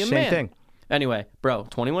supposed to be a Same man. thing. Anyway, bro,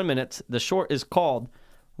 21 minutes. The short is called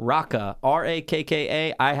Raka,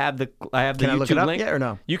 Rakka. I have the Can I YouTube look it up link. yet or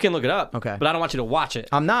no? You can look it up. Okay. But I don't want you to watch it.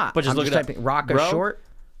 I'm not. But just I'm look just it up. typing Rocka Bro, short.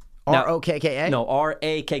 Now- R-O-K-K-A? No,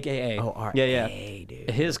 Rakka. Oh, R-A, Yeah,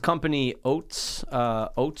 dude. His company, Oats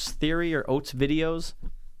Theory or Oats Videos,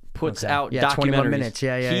 puts Okay. out Yeah, documentaries. 21 minutes.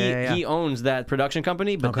 Yeah. He owns that production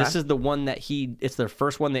company, but Okay. this is the one that it's their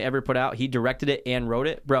first one they ever put out. He directed it and wrote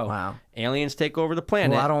it. Bro, Wow. aliens take over the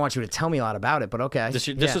planet. Well, I don't want you to tell me a lot about it, but okay. This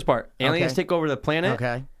Yeah. is part. Aliens Okay. take over the planet.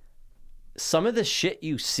 Okay. Some of the shit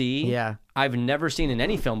you see, Yeah. I've never seen in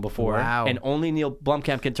any film before. Wow. And only Neil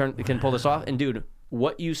Blomkamp can pull this off. And dude,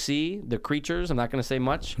 what you see, the creatures, I'm not going to say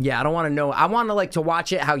much. Yeah, I don't want to know. I want to like to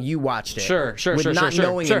watch it how you watched it. Sure, with not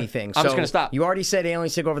knowing sure. anything. I'm just So gonna stop. You already said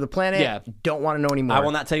aliens take over the planet. Yeah. Don't want to know anymore. I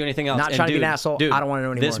will not tell you anything else. Not And trying to be dude, an asshole. Dude, I don't wanna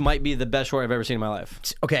know This anymore. might be the best short I've ever seen in my life.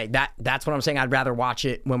 Okay, that's what I'm saying. I'd rather watch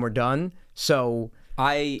it when we're done. So,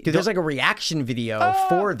 dude, there's like a reaction video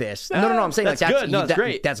for this. No, I'm saying that's like good. No, it's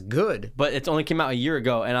great. That's good. But it only came out a year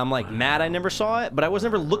ago, and I'm like mad I never saw it. But I was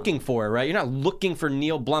never looking for it. Right? You're not looking for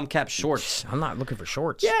Neil Blomkamp shorts. I'm not looking for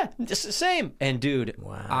shorts. Yeah, it's the same. And dude,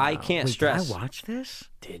 I can't Wait, stress. Did I watch this?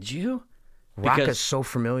 Did you? Rocka's so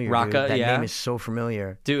familiar. Rocka, dude. That yeah. name is so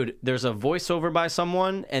familiar. Dude, there's a voiceover by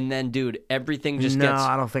someone, and then, dude, everything just No, gets.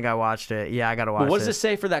 I don't think I watched it. Yeah, I gotta watch Well, what does it. it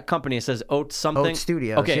say for that company? It says Oats something. Oats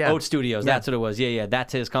Studios, Okay, yeah. Oats Studios. Yeah. That's what it was. Yeah,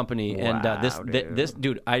 that's his company. And this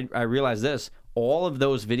dude, I realized this. All of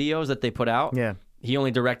those videos that they put out. Yeah. He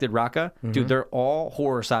only directed Rocka. Dude, they're all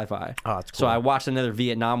horror sci-fi. Oh, that's So cool. I watched another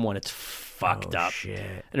Vietnam one. It's fucked up. Shit.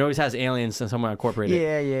 And it always has aliens and somewhere incorporated.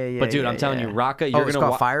 Yeah. But dude, I'm telling you, Rocka, you're it's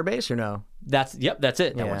gonna called Firebase or no? That's it. That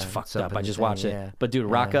Yeah, one's it's fucked up up. in I the just thing, watched it. yeah. But dude,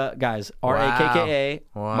 Rocka, guys, Rakka,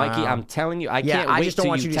 Wow. Mikey, I'm telling you, I Yeah, can't I wait just don't till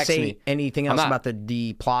want you you to text say me. anything I'm else not. about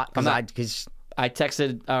the plot I'm not. because I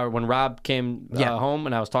texted when Rob came Yeah. home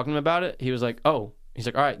and I was talking to him about it. He was like, "Oh." He's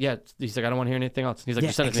like, all right, yeah. He's like, I don't want to hear anything else. He's like, Yeah,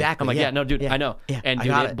 just send it exactly, to me. I'm like, yeah, yeah, no, dude, yeah, I know. yeah, And I dude,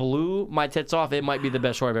 got it it. blew my tits off. It might be the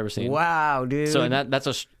best short I've ever seen. wow, dude. So and that's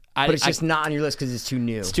a. but it's just not on your list because it's too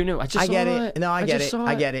new. It's too new. I just I get saw it. No, I get just it. saw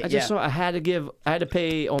I get it. I just Yeah. saw. I had to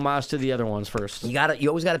pay homage to the other ones first. You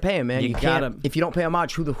always gotta pay him, man. You You can't. gotta- If you don't pay him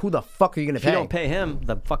much, who the fuck are you gonna If pay? you don't pay him,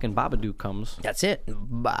 the fucking Babadook comes. That's it.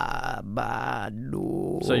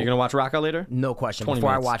 Ba-ba-doo. So you're gonna watch Rocka later? No question. 20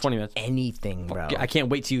 Before minutes, I watch 20 minutes. anything, bro. I can't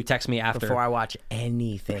wait till you text me after. Before I watch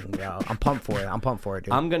anything, bro. I'm pumped for it.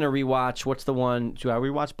 dude. I'm gonna rewatch. What's the one? Do I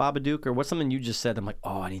rewatch Babadook or what's something you just said? I'm like,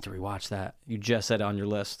 oh, I need to rewatch that. You just said it on your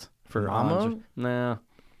list for Mama? Nah,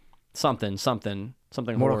 something.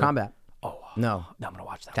 Mortal horror. Kombat. Oh No. no, I'm gonna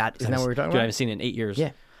watch that. That- isn't that what we're talking Dude, I about? haven't seen it in 8 years.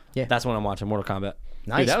 Yeah. Yeah. That's when I'm watching Mortal Kombat.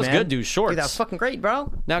 Nice, dude, that was man. good, dude. Shorts. Dude, that was fucking great,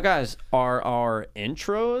 bro. Now, guys, are our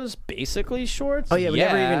intros basically shorts? Oh, yeah, we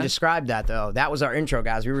never even described that, though. That was our intro,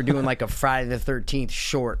 guys. We were doing like a Friday the 13th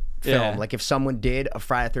short film. Yeah. Like if someone did a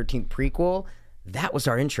Friday the 13th prequel, that was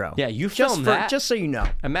our intro. Yeah, you just filmed that. Just so you know.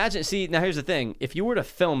 Imagine, see, now here's the thing. If you were to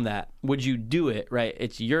film that, would you do it, right?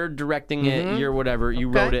 It's you're directing it, you're whatever, you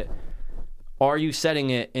wrote it. Are you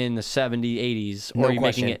setting it in the 70s, 80s? Or No are you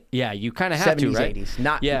question. making it? Yeah, you kind of have 70s, to, right? 80s.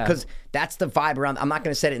 Not Yeah. because that's the vibe around. I'm not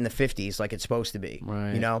going to set it in the 50s like it's supposed to be.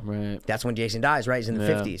 Right, You know? right. That's when Jason dies, right? He's in the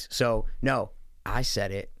Yeah. 50s. So, no, I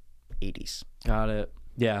set it 80s. Got it.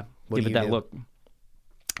 Yeah, What give do it you that do? look.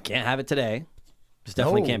 Can't have it today. Just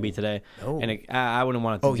definitely No. can't be today. No. And I wouldn't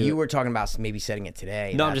want it to Oh, do you it. were talking about maybe setting it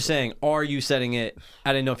today. No, I'm That's- just saying, are you setting it?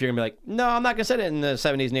 I didn't know if you're going to be like, no, I'm not going to set it in the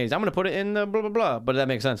 70s and 80s. I'm going to put it in the blah, blah, blah. But that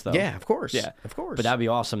makes sense, though. Yeah, of course. Yeah. Of course. But that'd be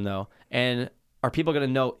awesome, though. And are people going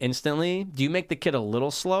to know instantly? Do you make the kid a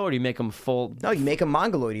little slow or do you make him full? No, you make him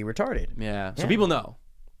mongoloidy retarded. Yeah. So Yeah. people know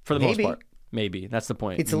for the Maybe. most part. Maybe. That's the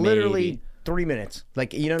point. It's Maybe. literally 3 minutes.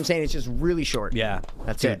 Like, you know what I'm saying? It's just really short. Yeah.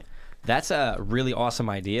 That's Dude, it. That's a really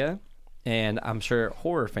awesome idea. And I'm sure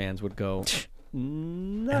horror fans would go,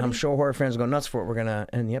 And I'm sure horror fans go nuts for what we're going to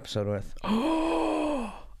end the episode with.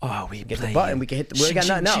 Oh, we Get play. the button. We can hit. We got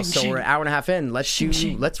nothing else, so we're an hour and a half in.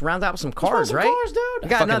 Let's round out with some cards, some right? cards, dude. We I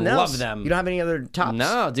got fucking nothing love else. them. You don't have any other tops?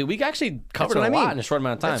 No, dude, we actually covered what a I lot mean. in a short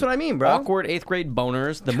amount of time. That's what I mean, bro. Awkward 8th grade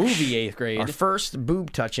boners. The movie 8th grade. Our first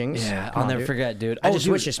boob touchings. Yeah, Come I'll on, never dude. forget, dude. I just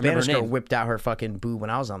dude, wish a I remember Spanish her girl name. whipped out her fucking boob when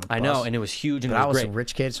I was on the bus. I know, and it was huge and But it I was was great. a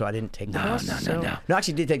rich kid, so I didn't take the bus. No. No, I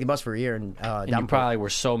actually did take the bus for a year. And And you probably were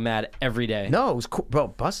so mad every day. No, it was cool. Bro,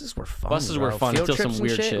 buses were fun. Buses bro. were fun Field until some trips and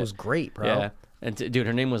weird shit. It was great, bro. Yeah. And dude,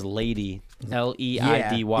 her name was Lady. Leidy.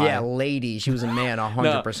 Yeah, lady. She was a man,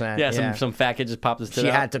 100%. Yeah, some fat kid just popped his tit She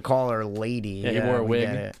out. had to call her lady. Yeah, he wore a we wig.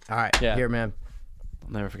 get it. All right, Yeah. here, man.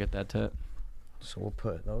 I'll never forget that tit. So we'll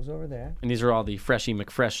put those over there. And these are all the Freshie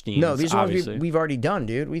McFreshsteins. No, these are ones obviously. we've already done,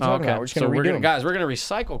 dude. What are you Oh, talking okay. about? We're just So gonna we're redo gonna, them. guys, we're gonna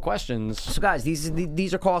recycle questions. So guys,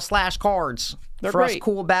 these are called slash cards. They're for us great.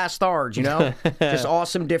 cool bastards, you know? Just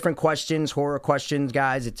awesome different questions, horror questions,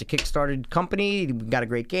 guys. It's a Kickstarted company. We got a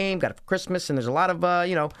great game, got it for Christmas, and there's a lot of a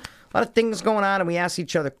lot of things going on, and we ask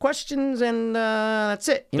each other questions, and that's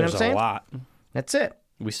it. You know There's what I'm saying? a lot. That's it.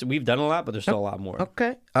 We've done a lot, but there's still a lot more.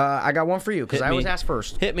 Okay. I got one for you, because Hit I always me. ask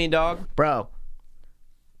first. Hit me, dog. Bro,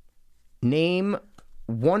 name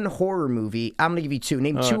one horror movie. I'm going to give you two.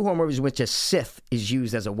 Name two horror movies in which a Sith is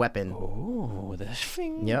used as a weapon. Oh, the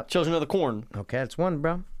thing. Yep. Children of the Corn. Okay, that's one,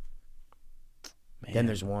 bro. Then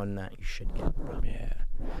there's one that you should get, bro. Yeah.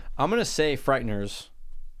 I'm gonna say Frighteners.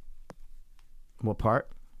 What part?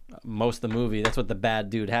 Most of the movie. That's what the bad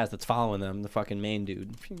dude has that's following them. The fucking main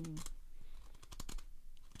dude. Isn't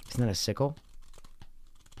that a sickle?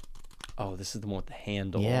 Oh, this is the one with the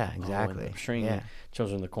handle. Yeah, Oh, and exactly. the string. Yeah.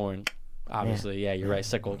 Children of the Corn. Obviously, yeah, you're right.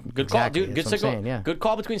 Sickle. Good Exactly, call, dude. Good that's what I'm sickle. saying, yeah. Good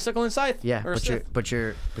call between sickle and scythe. Yeah, Or scythe. but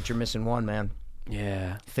you're missing one, man.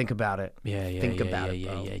 Yeah. Think about it. Yeah. Think yeah, about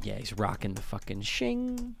yeah, it, bro. Yeah. He's rocking the fucking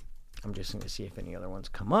shing. I'm just gonna see if any other ones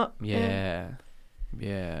come up. Yeah.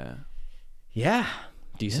 Yeah.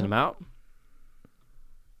 Decent amount.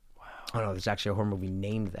 Oh no, there's actually a horror movie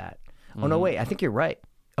named that. Oh Mm-hmm. no, wait. I think you're right.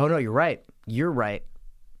 Oh no, you're right. You're right.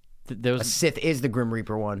 There A was. Sith is the Grim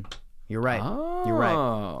Reaper one. You're right. You're right.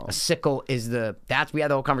 Oh. A sickle is the. That's we had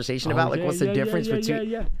the whole conversation about. Like, yeah, what's the yeah, difference yeah, between?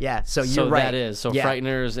 yeah. Yeah. So you're So right. that is. So yeah.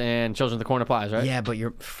 Frighteners and Children of the Corn applies, right? Yeah, but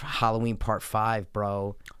you're Halloween Part 5,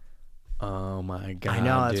 bro. Oh my god. I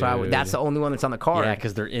know. That's why. dude. That's the only one that's on the card. Yeah,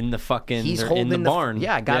 because they're in the fucking. He's they're holding in the barn.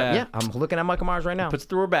 Yeah, I got it. Yeah, I'm looking at Michael Myers right now. Puts it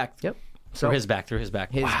through her back. Yep. Through his back. His Wow,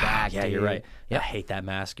 back, Yeah, you're dude. right. Yep. I hate that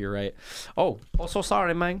mask. You're right. Oh, so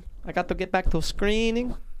sorry, man. I got to get back to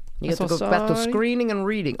screening. You have to go back to screening and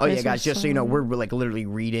reading. Oh, yeah, guys, just so you know, we're like literally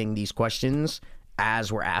reading these questions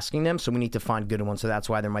as we're asking them, so we need to find good ones. So that's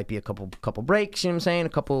why there might be a couple breaks, you know what I'm saying? A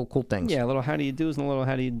couple cool things. Yeah, a little how do you do's and a little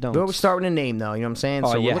how do you don't. We always start with a name, though, you know what I'm saying?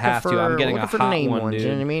 Oh, so you we're looking have for, to. I'm getting we're a looking for hot name one, ones, dude. you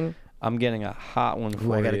know what I mean? I'm getting a hot one for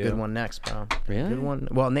Ooh, I got you. a good one next, bro. Really? Good one.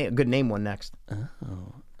 Well, a good name one next.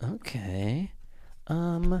 Okay.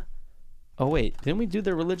 Oh wait, didn't we do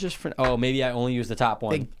the religious? Oh, maybe I only used the top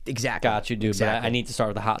one. Exactly. Got you, dude. Exactly. But I need to start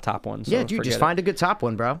with the hot top one. So Yeah, dude, just forget find a good top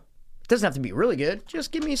one, bro. It doesn't have to be really good.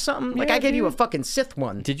 Just give me something. Like Yeah, I gave you a dude. fucking Sith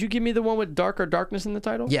one. Did you give me the one with dark or darkness in the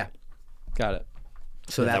title? Yeah. Got it.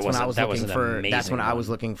 So Yeah, that's when I was that looking was an for. That's amazing when I was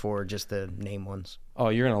one. looking for just the name ones. Oh,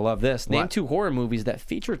 you're gonna love this. Name What? 2 horror movies that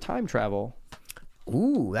feature time travel.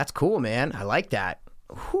 Ooh, that's cool, man. I like that.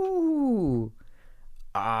 Ooh.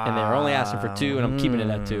 And they were only asking for 2, and I'm keeping it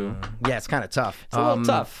at 2. Yeah, it's kind of tough. It's a little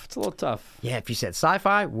tough. It's a little tough. Yeah, if you said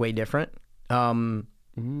sci-fi, way different. Oh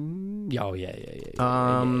yeah.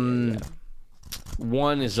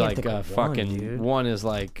 One is like think a of one, fucking. dude. One is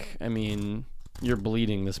like. I mean, you're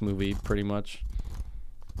bleeding this movie pretty much.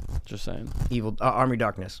 Just saying. Evil Army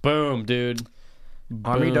Darkness. Boom, dude.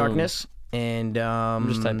 Army Boom. Darkness, and I'm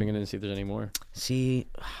just typing it in to see if there's any more. See,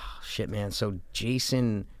 shit, man. So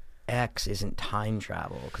Jason X isn't time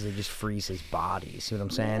travel because they just freeze his body. See what I'm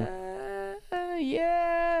saying?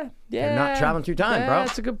 Yeah. They're not traveling through time, bro.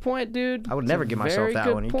 That's a good point, dude. I would It's never a give myself very that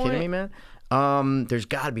good one. Are you point. kidding me, man? There's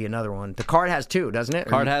got to be another one. The card has 2, doesn't it?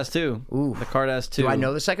 Card has 2. Ooh. The card has 2. Do I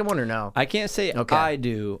know the second one or no? I can't say Okay. I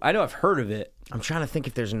do. I know I've heard of it. I'm trying to think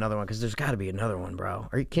if there's another one because there's got to be another one, bro.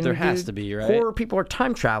 Are you kidding There me? has dude? to be, right? Horror people are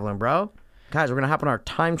time traveling, bro. Guys, we're gonna hop on our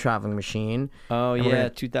time traveling machine. Oh and we're yeah, gonna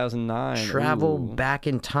 2009. Travel Ooh. back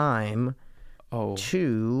in time Oh.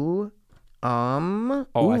 to Oh,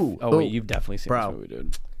 ooh, wait, you've definitely seen bro. this movie,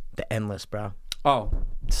 dude. The Endless, bro. Oh,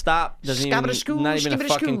 stop. Doesn't even, not even a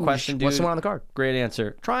fucking question, dude. What's the one on the card? Great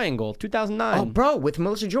answer. Triangle, 2009. Oh, bro, with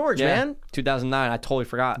Melissa George, yeah, man. 2009. I totally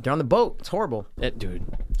forgot. They're on the boat. It's horrible. Dude,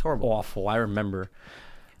 It's horrible. awful. I remember.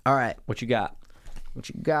 All right, What you got? what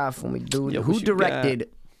you got for me, dude? Yo, Who what you directed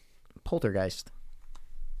Poltergeist?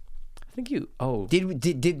 I think you. Oh, Did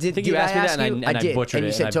I think you asked me that, and I did, butchered and it.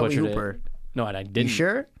 you said and I Toby butchered Hooper. it. No, and I didn't. You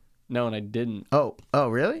sure? No, and I didn't. Oh,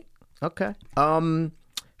 really? Okay.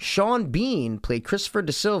 Sean Bean played Christopher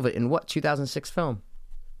De Silva in what 2006 film?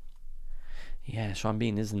 Yeah, Sean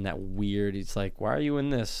Bean isn't that weird. He's like, why are you in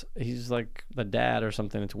this? He's like the dad or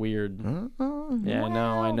something. It's weird. Yeah,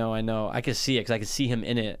 I know. I can see it because I can see him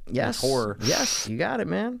in it. Yes. It's horror. Yes, you got it,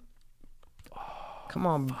 man. Come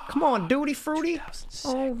on, Duty Fruity. 2006.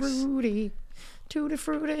 Oh, Rudy. Tutti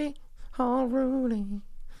Fruity. Oh, Rudy.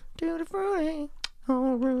 Tutti Fruity.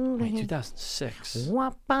 Oh, Rudy. Wait, 2006.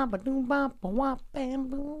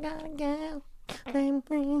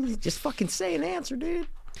 Just fucking say an answer, dude.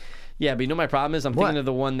 Yeah, but you know my problem is I'm What? thinking of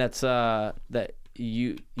the one that's that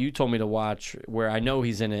you told me to watch where I know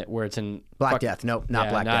he's in it, where it's in Black Death. Nope, not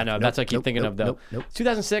Black Death. No, Nope, that's what I keep nope, thinking nope, of though. Nope.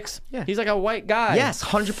 2006. Yeah. He's like a white guy. Yes,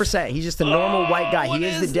 100%. He's just a normal white guy. what He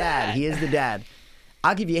is the is dad. that? He is the dad.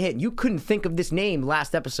 I'll give you a hint. You couldn't think of this name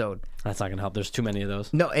last episode. That's not gonna help. There's too many of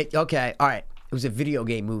those. No, okay, all right. It was a video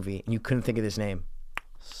game movie, and you couldn't think of this name.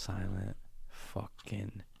 Silent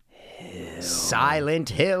fucking Silent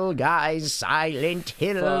Hill, guys. Silent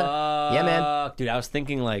Hill. Yeah, man. Dude, I was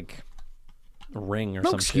thinking like Ring or No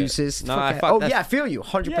some excuses. shit. No, Fuck I that. fucked Oh, that. yeah, I feel you.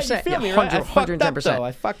 100%. Yeah, you feel me, right? I fucked up, 110%. though.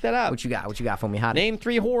 I fucked that up. What you got? What you got for me? How Name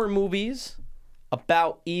 3 horror movies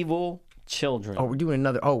about evil children. Oh, we're doing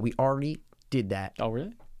another. Oh, we already did that. Oh,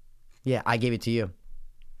 really? Yeah, I gave it to you.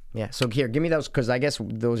 Yeah, so here, give me those, because I guess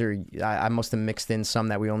those are, I must have mixed in some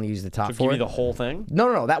that we only use the top So four. give you the whole thing?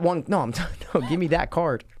 No, that one, no, no, give me that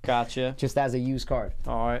card, Gotcha. just as a used card.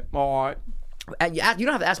 All right. You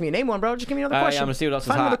don't have to ask me a name one, bro, just give me another Yeah, question. I'm gonna see what else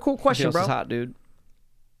Find is hot. another cool question, See what else bro. is hot, dude.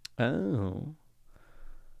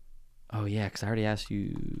 Oh yeah, because I already asked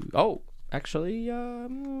you. Oh, actually,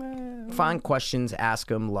 Find questions, ask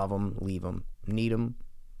them, love them, leave them, need them.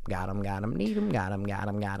 Got him, need him, got him,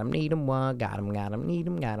 need him, one, got him, need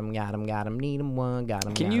him, got him, need him, one, got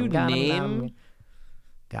him. Can you name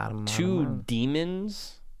got him, 2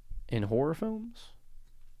 demons in horror films?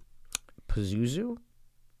 Pazuzu?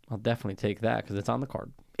 I'll definitely take that because it's on the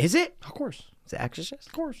card. Is it? Of course. It's The Exorcist?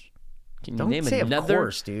 Of course. Can you Don't name say another? of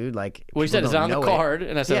course, dude. Like, Well, you said people it's don't on the know it. card,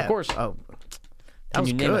 and I said Yeah. of course. Oh, that Can was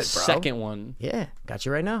you good, name bro. a second one? Yeah, got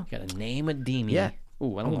you right now. You gotta name a demon. Yeah.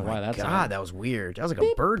 Ooh, I don't know Oh why my that's God, on. that was weird. That was like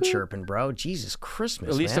a bird chirping, bro. Jesus Christmas,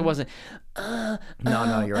 At least man. it wasn't.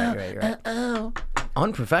 No, you're right.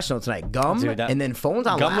 Unprofessional tonight. Gum, Dude, that- and then phones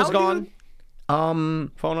on Gum loud, was gone.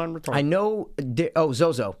 dude? Phone on return. I know.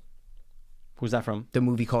 Zozo. Who's that from? The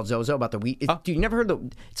movie called Zozo about the Ouija. Dude, you never heard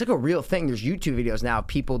it's like a real thing. There's YouTube videos now of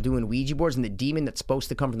people doing Ouija boards, and the demon that's supposed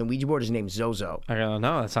to come from the Ouija board is named Zozo. I don't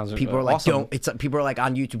know. That sounds. People are like, awesome. don't. It's people are like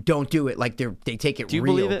on YouTube, don't do it. Like they take it. Do you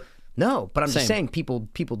real. believe it? No, but I'm Same. just saying people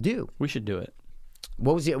do. We should do it.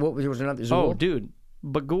 What was it? What was there was another? Oh, dude,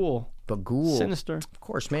 Bagul. Bagul. Sinister. Of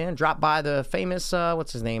course, man. Drop by the famous.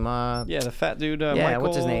 What's his name? Yeah, the fat dude. Yeah, Michael,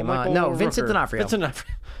 what's his name? Michael No, Vincent Rooker. D'Onofrio. Vincent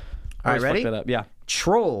D'Onofrio. All right, Always ready? fuck that up. Yeah.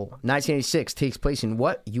 Troll, 1986, takes place in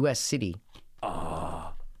what U.S. city?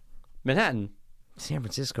 Manhattan. San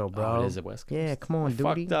Francisco, bro. Oh, it is a West Coast. Yeah, come on, dude.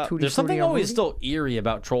 Fucked up. There's something always still eerie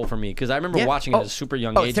about Troll for me because I remember watching it at a super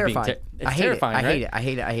young age. It's terrifying. It's terrifying. I right?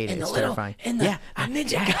 hate it. It's terrifying. And the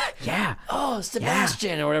ninja guy. Yeah. Oh,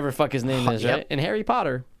 Sebastian or whatever the fuck his name is, Yep. right? And Harry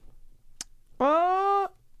Potter.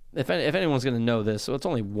 If anyone's gonna know this, so it's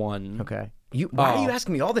only one. Okay. Why are you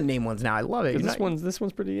asking me all the name ones now? I love it. You're This not-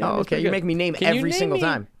 one's pretty. Oh, it's okay. pretty You good. make me name Can you every single me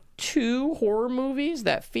time. 2 horror movies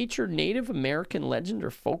that feature Native American legend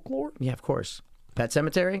or folklore. Yeah, of course. Pet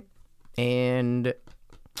Cemetery and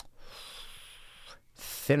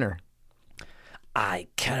Thinner. I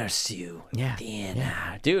curse you.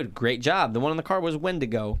 Yeah. Dude, great job. The one on the card was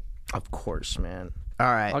Wendigo. Of course, man. All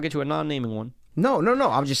right. I'll get you a non-naming one. No.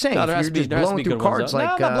 I'm just saying. No, if there has you're to be- just there has to blowing be through good ones, cards though. No,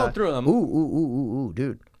 like I'm not blowing through them. Ooh,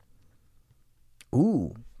 dude.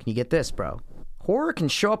 Ooh, can you get this, bro? Horror can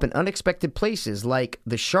show up in unexpected places, like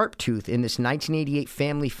the Sharp Tooth in this 1988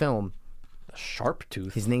 family film. The Sharp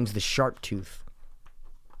Tooth. His name's the Sharp Tooth.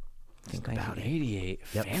 Think about it. 1988.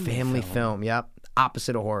 Yep, family film. Yep,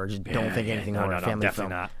 opposite of horror. Just don't think anything horror. no, family definitely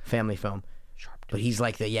film. not. Family film. Sharp Tooth. But he's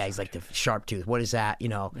like the Sharp Tooth. What is that? You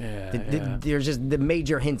know, Yeah. there's just the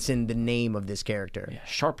major hints in the name of this character. Yeah,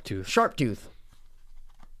 Sharp Tooth. Sharp Tooth.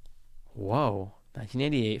 Whoa.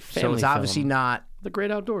 1988 family So it's obviously film. not The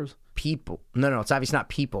Great Outdoors. people. No, it's obviously not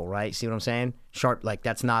people, right? See what I'm saying? Sharp, like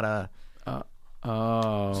that's not a.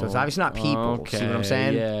 Oh. So it's obviously not people. Okay. See what I'm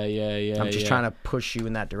saying? Yeah. I'm just trying to push you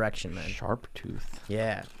in that direction, man. Sharp Tooth.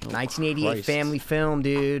 Yeah, 1988 Christ. family film,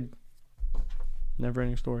 dude. Never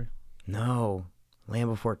ending story. No, Land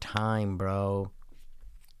Before Time, bro.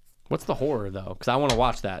 What's the horror though? Because I want to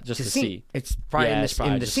watch that just to see. It's probably Yeah, in it's the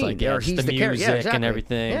probably in the just scene. like, yeah, Or just he's the character. music Yeah, and exactly.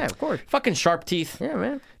 everything. Yeah, of course. Fucking Sharp Teeth. Yeah,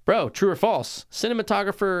 man. Bro, true or false?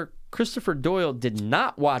 Cinematographer Christopher Doyle did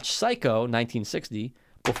not watch Psycho 1960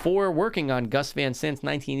 before working on Gus Van Sant's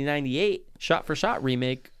 1998 shot-for-shot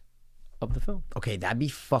remake of the film. Okay, that'd be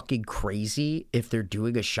fucking crazy if they're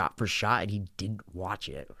doing a shot for shot and he didn't watch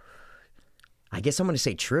it. I guess I'm going to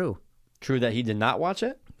say true. True that he did not watch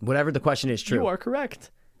it? Whatever the question is, true. You are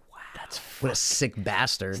correct. What a sick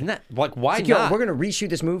bastard. Isn't that, like, why It's like, not? Yo, we're going to reshoot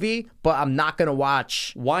this movie, but I'm not going to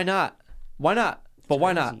watch. Why not? Why not? But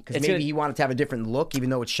why not? Because maybe he wanted to have a different look, even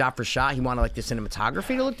though it's shot for shot. He wanted like the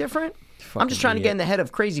cinematography to look different. I'm just trying to get in the head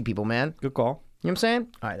of crazy people, man. Good call. You know what I'm saying?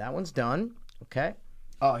 All right, that one's done. Okay.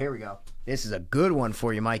 Oh, here we go. This is a good one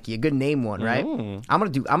for you, Mikey. A good name one, right? I'm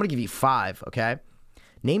gonna give you 5. Okay.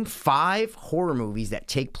 Name 5 horror movies that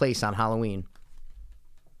take place on Halloween.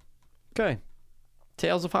 Okay.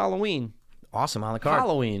 Tales of Halloween. Awesome, on the card.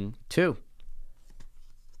 Halloween. 2.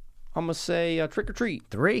 I'm going to say Trick or Treat.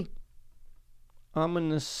 3. I'm going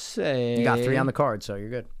to say... You got 3 on the card, so you're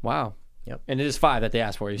good. Wow. Yep. And it is 5 that they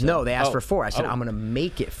asked for, you said? No, they asked for 4. I said, I'm going to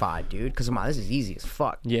make it 5, dude, because come on, this is easy as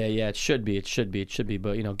fuck. Yeah, it should be.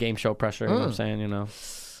 But, you know, game show pressure, you know what I'm saying, you know.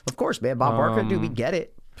 Of course, man. Bob Barker, dude, we get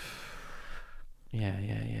it.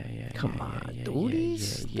 Yeah. Come on,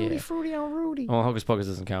 duties. Duty fruity on Rudy. Well, Hocus Pocus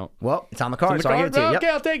doesn't count. Well, it's on the card, On the so I'll give it to you. Okay,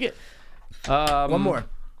 Yep. I'll take it. One more.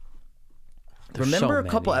 Remember so a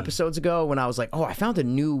couple many. episodes ago when I was like, oh, I found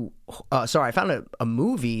I found a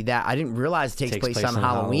movie that I didn't realize takes place on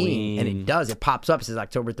Halloween. And it does. It pops up. It says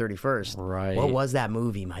October 31st. Right. What was that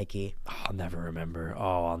movie, Mikey? I'll never remember.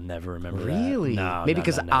 I'll never remember Really? that. No, Maybe no,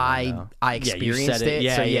 because no, no, no. I Yeah, you experienced said it.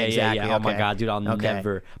 Yeah, So, exactly. Oh, my okay. God, dude, I'll Okay.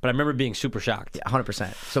 never. But I remember being super shocked.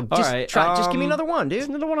 100%. So All just right, just give me another one, dude. Just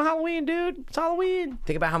another one on Halloween, dude. It's Halloween.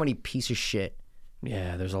 Think about how many piece of shit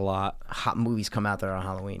Yeah, there's a lot. hot movies come out there on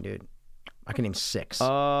Halloween, dude. I can name 6.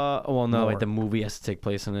 Well, no, More. like the movie has to take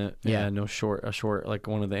place in it. Yeah. No a short, like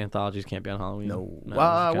one of the anthologies can't be on Halloween. no. it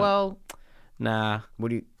doesn't count. Nah.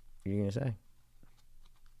 What are you gonna say?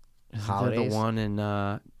 Isn't Holidays? there the one in,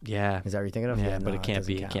 yeah. Is that what you're thinking of? Yeah, but no, it can't doesn't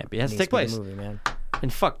be. It count. can't be. It has to needs take place. be the movie, man.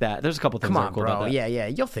 And fuck that. There's a couple things Come that on, are cool about bro. that. Yeah.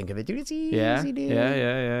 You'll think of it, dude. It's easy, Yeah. dude.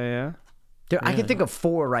 Yeah. Dude, I can think of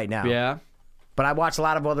 4 right now. Yeah. But I watch a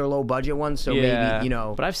lot of other low budget ones, so Yeah. maybe, you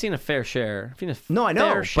know. But I've seen a fair share. No, I know,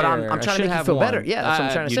 fair but I'm share. trying I to should make you have feel one. better. Yeah, that's what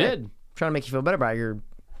I'm trying to you say. did. I'm trying to make you feel better about your,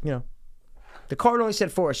 you know. The card only said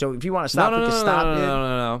 4, so if you want to stop, No, we can stop. dude.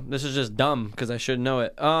 no. This is just dumb because I should know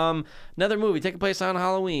it. Another movie taking place on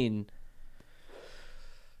Halloween.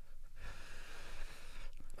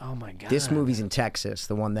 Oh my God. This movie's in Texas,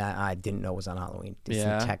 the one that I didn't know was on Halloween. It's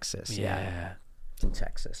Yeah. in Texas. Yeah. It's in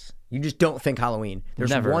Texas. You just don't think Halloween. There's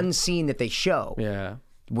Never. one scene that they show Yeah.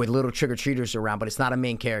 with little trick-or-treaters around, but it's not a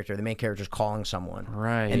main character. The main character's calling someone.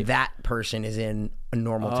 Right. And that person is in a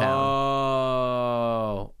normal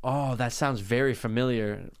town. Oh, that sounds very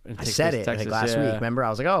familiar. I said it like last week. Remember, I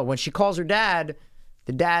was like, "Oh, when she calls her dad,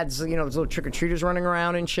 the dad's there's little trick or treaters running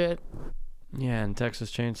around and shit." Yeah, and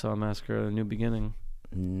Texas Chainsaw Massacre: The New Beginning.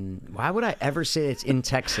 Why would I ever say it's in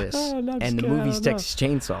Texas Oh, no, I'm and the scared. movie's I don't know. Texas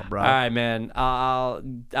Chainsaw, bro? All right, man. I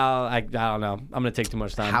don't know. I'm gonna take too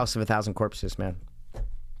much time, House of a Thousand Corpses, man.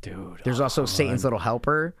 dude. There's also Satan's Little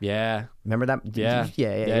Helper. Yeah. Remember that? Yeah.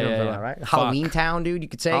 yeah. You know what I'm talking about, right? Fuck. Halloween Town, dude. You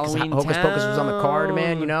could say 'cause Halloween Hocus Pocus was on the card,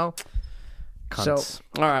 man. Town. You know. Cunts. So,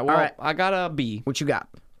 all right. Well, all right. I got a B. What you got?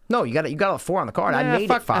 No, you got a 4 on the card. I Yeah, made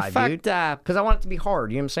fuck- it 5, fuck dude. that. Because I want it to be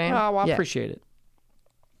hard. You know what I'm saying? Oh, well, I Yeah. appreciate it.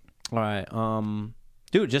 All right.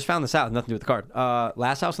 Dude, just found this out. Nothing to do with the card.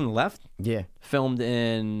 Last House on the Left, Yeah. filmed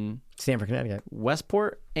in Stanford, Connecticut.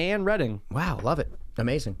 Westport and Reading. Wow, love it.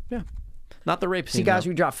 Amazing. Yeah. Not the rape See, scene. guys, though.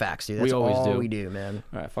 we drop facts, dude. That's We always all do. we do, man.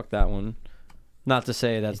 All right, fuck that one. Not to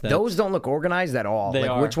say that's that. Those don't look organized at all. They like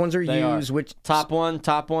are. which ones are They used, are. which Top one.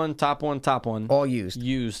 all used.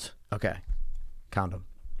 Used. Okay. Condom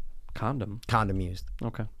Condom. used.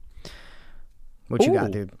 Okay. What you Ooh. got,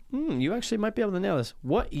 dude? You actually might be able to nail this.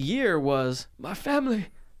 What year was My Family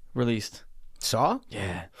released? Saw?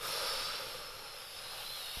 Yeah.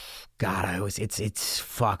 God, it's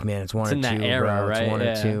fuck, man. It's one It's or in two, that era, bro. right? It's one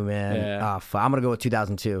Yeah. or two, man. Yeah. I'm gonna go with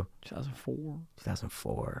 2002. 2004.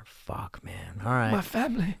 2004. Fuck, man. All right, My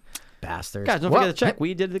Family. bastards. Guys, don't What- forget to check.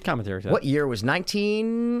 We did the commentary. What year was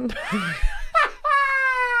 19?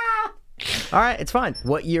 All right, it's fine.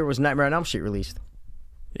 What year was Nightmare on Elm Street released?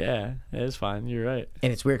 Yeah, it's fine. You're right.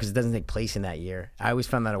 And it's weird because it doesn't take place in that year. I always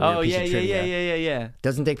found that a weird Oh, piece yeah, of yeah, trivia. yeah.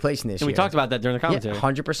 Doesn't take place in this And year. we talked about that during the commentary. Yeah,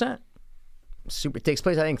 100%. Super. It takes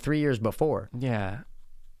place, I think, 3 years before. Yeah.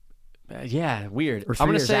 Yeah, weird. Or 3 I'm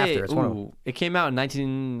gonna years say, after, it's one of them. it came out in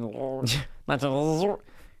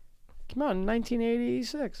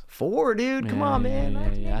 1986. 4, dude. Come on,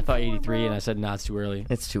 man. Yeah. I thought 83, and I said, nah, it's too early.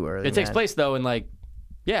 It's too early. It takes man. place, though, in like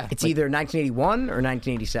Yeah. It's either 1981 or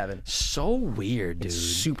 1987. so weird, dude. It's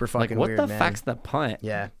super fucking what weird, the man. fuck's the point?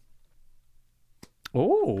 Yeah.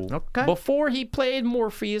 Oh. Okay. Before he played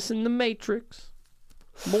Morpheus in The Matrix.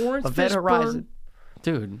 Lawrence Event Fishburne. Horizon.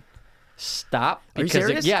 Dude, stop. Are you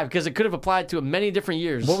Because serious? because it could have applied to many different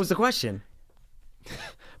years. What was the question?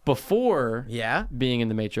 Before Yeah. being in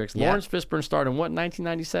The Matrix, Yeah. Lawrence Fishburne starred in what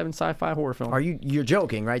 1997 sci-fi horror film? You're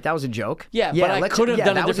joking, right? That was a joke. Yeah, but I could have done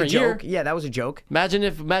a that was different year. joke. Yeah, that was a joke. Imagine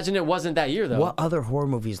it wasn't that year though. What other horror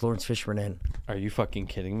movie is Lawrence Fishburne in? Are you fucking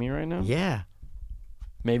kidding me right now? Yeah.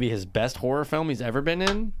 Maybe his best horror film he's ever been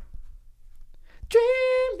in?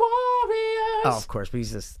 Dream Warriors. Oh, of course, but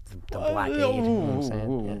he's just the Black Aid. You know what I'm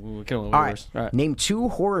saying? Yeah. It can only All be right. worse. All right. Name 2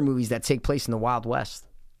 horror movies that take place in the Wild West.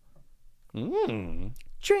 Dream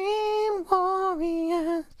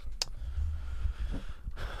Warriors.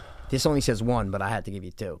 This only says 1, but I had to give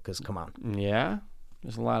you 2 because come on. Yeah.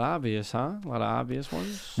 There's a lot obvious, huh? A lot of obvious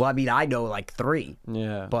ones. Well, I mean, I know like 3.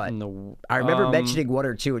 Yeah. But In the- I remember mentioning 1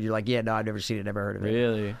 or 2, and you're like, "Yeah, no, I've never seen it, never heard of it."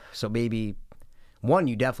 Really? So maybe 1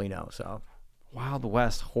 you definitely know. So Wild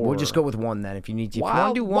West horror. we'll just go with 1 then. If you need to, if you want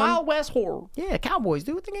Wild, to do 1, Wild West horror. yeah, Cowboys,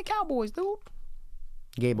 dude. Think of Cowboys, dude.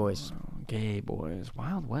 Gay boys. Gay boys.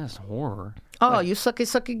 Wild West horror. Oh, you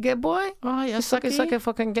sucky gay boy. Oh, yeah, You sucky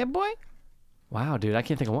fucking gay boy. Wow, dude, I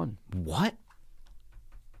can't think of one. What?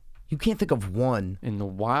 You can't think of 1. In the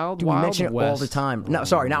Wild, Dude, we Wild mention it West. all the time. No,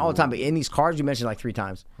 sorry, not all the time, but in these cards, we mention it like 3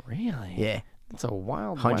 times. Really? Yeah, It's a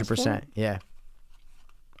Wild 100%. Yeah.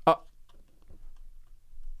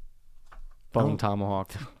 Bone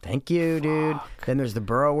Tomahawk. Thank you, dude. Then there's the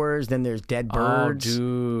Burrowers. Then there's Dead Birds. Oh,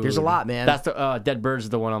 dude. There's a lot, man. That's the Dead Birds is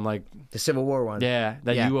the one I'm like, the Civil War one. yeah,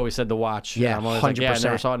 that Yeah. you always said to watch. Yeah, I'm always like, 100%. yeah, I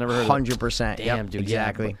never saw it, never heard of it. 100%. Damn, Yep, dude.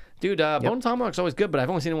 exactly. Yeah. Dude, Bone Tomahawk's always good, but I've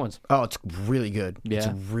only seen it once. Oh, it's really good. It's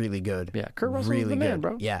Yeah. really good. Yeah, Kurt Russell's really the man, good.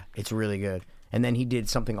 bro. Yeah, it's really good. And then he did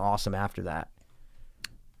something awesome after that.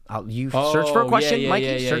 You search for a question, yeah, Mikey.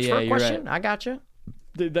 yeah, Search for a you're question. right. I got you.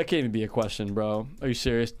 Dude, that can't even be a question, bro. Are you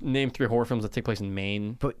serious? Name 3 horror films that take place in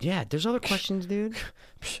Maine. But yeah, there's other questions, dude.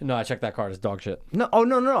 No, I checked that card. It's dog shit. No, oh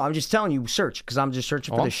no. I'm just telling you, search because I'm just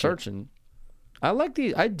searching for I'm this shit. searching.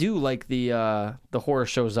 I do like the horror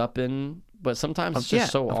shows up in, but sometimes it's just yeah,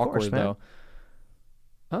 so of awkward course, man.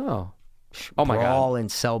 though. Oh my god. Brawl in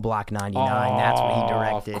Cell Block 99. That's what he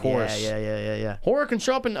directed. Of course. Yeah. Horror can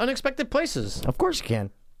show up in unexpected places. Of course you can.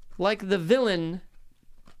 Like the villain.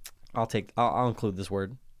 I'll include this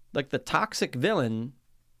word. Like the toxic villain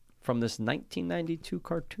from this 1992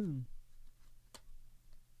 cartoon.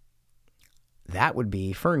 That would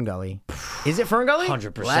be Fern Gully. Is it Fern Gully?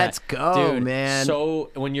 100%. Let's go, dude, man.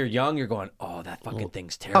 So when you're young, you're going, oh, that fucking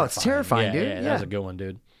thing's terrifying. Oh, it's terrifying, dude. Yeah, that was a good one,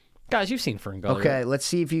 dude. Guys, you've seen Fern Gully. Okay, let's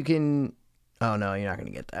see if you can. Oh no, you're not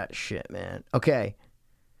gonna get that shit, man. Okay.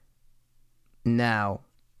 Now.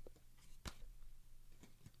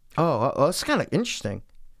 Oh, it's kind of interesting.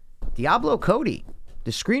 Diablo Cody,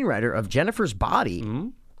 the screenwriter of Jennifer's Body,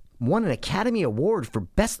 won an Academy Award for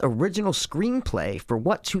Best Original Screenplay for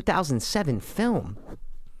what 2007 film?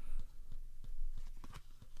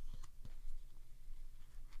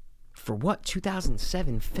 For what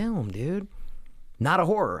 2007 film, dude? Not a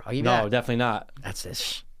horror. I'll give you No, that. definitely not. That's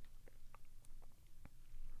this.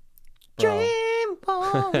 Bro. Dream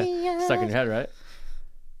Warriors. Stuck in your head, right?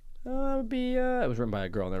 It would be. It was written by a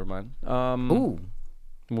girl. Never mind. Ooh,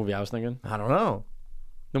 The movie I was thinking. I don't know.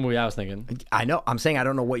 The movie I was thinking. I know. I'm saying I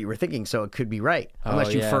don't know what you were thinking, so it could be right. Unless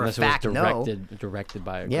Oh, you yeah, for unless a fact it was know. directed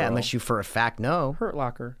by a girl. Yeah, unless you for a fact know. Hurt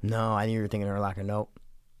Locker. No, I knew you were thinking Erlacher. Nope.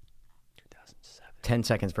 2007. 10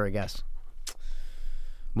 seconds for a guess.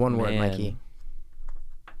 One word, Man. Mikey.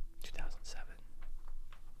 2007.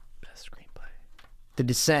 Best screenplay. The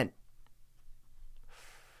Descent.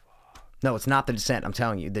 No, it's not The Descent. I'm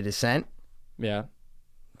telling you. The Descent. Yeah.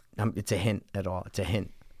 It's a hint at all. It's a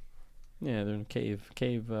hint. Yeah, they're in a cave.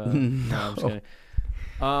 No, I'm just kidding.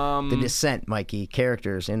 The Descent, Mikey.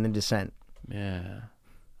 Characters in The Descent. Yeah.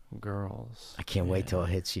 Girls. I can't wait till it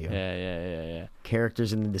hits you. Yeah.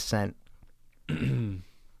 Characters in The Descent.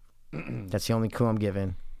 That's the only clue I'm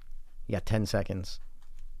giving. You got 10 seconds.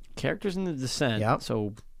 Characters in The Descent. Yep.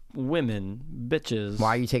 So women, bitches. Why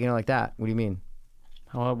are you taking it like that? What do you mean?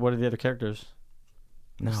 What are the other characters?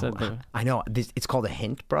 No, said the- I know. It's called a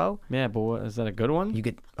hint, bro. Yeah, but is that a good one? You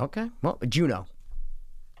get okay. Well, Juno.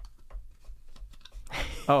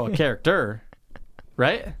 Oh, a character,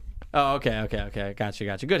 right? Oh, okay. Got you.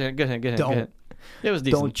 Good hint. Don't. It was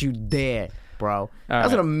decent. Don't you dare, bro. That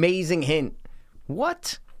was right. an amazing hint.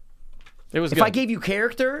 What? It was If good. I gave you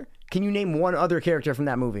character, can you name one other character from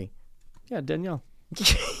that movie? Yeah, Danielle.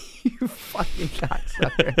 You fucking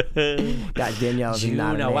cocksucker. God, Danielle is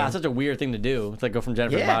not a Juno. name. Wow, such a weird thing to do. It's like go from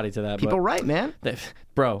Jennifer Yeah. Body to that. People but right, man.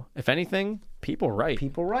 Bro, if anything, people right.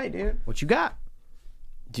 People right, dude. What you got?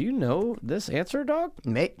 Do you know this answer, dog?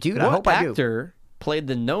 Mate, dude, What I hope I do. actor played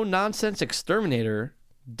the no-nonsense exterminator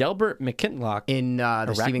Delbert McClintock In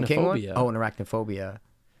the Stephen King one? Arachnophobia. Oh, in Arachnophobia.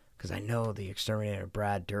 Because I know the exterminator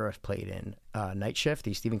Brad Dourif played in Night Shift,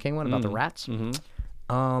 the Stephen King one about the rats.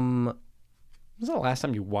 Mm-hmm. When was the last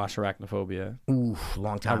time you watched Arachnophobia? Oof,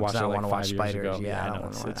 long time. watched 'cause I it don't like want to watch 5 years spiders. ago. Yeah, Yeah, I I don't know,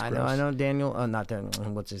 want to. it's I gross. know. Daniel. Not Daniel.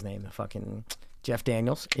 What's his name? The fucking Jeff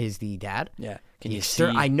Daniels is the dad. Yeah. Can The you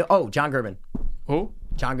exter- see? I know. Oh, John Goodman. Who?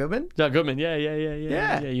 John Goodman. John Goodman. Yeah.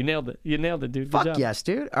 Yeah. You nailed it. You nailed it, dude. Good Fuck job. yes,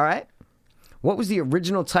 dude. All right. What was the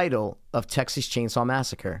original title of Texas Chainsaw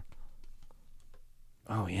Massacre?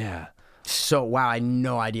 Oh yeah. So wow, I had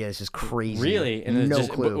no idea. This is crazy. Really? And no it's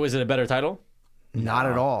just, clue. Was it a better title? Not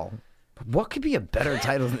at all. What could be a better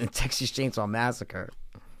title than Texas Chainsaw Massacre?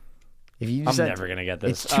 If you I'm said, never gonna get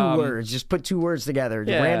this. It's two words. Just put two words together.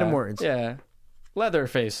 Random words. Yeah.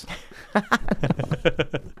 Leatherface. I'll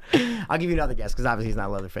give you another guess because obviously he's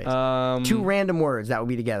not Leatherface. Two random words that would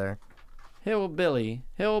be together. Hillbilly.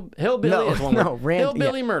 Hillbilly No, is one no, word.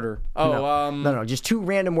 Hillbilly murder. Oh, No. Just two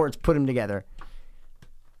random words. Put them together.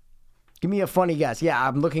 Give me a funny guess. Yeah,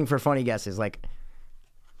 I'm looking for funny guesses. Like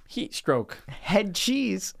heat stroke. head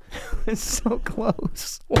cheese. It's so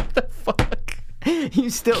close. What the fuck? You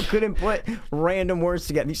still couldn't put random words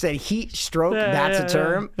together. You said heat stroke. Yeah, That's yeah, a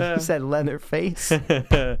term. yeah. You said Leatherface.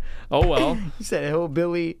 Oh well. You said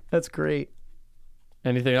hillbilly. That's great.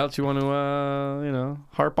 Anything else you want to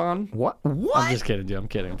harp on? What? I'm just kidding, dude. I'm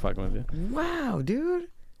kidding. I'm fucking with you. Wow, dude.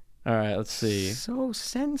 All right, let's see. So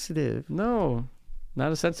sensitive. No,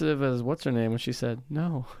 not as sensitive as what's her name when she said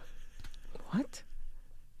no. What?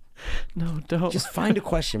 No, don't. Just find a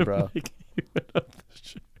question, bro.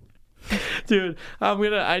 Dude,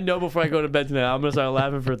 I know before I go to bed tonight, I'm gonna start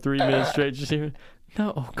laughing for 3 minutes straight. Just hearing,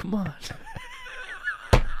 no, come on.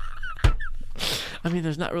 I mean,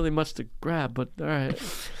 there's not really much to grab, but all right.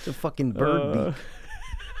 It's a fucking bird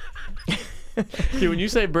beak. Dude, when you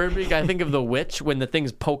say bird beak, I think of the witch when the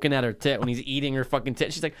thing's poking at her tit when he's eating her fucking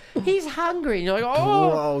tit. She's like, he's hungry. And you're like, oh.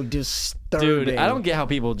 Bro, disturbing. Dude, I don't get how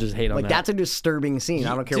people just hate on Like, that. that's a disturbing scene.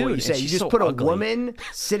 I don't care what Dude, you say. and You she's just so put a ugly. woman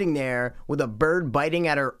sitting there with a bird biting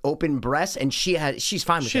at her open breast, and she's fine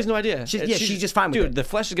with it. She has no idea. She's just fine with dude, it. the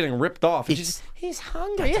flesh is getting ripped off. And It's- he's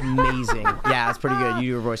hungry. That's amazing. Yeah, that's pretty good.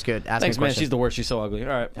 You do her voice good. Ask Thanks, me a man. question. She's the worst. She's so ugly. All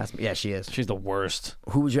right. Yeah, she is. She's the worst.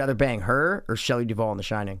 Who would you rather bang, her or Shelley Duvall in The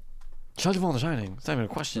Shining? Shelley Duvall in The Shining. It's not even a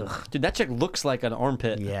question. Dude, that chick looks like an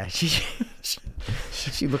armpit. Yeah, she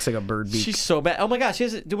looks like a bird beak. She's so bad. Oh my gosh,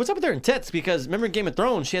 dude, what's up with her in tits? Because remember in Game of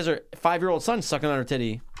Thrones, she has her 5-year-old son sucking on her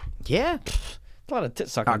titty. Yeah. A lot of tit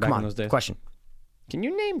sucking back Come in on. those days. Question. Can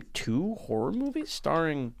you name 2 horror movies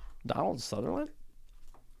starring Donald Sutherland?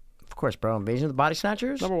 Of course, bro. Invasion of the Body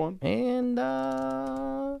Snatchers. Number 1. And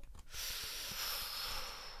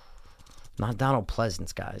not Donald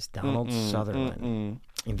Pleasance, guys. Donald Sutherland.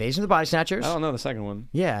 Invasion of the Body Snatchers. I don't know the second one.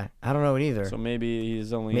 Yeah, I don't know it either. So maybe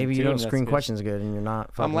he's only. Maybe you two, don't and that's screen good. questions good, and you're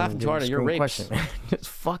not. Fucking laughing too doing hard at your screen rapes. question. Just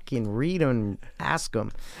fucking read them and ask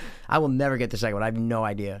them. I will never get the second one. I have no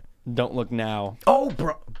idea. Don't Look Now. Oh,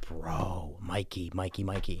 bro, Mikey.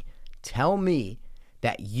 Tell me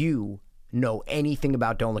that you know anything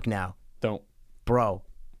about Don't Look Now, Don't. bro.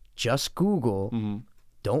 Just Google Mm-hmm.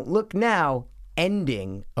 Don't Look Now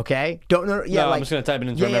ending. Okay, don't. No, yeah, No, like, I'm just gonna type it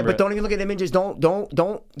in to Yeah, remember but it. don't even look at images. Don't.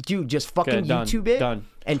 Dude, just fucking Okay, done, YouTube it done.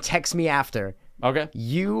 and text me after. Okay.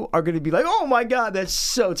 You are going to be like, oh my God, that's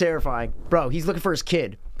so terrifying. Bro, he's looking for his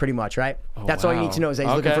kid, pretty much, right? That's all you wow. need to know is that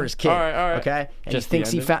he's looking Okay. for his kid. All right. Okay? And Just he thinks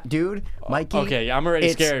the he ending? found. Dude, Mikey. Okay, I'm already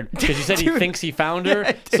it's- scared because you said he Dude. thinks he found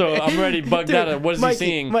her. So I'm already bugged Dude, out. Of what is Mikey, he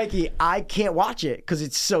seeing? Mikey, I can't watch it because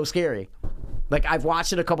it's so scary. Like, I've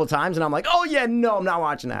watched it a couple times and I'm like, oh yeah, no, I'm not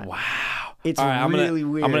watching that. Wow. It's All right, really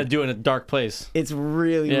weird. I'm gonna do it in a dark place. It's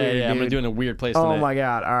really Yeah, weird. yeah. I'm gonna dude. do it in a weird place. Oh tonight. my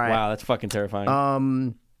God. All right. Wow, that's fucking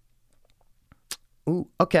terrifying. Ooh,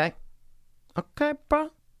 okay. Okay, bro.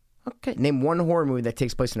 Okay. Name one horror movie that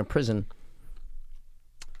takes place in a prison.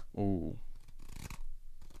 Ooh.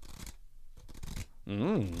 I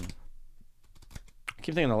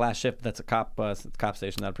keep thinking The Last Shift. That's a cop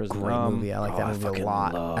station, not a prison. Great movie. I like that movie a fucking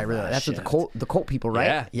lot. love I really. Last That's Shift. the cult people, right?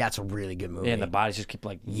 Yeah. Yeah, it's a really good movie. Yeah, and the bodies just keep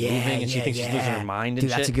like Yeah, moving, and she thinks she's losing her mind and Dude,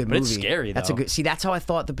 shit. that's a good but movie. it's scary though. That's a good. See, that's how I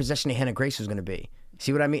thought The Possession of Hannah Grace was going to be.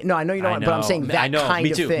 See what I mean? No, I know you I don't. But I'm know. saying that I know. kind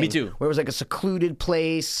Me of too. thing. Me too. Where it was like a secluded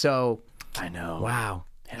place. So I know. wow.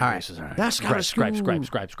 Hannah All right. Grace is all right. That's gotta Scribe.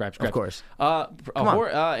 screw. Of course. In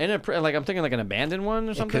a like I'm thinking like an abandoned one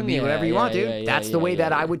or something. It could be whatever you want, dude. That's the way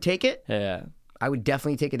that I would take it. Yeah. I would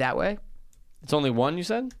definitely take it that way. It's only one, you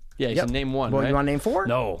said? Yeah, you Yep. said name one, Well, right? you want to name 4?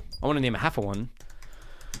 No. I want to name half of one.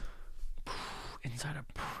 Inside a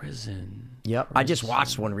prison. Yep. I just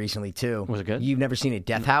watched one recently too. Was it good? You've never seen it,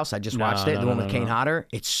 Death House? I just watched it. The one with Kane Hodder.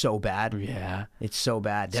 It's so bad. Yeah. It's so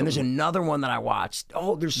bad. Then there's another one that I watched.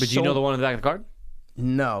 Oh, there's. But do you know the one in the back of the card?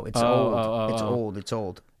 No, it's old. It's old. It's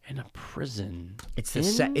old. In a prison. It's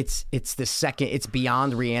the it's the second. It's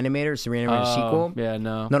Beyond Reanimator. It's the Reanimator sequel. Yeah,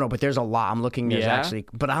 no. No, but there's a lot. I'm looking. There's Yeah? actually,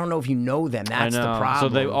 but I don't know if you know them. That's I know. the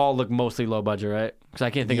problem. So they all look mostly low budget, right? Because I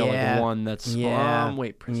can't think of Yeah. like one that's. Yeah.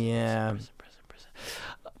 Wait, prison. Yeah. Prison.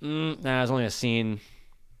 Nah, there's only a scene.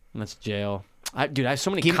 That's jail. Dude, I have so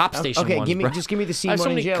many cop station okay, ones. give me bro. just give me the scene I have one so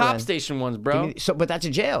in many jail. cop then. station ones, bro. So, but that's a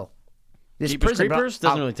jail. This Jeepers prison but Creepers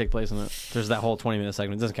doesn't really take place in it. There's that whole 20-minute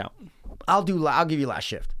segment. It doesn't count. I'll give you Last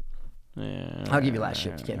Shift. Yeah. I'll give you Last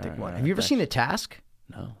Shift. You can't think of one. Have you ever seen The Task?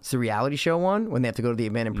 No. It's the reality show one when they have to go to the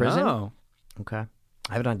abandoned prison. No. Okay.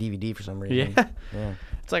 I have it on DVD for some reason. Yeah. Yeah.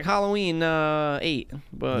 It's like Halloween 8,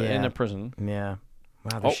 but in Yeah. a prison. Yeah.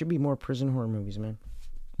 Wow, there should be more prison horror movies, man.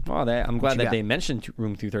 Well, I'm glad you that got? they mentioned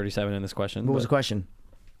Room 237 in this question. What was but the question?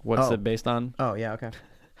 What's Oh. it based on? Oh, yeah, okay.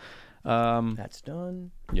 That's done.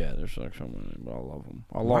 Yeah, there's like so many, but I love them.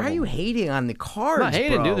 Why are you hating on the cards, I'm not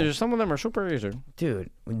hating, bro? dude. There's some of them are super easy. Dude,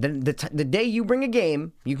 the day you bring a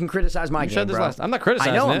game, you can criticize my game, said this bro. last. I'm not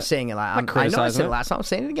criticizing I know it. I'm saying it. I'm not I know I criticizing said it it. last time. I'm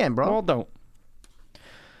saying it again, bro. Well, don't.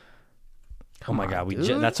 Oh my on, God,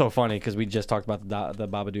 dude. that's so funny because we just talked about the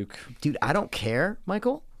Babadook. Dude, I don't care,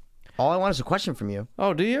 Michael. All I want is a question from you.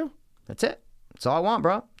 Oh, do you? That's it. That's all I want,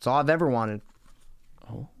 bro. That's all I've ever wanted.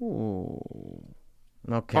 Oh.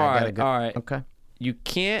 Okay. All I gotta right, go. all right. Okay. You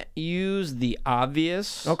can't use the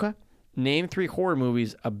obvious. Okay. Name 3 horror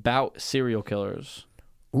movies about serial killers.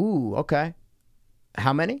 Ooh, okay.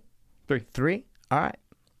 How many? 3. 3? All right.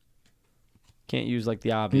 Can't use like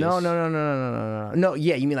the obvious. No. No,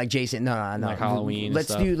 yeah, you mean like Jason? No. Like Halloween and Let's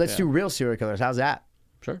stuff, do real serial killers. How's that?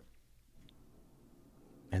 Sure.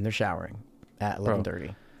 And they're showering at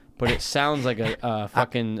 11:30. But it sounds like a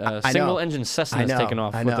fucking I know. single engine Cessna I know. taking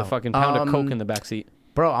off I with a know. fucking pound of coke in the back seat.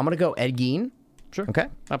 Bro, I'm gonna go Ed Gein. Sure. Okay.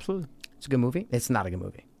 Absolutely. It's a good movie. It's not a good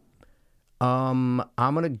movie. I'm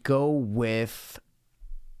gonna go with.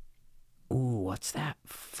 Ooh, what's that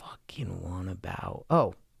fucking one about?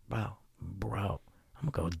 Oh, bro. I'm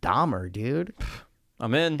gonna go with Dahmer, dude.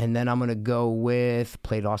 I'm in. And then I'm gonna go with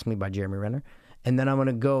Played Awesomely by Jeremy Renner. And then I'm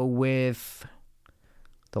gonna go with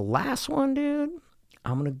the last one, dude.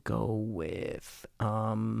 I'm gonna go with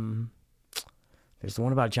there's the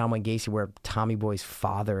one about John Wayne Gacy where Tommy Boy's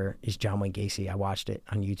father is John Wayne Gacy. I watched it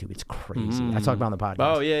on YouTube. It's crazy. I talked about it on the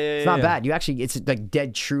podcast. Oh, yeah. It's not bad. It's like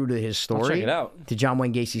dead true to his story. check it out. To John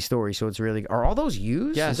Wayne Gacy's story. So it's really. Are all those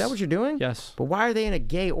used? Yes. Is that what you're doing? Yes. But why are they in a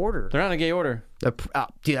gay order? They're not in a gay order.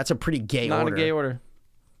 Dude, that's a pretty gay Not order. in a gay order.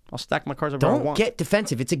 I'll stack my cards over I Don't want. get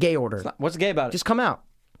defensive. It's a gay order. What's gay about it? Just come out.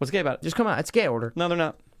 What's gay about it? Just come out. It's a gay order. No, they're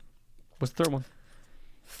not. What's the third one?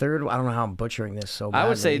 Third, I don't know how I'm butchering this so badly. I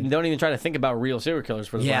would say don't even try to think about real serial killers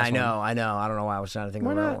for this Yeah, last I know. I don't know why I was trying to think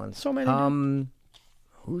Why of the real not? ones. So many,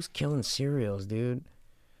 Who's killing serials, dude?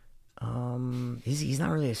 He's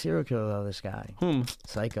not really a serial killer though. This guy,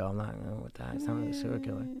 Psycho. I'm not going with that. He's not really a serial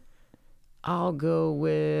killer. I'll go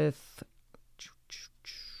with.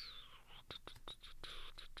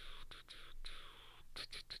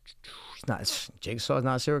 He's not. Jigsaw's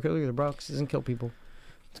not a serial killer either, bro. 'Cause he doesn't kill people.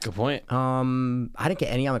 That's a good point. I didn't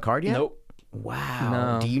get any on the card yet. Nope.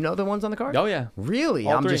 Wow. No. Do you know the ones on the card? Oh, yeah. Really?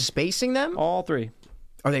 All I'm three. just spacing them. All 3.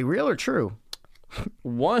 Are they real or true?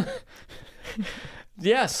 One.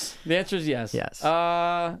 Yes. The answer is yes. Yes.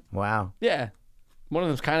 Wow. Yeah. One of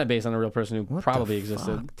them's kind of based on a real person who What probably the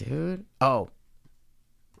existed. fuck, dude? Oh.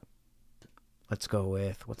 Let's go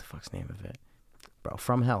with, what the fuck's the name of it? Bro,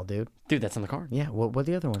 From Hell, dude. Dude, that's on the card. Yeah, what are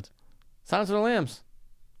the other ones? Silence of the Lambs.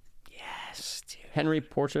 Yes, dude. Henry,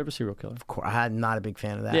 Portrait of a Serial Killer. Of course, I'm not a big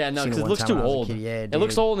fan of that. Yeah, no, Seen because it one looks time too when I was a old. kid. Yeah, it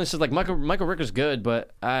looks dude. old, and it's just like Michael Ricker's good,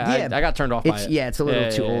 but I got turned off by it. Yeah, it's a little Yeah,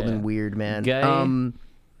 too yeah, old yeah. and weird, man. Gay.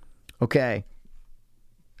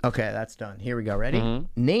 Okay, that's done. Here we go. Ready?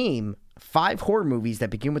 Mm-hmm. Name 5 horror movies that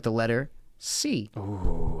begin with the letter C.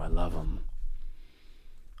 Ooh, I love them.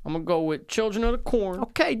 I'm going to go with Children of the Corn.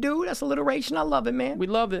 Okay, dude, that's alliteration. I love it, man. We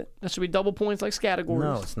love it. That should be double points like categories.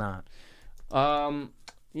 No, it's not.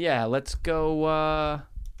 Yeah, let's go.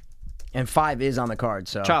 And 5 is on the card,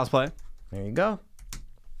 so Child's Play. there you go.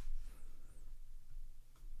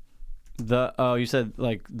 You said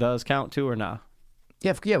like does count too or nah?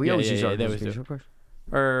 Yeah, we always use yeah, our they always features, do. of course.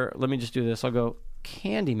 Or let me just do this. I'll go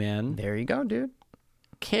Candyman, There you go, dude.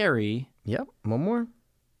 Carrie, Yep, one more.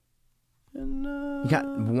 and You got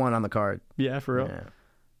 1 on the card. yeah, for real. Yeah.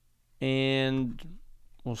 and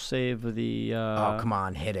we'll save the. Oh, come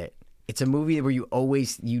on, hit it. It's a movie where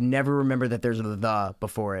you never remember that there's a the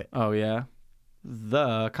before it. Oh yeah,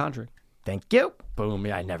 The Conjuring. Thank you. Boom.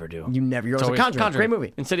 Yeah, I never do. You're always Conjuring. Great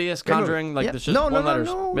movie. Insidious, Great Conjuring. movie. Like Yep. there's just one letters.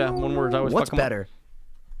 Yeah, one word. I always What's fuck 'em up. better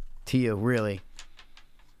to you, really?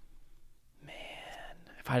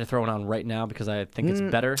 If I had to throw it on right now because I think it's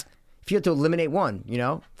better, If you had to eliminate one,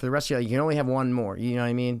 for the rest of your life, you can only have one more. You know what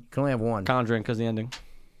I mean? You can only have one. Conjuring because the ending.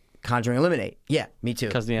 Conjuring, eliminate. Yeah, me too.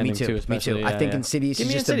 'Cause the ending me too. too, Me especially, too. I yeah, think yeah. Insidious Give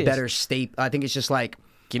is me just a Insidious. better state. I think it's just like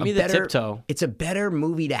Give a me the better, Tiptoe. It's a better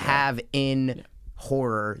movie to have in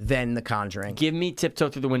horror than The Conjuring. Give me Tiptoe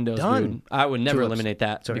Through the Windows, Done. dude. I would never Tulips. eliminate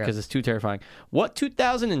that okay. because it's too terrifying. What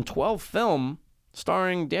 2012 film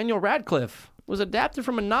starring Daniel Radcliffe was adapted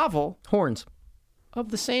from a novel Horns. of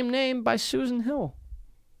the same name by Susan Hill?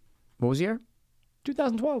 What was the year?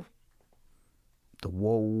 2012. The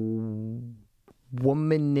Woman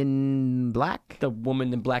in Black. The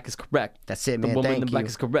Woman in Black is correct. That's it, The man. Woman Thank in Black you.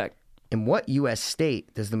 is correct. In what U.S.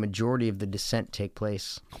 state does the majority of the descent take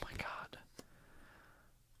place? Oh my god.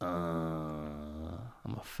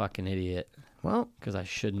 I'm a fucking idiot Well, because I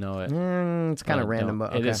should know it. it's kind but of I random, don't.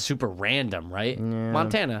 but okay. It is super random, right?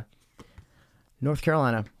 Montana. North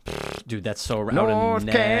Carolina. Dude, that's so out North of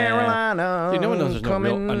Carolina. Dude, no one knows there's no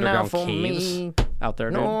real coming underground out for caves me. out there,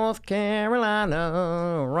 dude. North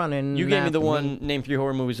Carolina running. You gave me after the one name 3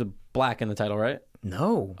 horror movies with black in the title, right?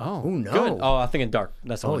 No. Oh, no. Good. Oh, I'm thinking dark.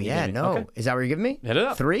 That's the Oh, one. you yeah, gave me. no. Okay. Is that what you're giving me? Hit it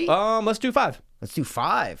up. 3? Let's do 5. Let's do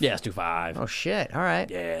 5. Yeah, let's do 5. Oh, shit. All right.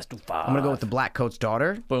 Yeah, let's do 5. I'm going to go with The Black Coat's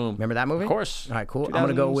Daughter. Boom. Remember that movie? Of course. All right, cool. I'm going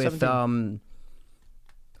to go with... 2017.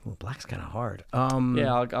 Ooh, black's kind of hard.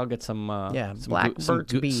 Yeah, I'll get some. Yeah, some Black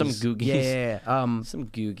Burt's Bees. some googies. Yeah. Some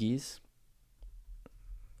googies.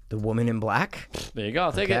 The Woman in Black. There you go.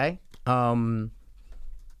 I'll take it. Okay.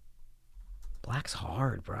 Black's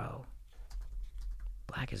hard, bro.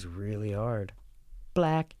 Black is really hard.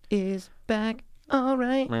 Black is back. All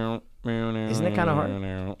right. Isn't it kinda hard?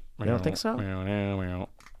 You don't think so?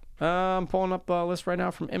 I'm pulling up a list right now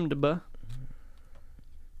from IMDb.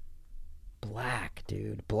 Black,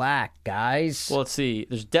 dude. Black, guys. Well, let's see.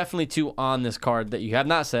 There's definitely 2 on this card that you have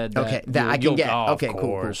not said. That okay, that I can you'll- get. Oh, okay, of cool,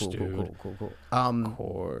 course, cool, dude. cool. Of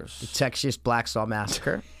course. Texas Blacksaw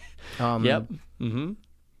Massacre. Yep. Mm-hmm.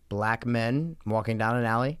 Black men walking down an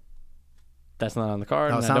alley. That's not on the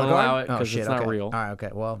card. Oh, and it's I not don't on the allow card? it because it's not okay. real. All right, okay.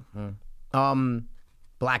 Well,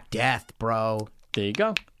 Black Death, bro. There you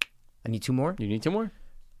go. I need 2 more. You need 2 more?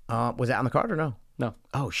 Was that on the card or no? No.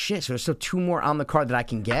 Oh shit! So there's still 2 more on the card that I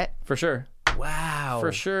can get. For sure. Wow.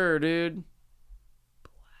 For sure, dude.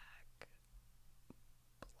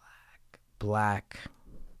 Black.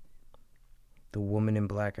 The Woman in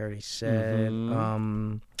Black, I already said.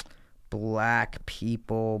 Black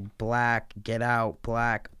people. Black. Get out.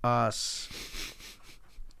 Black. Us.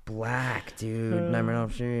 Black, dude. I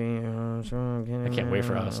can't wait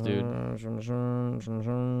for Us, dude.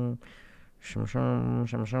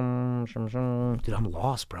 Dude, I'm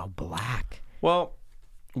lost, bro. Black. Well,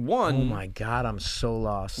 one. Oh my god, I'm so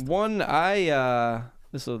lost. One,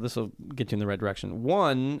 this will get you in the right direction.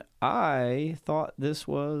 One, I thought this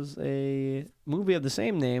was a movie of the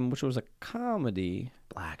same name, which was a comedy.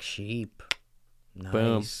 Black Sheep. Nice.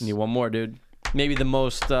 Boom. Need one more, dude. Maybe the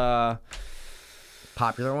most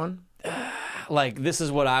Popular one? like this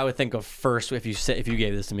is what I would think of first if you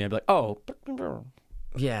gave this to me. I'd be like, oh,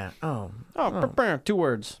 Yeah. Oh. 2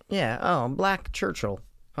 words. Yeah. Oh, Black Churchill.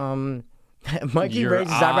 Mikey You're raised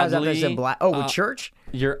his eyebrows after I said oddly, black. Oh, with church?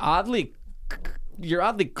 You're oddly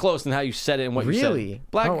close in how you said it and what you Really?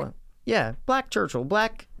 said. Black. Oh, yeah. Black Churchill.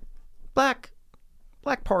 Black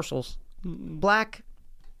parcels. Black.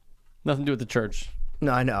 Nothing to do with the church.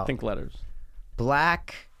 No, I know. Think letters.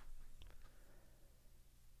 Black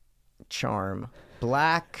charm.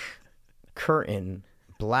 Black curtain.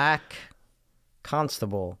 Black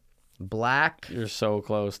constable. Black. You're so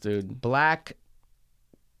close, dude. Black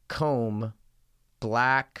comb.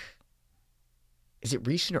 Black. Is it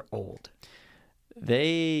recent or old?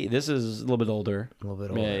 This is a little bit older. A little bit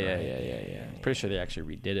older. Yeah. Pretty sure they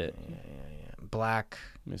actually redid it. Black.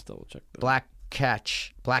 Let me just double check. Black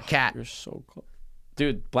catch. Black cat. You're so close,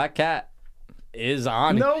 dude. Black Cat is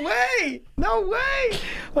on. No way! No way!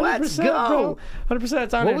 Let's 100%, go! bro. 100%.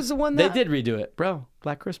 It's on. What there. was the one they that- did redo it, bro?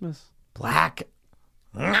 Black Christmas. Black.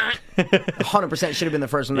 100% should have been the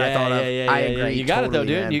first one that I thought of. I agree. You got it though, totally,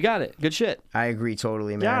 dude. man. You got it. Good shit. I agree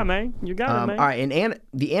totally, man. Yeah, man. You got it, man. All right, and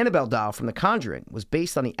the Annabelle doll from The Conjuring was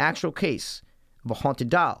based on the actual case of a haunted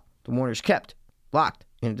doll the Warners kept locked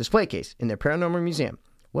in a display case in their paranormal museum.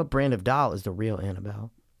 What brand of doll is the real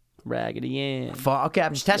Annabelle? Raggedy Ann. Okay,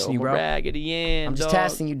 I'm just testing you, bro. Raggedy Ann. I'm just dog.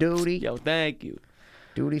 testing you, duty. Yo, thank you.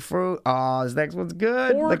 Duty fruit. Oh, this next one's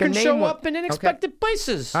good. Or like it can name show one. up in unexpected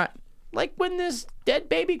places. All right. Like when this dead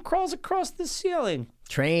baby crawls across the ceiling.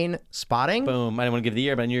 Train spotting. Boom. I didn't want to give the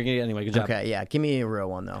year, but you're going to get it anyway. Good job. Okay, yeah. Give me a real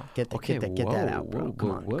one though. Get that out, bro. whoa,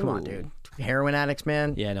 Come on, whoa. come on, dude. Heroin addicts,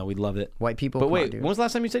 man. Yeah, no, we loved it. White people. But come wait, on, dude. when was the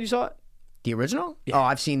last time you said you saw it? The original? Oh,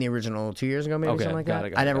 I've seen the original 2 years ago, maybe Okay, something like got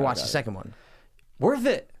that. it, I never got it, watched got the it. second one. Worth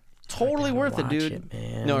it. Totally worth it, watch dude. it,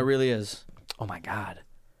 man. No, it really is. Oh my god.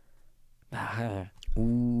 How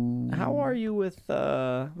are you with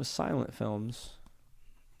silent films?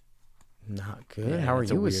 Not good. Yeah, How are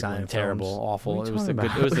that's a you with weird one. silent Terrible, films? awful. What are It you was the talking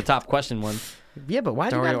good. about? It was the top question one. Yeah, but why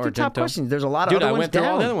do you Dario got to do top Argento. questions? There's a lot of Dude, other I ones went through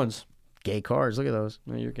all the down. other ones. Gay cars. Look at those.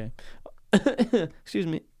 No, you're gay. Excuse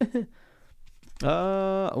me.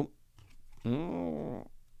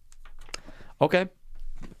 Okay.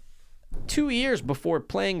 2 years before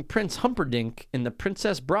playing Prince Humperdinck in The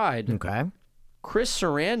Princess Bride, Okay. Chris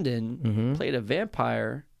Sarandon played a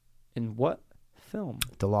vampire in what film?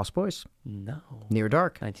 The Lost Boys. No. Near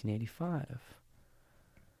Dark. 1985.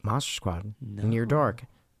 Monster Squad. Near Dark.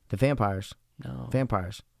 The Vampires. No.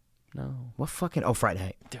 Vampires. No. What fucking... Oh,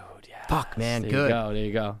 Friday. Dude, yeah. Fuck, man. There Good. you go. There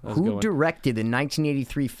you go. That was a good Who one. directed the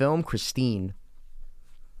 1983 film Christine?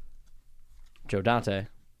 Joe Dante.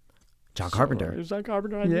 John Carpenter. It was John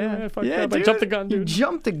Carpenter. I dude. jumped the gun, You dude.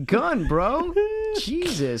 jumped the gun, bro.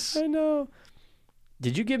 Jesus. I know.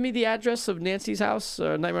 Did you give me the address of Nancy's house,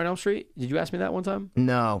 Nightmare on Elm Street? Did you ask me that one time?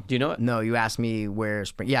 No. Do you know it? No, you asked me where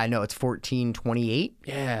Spring... Yeah, I know. It's 1428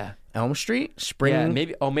 Yeah. Elm Street. Spring... Yeah,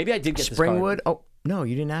 maybe. Oh, maybe I did get this Springwood. card. Oh, no,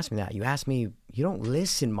 you didn't ask me that. You asked me... You don't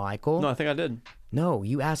listen, Michael. No, I think I did. No,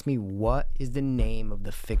 you asked me what is the name of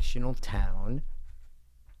the fictional town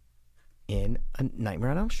in A Nightmare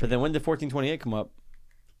on Elm But Street. then when did 1428 come up?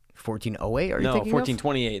 1408, are you No, thinking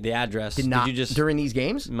 1428. The address. Did not you just? during these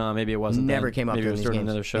games? No, maybe it wasn't. Never then. came up maybe during it was these during games.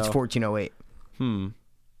 another show. It's 1408.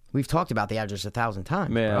 We've talked about the address 1,000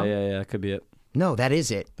 times, Yeah, bro. yeah, that could be it. No, that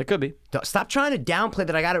is it. That could be. Stop trying to downplay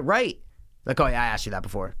that I got it right. Like, oh yeah, I asked you that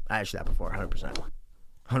before. 100%.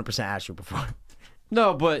 100% asked you before.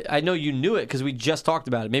 No, but I know you knew it because we just talked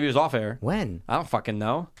about it. Maybe it was off air. When? I don't fucking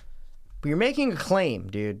know. But you're making a claim,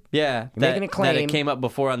 dude. Yeah, making a claim. that it came up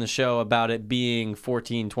before on the show about it being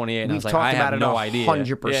 1428, and I We've was like, talked I about have it no idea.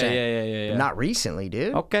 100%. Yeah. But not recently,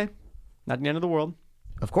 dude. Okay, not the end of the world.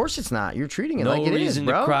 Of course it's not. You're treating it No like it is, reason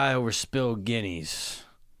bro. to cry over spilled guineas.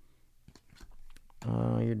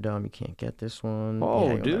 Oh, you're dumb. You can't get this one. Oh, Yeah,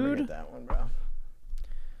 you'll never dude. get that one, bro.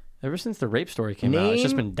 Ever since the rape story came out, it's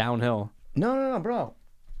just Name- been downhill. No, bro.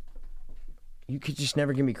 You could just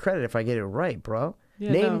never give me credit if I get it right, bro.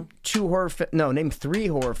 Yeah, name no. name 3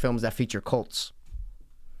 horror films that feature cults.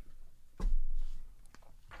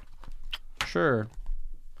 Sure.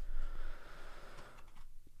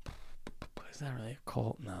 Is that really a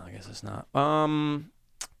cult? No, I guess it's not. I'm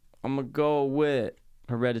gonna go with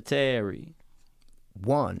Hereditary.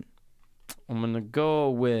 1. I'm gonna go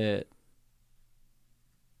with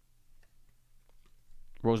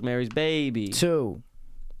Rosemary's Baby. 2.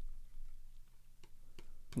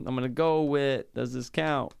 I'm gonna go with, does this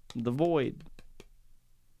count? The Void.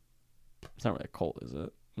 It's not really a cult, is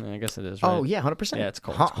it? I guess it is, right? Oh, yeah, 100%. Yeah, it's a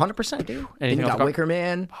cult. 100%, dude. Then Anything you else, got Carl? Wicker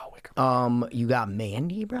Man. Oh, Wicker. You got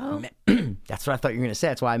Mandy, bro. That's what I thought you were going to say.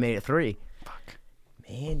 That's why I made it 3. Fuck.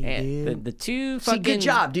 Mandy, And dude. the two See, fucking... good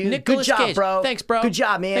job, dude. Good Nicolas job, Cage. bro. Thanks, bro. Good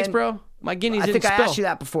job, man. Thanks, bro. My guineas I didn't think I spill. asked you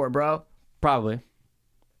that before, bro. Probably.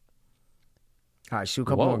 All right, shoot a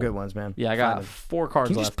couple Whoa. more good ones, man. Yeah, I Find got them. 4 cards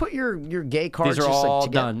Can you left. just put your gay cards These are just, all like,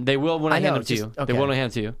 together? done. They will when I I hand know, them to you. just- They okay. will when I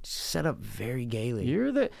hand them to you. Set up very gaily.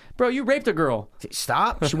 You're the... Bro, you raped a girl.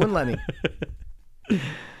 Stop. She wouldn't let me.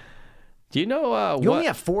 Do you know You what... only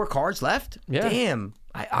have 4 cards left? Yeah. Damn.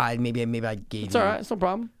 I maybe I gave It's you all right. It's no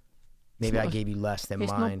problem. maybe I gave you less than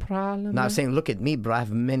It's mine. no problem. No, I was saying look at me, bro. I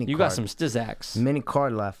have many You cards. got some Stizax. many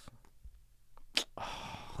card left.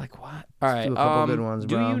 Like what? All right. do a couple good ones,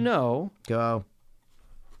 do bro. you know... Go.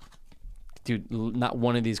 Dude, not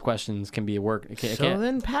one of these questions can be a work. I can't. So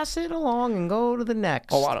then pass it along and go to the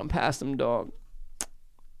next. Oh, I don't pass them, dog.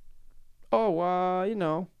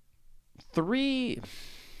 Oh, 3.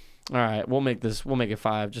 All right, we'll make it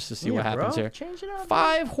 5 just to see what happens bro. here. Change it up.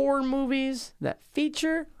 5 horror movies that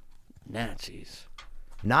feature Nazis.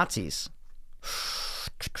 Nazis.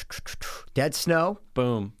 Dead Snow.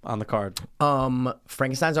 Boom on the card.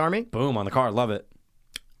 Frankenstein's Army. Boom on the card. Love it.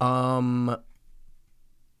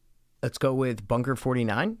 Let's go with Bunker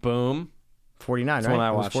 49. Boom. 49, That's right? one I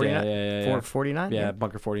It was watched. 49? Yeah. 49? Yeah,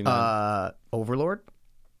 Bunker 49. Overlord.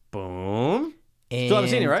 Boom. And Still haven't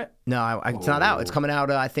seen it, right? No, it's not out. It's coming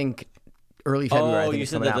out, I think, early February. I Oh, think you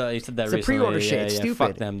it's said coming that. out. You said that It's a recently. pre-order shit. Yeah, It's yeah. stupid.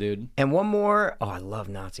 Fuck them, dude. And one more. Oh, I love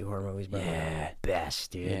Nazi horror movies, bro. Yeah. They're the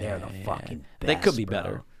best, dude. They're the fucking best. They could be bro.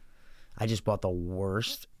 better. I just bought the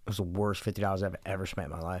worst. It was the worst $50 I've ever spent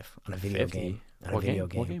in my life on a video 50? game. On What a video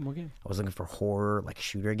game? What game? What game? I was looking for horror, like a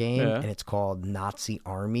shooter game, Yeah. and it's called Nazi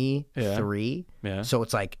Army 3. Yeah. So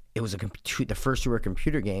it's like it was the first two were a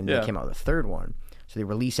computer game. Then Yeah. they came out with a third one. So they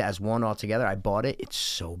released it as one altogether. I bought it. It's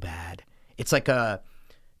so bad. It's like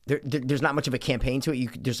there's not much of a campaign to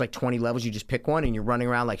it. There's like 20 levels. You just pick one, and you're running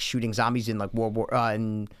around like shooting zombies in like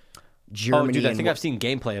in Germany. Oh, dude, I think and, I've seen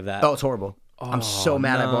gameplay of that. Oh, it's horrible. I'm so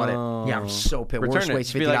mad I bought it. Yeah, I'm so pissed. Return Worst it.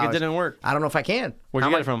 waste Just be $50. like it didn't work. I don't know if I can. Where'd How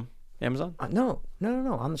you get much- it from? Amazon? No,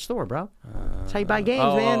 on the store, bro. That's how you buy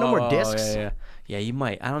games, man. No more discs. Yeah, you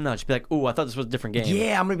might. I don't know. Just be like, ooh, I thought this was a different game.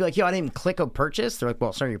 Yeah, I'm gonna be like, yo, I didn't click a purchase. They're like,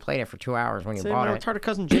 well, sir, you played it for 2 hours when you Say bought my it. retarded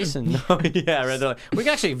cousin Jason. Yeah, right. They're like, we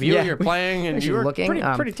can actually view you're playing, and Actually you're looking.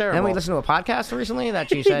 pretty terrible. Then we listened to a podcast recently that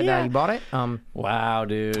you said Yeah. you bought it. Wow,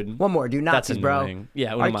 dude. One more, dude. That's Nazis, bro. annoying.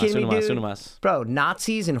 Yeah, Are you kidding me, dude? unumas. Bro,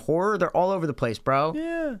 Nazis and horror, they're all over the place, bro.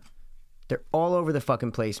 Yeah. They're all over the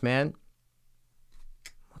fucking place, man.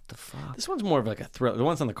 What the fuck? This one's more of like a thriller. The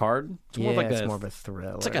one's on the card. It's more of like it's more of a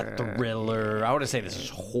thriller. It's like a thriller. I wouldn't say this is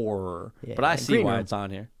horror, Yeah. but I see Green why Room. it's on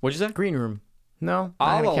here. What'd you say? Green Room. No,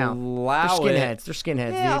 I'll not gonna count. allow They're it. skinheads. They're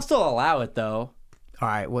skinheads, Yeah, I'll dude. still allow it though. All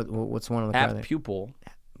right, what's one on the Half card there? pupil.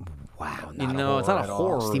 Wow, You not know, it's not a at all.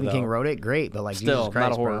 horror, Stephen though. King wrote it, great, but like Still, Jesus not a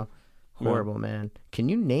Christ, horror. bro, horrible, man. Can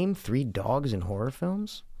you name 3 dogs in horror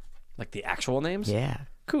films? Like the actual names? Yeah.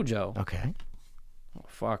 Cujo. Okay. Oh,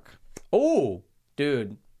 fuck. Oh,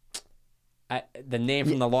 dude. The name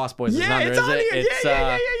from the Lost Boys is Yeah, not there, it's is on it? here. It's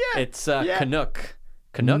Yeah. It's Yeah. Canuck.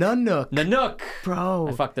 Nanook. Nanook. Bro.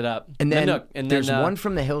 I fucked it up. And then Nanook. And there's then, one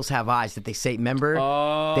from The Hills Have Eyes that they say, remember?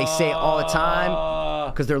 They say it all the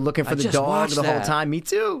time because they're looking for I the just dog watched the whole that. time. Me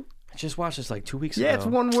too. I just watched this like 2 weeks ago. Yeah, it's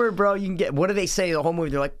one word, bro. You can get. What do they say the whole movie?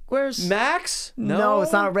 They're like, "Where's Max? No,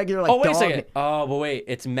 it's not a regular, like, Oh, wait dog. a second. Oh, but wait,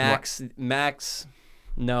 it's Max. Max.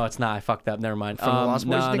 No, it's not. I fucked up. Never mind. From the Lost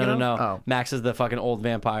Boys no, you're thinking no. of? Oh. Max is the fucking old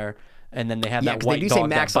vampire, and then they have Yeah, that 'cause they white do say dog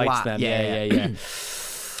Max that a bites lot. them. Yeah. Yeah.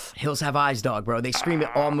 Hills Have Eyes, dog, bro? They scream it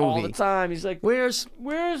all movie. All the time. He's like, Where's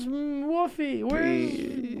Wolfie?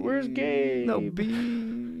 Where's Gabe? no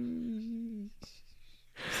B?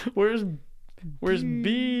 Where's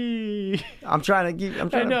B? I'm trying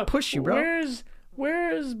to push you, bro.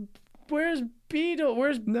 Where's Beetle?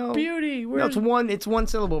 Where's No. Beauty? No, it's one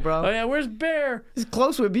syllable, bro. Oh yeah, where's Bear? It's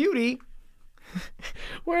close with Beauty.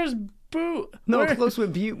 Where's Boot? No, close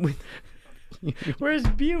with Beauty. Where's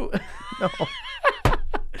Butte? No.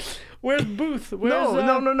 Where's Booth? Where's,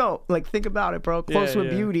 No. Like, think about it, bro. Close with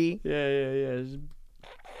Beauty. Yeah.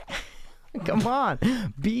 Come on.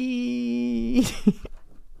 B.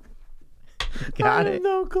 Got it.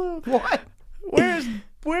 No clue. What? Where's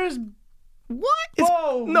What? It's,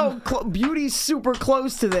 Bo? no, Beauty's super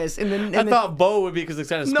close to this. And then, I thought Bo would be because it's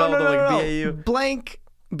kind of spelled like B-A-U. Blank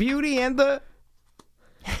Beauty and the.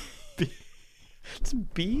 It's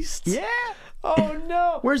Beast? Yeah. Oh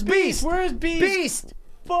no. Where's Beast? Where's Beast? Beast.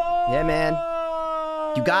 Fuck. Yeah, man.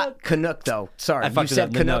 You got Canuck, though. Sorry. I You fucked it said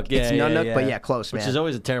up. Canuck. Nanook. Yeah, It's yeah, Nanook, yeah. but yeah, close, man. Which is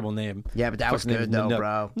always a terrible name. Yeah, but that was Fuck's name's good, though, Nanook.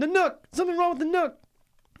 bro. Nanook. Something wrong with the Nook.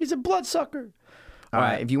 He's a bloodsucker. All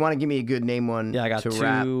right. If you want to give me a good name one Yeah, I got to 2,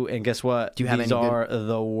 wrap. and guess what? Do you have These any good- are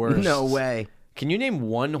the worst. No way. Can you name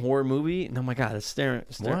one horror movie? No, my God, it's staring.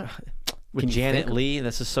 What? With Can you Janet think of- Leigh?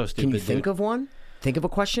 This is so stupid. Can you think dude. of one? Think of a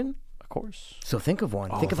question? Of course. So think of one.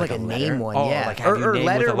 think of like like a a letter? name one. Oh, Yeah. like have you or named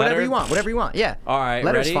letter, with a whatever letter? you want. Whatever you want. Yeah. All right,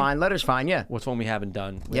 Letter's ready? fine. Letter's fine. Yeah. What's one we haven't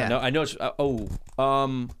done? Yeah. I know it's. Have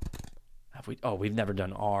we? Oh, we've never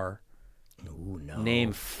done R. Ooh, no.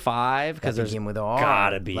 Name 5 because That there's begin with R.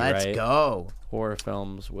 gotta be Let's right. go. Horror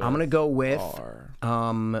films. With I'm gonna go with R.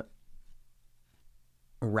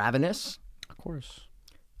 Ravenous. Of course.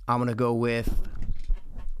 I'm gonna go with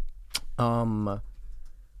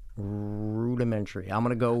Rudimentary. I'm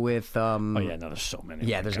gonna go with Oh yeah, no, there's so many.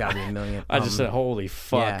 yeah, there's gotta be a million. I just said, "Holy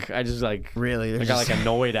fuck!" yeah. I just like Really? I There's got just- like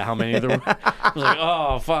annoyed at how many there were. I was like,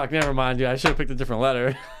 "Oh fuck, never mind, dude. I should have picked a different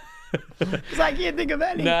letter." 'Cause I can't think of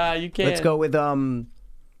any. Nah, you can't. Let's go with Rumsfeld.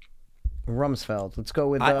 Let's go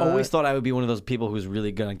with I always thought I would be one of those people who's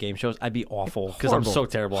really good on game shows. I'd be awful because I'm Horrible. so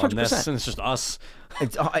terrible on this, 100%. and it's just us.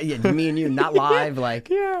 it's, yeah, me and you, not live, like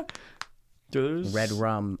Yeah. Dude, Red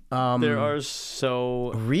Rum. There are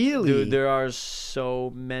so Really? dude. There are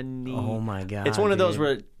so many. Oh my god. It's one of those dude.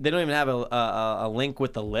 where they don't even have a link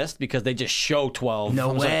with the list because they just show 12. No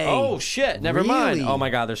I was like, way. oh shit! Never mind. Really? Oh my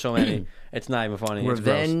god, there's so many. It's not even funny. It's gross.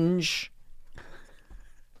 Revenge.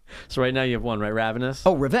 So right now you have one, right? Ravenous.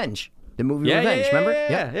 Oh, Revenge. The movie Yeah, Revenge. yeah, remember?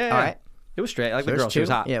 yeah. All right. It was straight. I like the There's girl. She was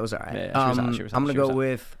two? hot. Yeah, it was all right. Yeah, she was hot. She was hot. I'm gonna She was go hot.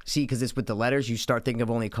 with because it's with the letters. You start thinking of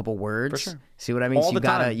only a couple words. For sure. See what I mean? All so you the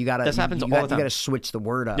time. You gotta. This happens you all got, the time. You gotta switch the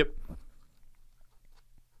word up. Yep.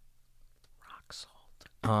 Rock salt.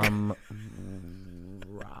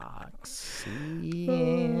 Roxy,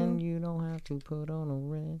 and you don't have to put on a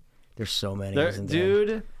ring. There's so many, isn't there?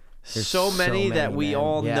 Dude. There's so many that we man.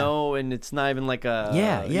 all Yeah. know, and it's not even like a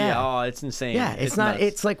Yeah. Oh, it's insane. Yeah, it's not. nuts.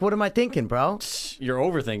 It's like, what am I thinking, bro? You're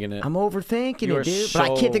overthinking it. I'm overthinking You are it, dude. But I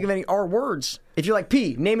so- can't think of any R words. If you're like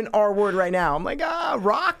P, name an R word right now. I'm like,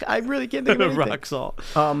 rock. I really can't think of anything. Rock salt.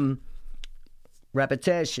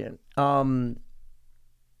 Repetition.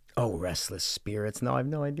 Restless spirits. No, I have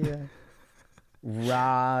no idea.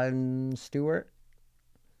 Ron Stewart.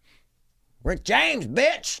 Rick James,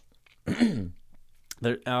 bitch.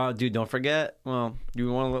 There, dude, don't forget. Well,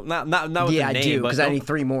 you want to not with Yeah, the name, I do but because I don't- need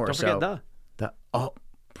three more. Don't forget so. the. Bro,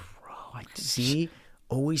 I see.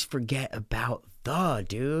 Always forget about the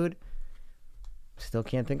dude. Still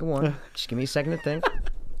can't think of one. Just give me a second to think.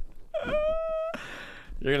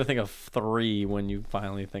 You're gonna think of 3 when you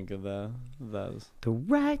finally think of those. The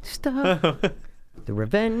right stuff. The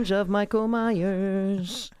revenge of Michael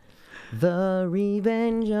Myers. The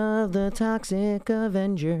revenge of the toxic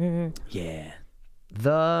Avenger. Yeah.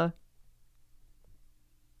 The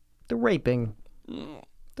raping.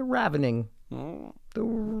 The ravening. The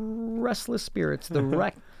restless spirits. The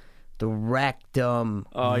rectum.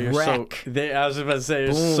 Oh, you're wreck. so. I was about to say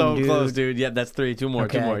you're Boom, so dude. close, dude. Yep, that's 3. 2 more.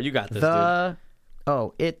 2 Okay. more. You got this, dude.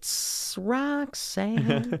 It's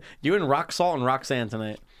Roxanne. You and Rock Salt and Roxanne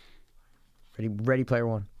tonight. Ready Player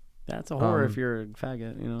One. That's a horror if you're a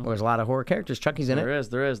faggot, you know. There's a lot of horror characters. Chucky's in it.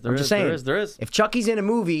 There is. I'm just saying. There is. If Chucky's in a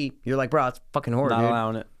movie, you're like, bro, it's fucking horror, Not dude.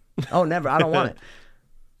 allowing it. Oh, never. I don't want it.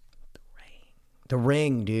 The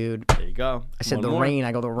Ring, dude. There you go. I said One the more. Rain.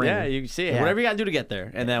 I go the Ring. Yeah, you see it. Yeah. Whatever you got to do to get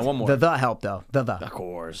there. And then one more. The help though. The. Of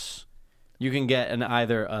course. You can get an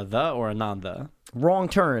either a the or a non-the. Wrong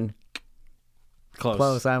turn.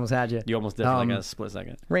 Close. I almost had you. You almost did for like a split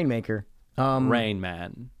second. Rainmaker. Rain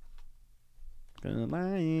Man.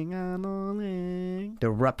 Lying on a leg. The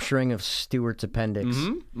rupturing of Stewart's appendix.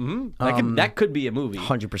 That could be a movie.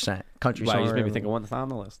 100%. Country Wow, song. you just made me think of one that's not on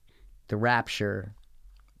the list. The Rapture.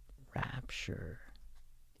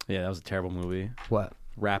 Yeah, that was a terrible movie. What?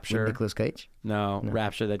 Rapture. With Nicolas Cage? No,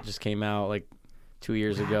 Rapture that just came out like 2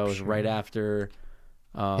 years ago. It was right after.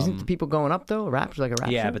 Isn't the people going up though? Rapture like a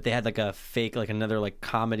rapture? Yeah, but they had like a fake, like another like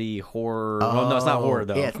comedy horror. Well, no, it's not horror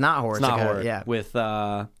though. Yeah, it's not horror. It's not like horror. yeah. With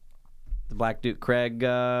the black dude, Craig.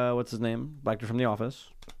 What's his name? Black dude from The Office.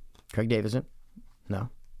 Craig Davidson? No.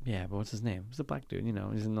 Yeah, but what's his name? He's the black dude. You know,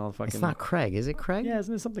 he's in all the fucking. It's not Craig. Is it Craig? Yeah,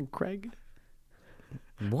 isn't it something Craig?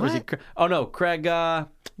 What? Or is it oh no, Craig.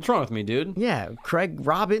 What's wrong with me, dude? Yeah, Craig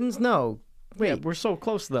Robbins? No. Wait, Yeah, we're so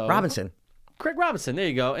close though. Robinson. Craig Robinson. There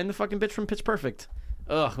you go. And the fucking bitch from Pitch Perfect.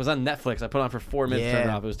 Ugh, it was on Netflix. I put it on for 4 minutes. Yeah. Turned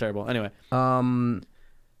it off. It was terrible. Anyway. The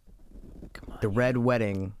Red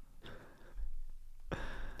Wedding.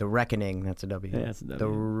 The Reckoning. That's a W. Yeah, that's a W. The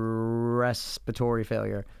respiratory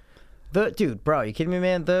failure. Dude, bro, you kidding me,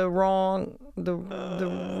 man? The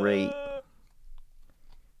rate.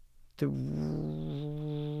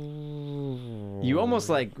 You almost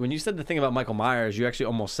like when you said the thing about Michael Myers, you actually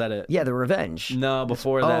almost said it. Yeah, the Revenge. No,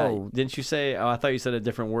 before that, Oh. didn't you say? Oh, I thought you said a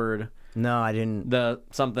different word. No, I didn't. The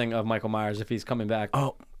something of Michael Myers if he's coming back.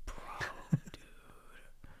 Oh, bro, dude.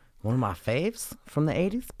 One of my faves from the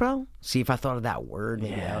 80s, bro. See if I thought of that word,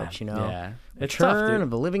 maybe helps, you know? Yeah, it's Return tough, dude. of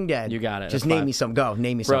the Living Dead. You got it. Just That's name fine. me some. Go.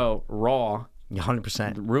 Name me some. Bro, Raw,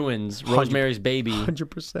 100%. Ruins, Rosemary's Baby,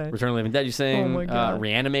 100%. Return of the Living Dead. You saying? Oh my God.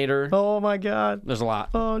 Reanimator. Oh, my God. There's a lot.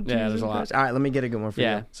 Oh, Jesus yeah, there's a lot. Christ. All right, let me get a good one for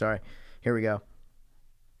Yeah. you. Sorry. Here we go.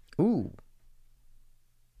 Ooh.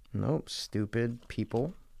 Nope. Stupid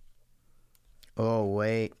people. Oh,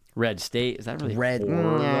 wait. Red State. Is that really Red.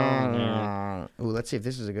 horror, though? Yeah. Ooh, let's see if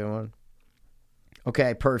this is a good one.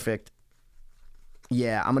 Okay, perfect.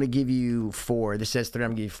 Yeah, I'm going to give you 4. This says 3.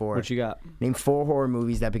 I'm going to give you 4. What you got? Name 4 horror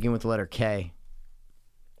movies that begin with the letter K.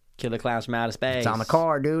 Killer Clowns from Outer Space. It's on the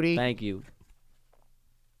car, duty. Thank you.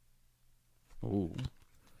 Ooh.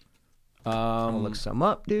 I'll look some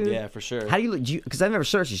up, dude. Yeah, for sure. How do you look? Because I've never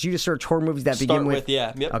searched this. You just search horror movies that begin Start with. with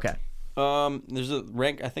yeah. Yep. Okay. There's a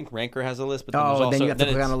rank. I think Ranker has a list, but then there's Oh, also, then you have to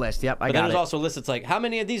click it's- on the list. Yep, I But then got there's it. also a list. It's like, how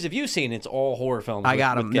many of these have you seen? It's all horror films. I with-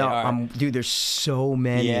 got with them. K. No, All right. dude, there's so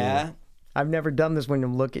many. Yeah. I've never done this when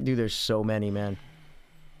I'm looking. Dude, there's so many, man.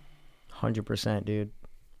 100%, dude.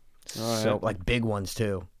 All So, right. like, big ones,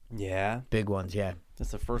 too. Yeah. Big ones, yeah.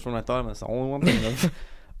 That's the first one I thought of. That's the only one I'm thinking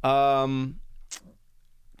of.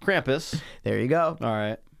 Krampus. There you go. All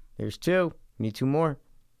right. There's 2. Need 2 more.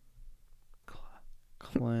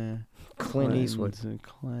 Clint Eastwood.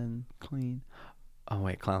 Clean. Oh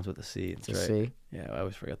wait, Clowns with a C. That's It's a right. C. Yeah, I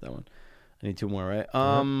always forget that one. I need two more, right? Is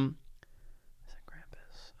that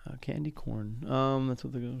Krampus? Candy corn. That's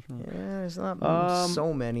what the goes from. Yeah, there's not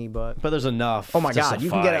so many, but But there's enough. Oh my to God, you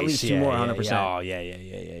can get at suffice. least two more, Yeah, 100%. Oh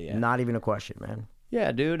yeah. not even a question, man.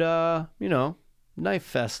 Yeah, dude. Knife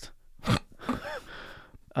fest. K's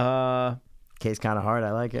kind of hard.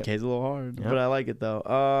 I like it. K's a little hard, Yep. but I like it though.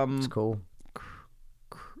 It's cool.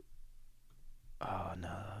 Oh no,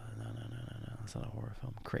 that's not a horror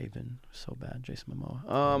film. Craven, so bad. Jason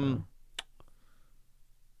Momoa.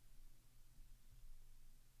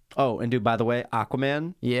 Oh, and dude, by the way,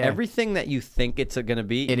 Aquaman. Yeah. Everything that you think it's gonna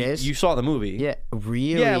be, It is? You saw the movie. Yeah,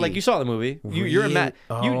 really. Yeah, like you saw the movie. You're a Matt.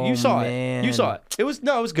 Oh, You saw man. it. You saw it. It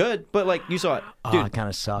was good, but like you saw it. Dude, it kind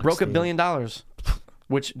of sucks. broke $1 dude. billion.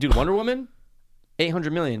 Which, dude, Wonder Woman,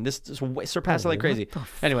 $800 million. This surpassed it like crazy.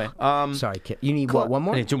 Anyway, Sorry, Kid. You need what? One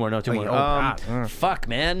more? I need two more. No, two more. Oh, God. Fuck,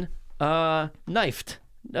 man. Knifed.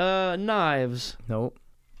 Knives. Nope.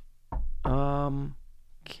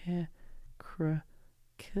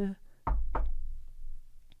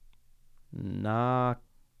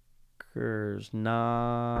 Knockers.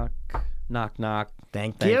 Knock.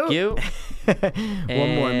 Thank you.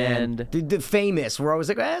 One more, man. And- The famous. We're always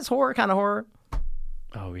like, it's horror, kind of horror.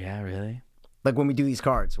 Oh, yeah, really? Like when we do these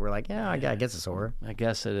cards, we're like, yeah, I guess it's horror. I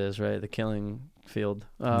guess it is, right? The Killing Field.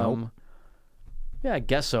 Nope. Yeah, I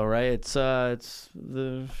guess so, right? It's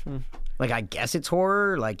the Like, I guess it's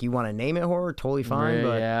horror. Like, you want to name it horror, totally fine.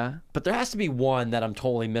 But yeah. But there has to be one that I'm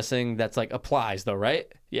totally missing that's like applies though, right?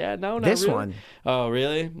 Yeah, no, not This really. one. Oh,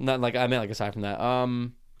 really? Not like I meant like aside from that.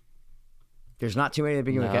 there's not too many that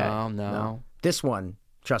begin with K. No. This one,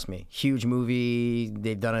 trust me, huge movie.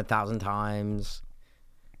 They've done it 1,000 times.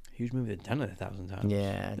 Huge movie they've done it 1,000 times.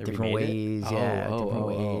 Yeah, They different remade ways. it? Yeah, Oh, different oh.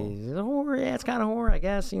 ways. It's a horror. Yeah, it's kind of horror, I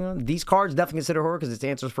guess. You know, these cards definitely consider horror because it's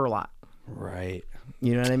answers for a lot. Right.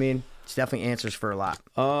 You know what I mean? It's definitely answers for a lot.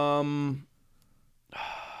 Oh,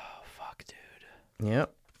 fuck, dude.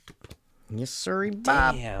 Yep. Yes, sirree,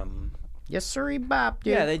 Bob. Damn. Yes, sirree, Bob.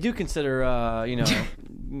 Dude. Yeah, they do consider,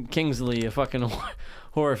 Kingsley a fucking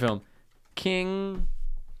horror film. Kid?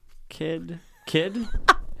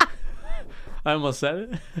 I almost said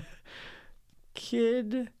it.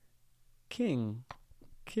 King. King.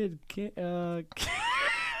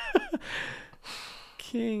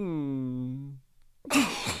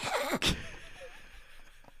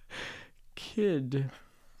 Kid.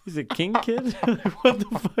 Is it King Kid? What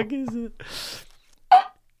the fuck is it?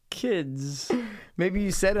 Kids. Maybe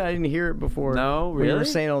you said it. I didn't hear it before. No, When you really? were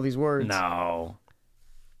saying all these words. No.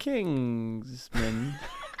 Kingsman.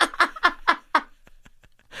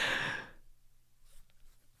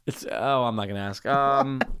 I'm not gonna ask.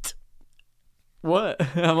 What?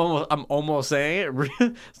 I'm almost saying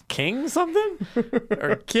it. King something?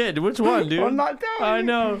 Or kid? Which one, dude? I'm not telling I you.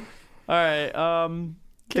 know. All right.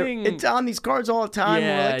 King. It's on these cards all the time.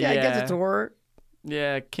 Yeah, We're like, I guess yeah. it's horror.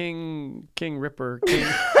 Yeah, King Ripper. King.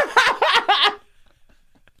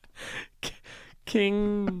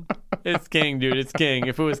 King. It's King, dude. It's King.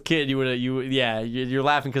 If it was Kid, you're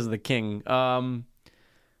laughing because of the King.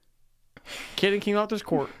 Kid in King Arthur's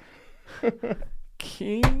court.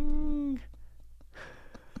 King.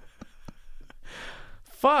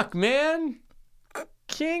 Fuck, man.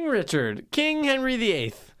 King Richard. King Henry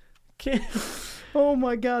VIII. King. Oh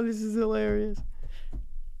my God, this is hilarious.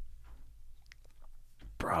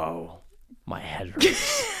 Bro, my head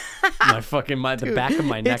hurts. The back of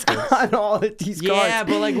my neck It's hurts. on all of these cards. Yeah,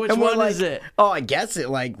 but like, which And we're one is it? Oh, I guess it.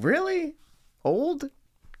 Like, really? Old?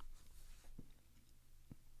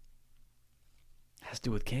 Has to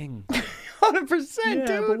do with King. 100%, Yeah,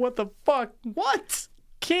 dude. but what the fuck? What?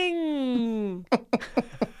 King.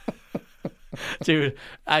 Dude,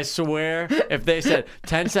 I swear, if they said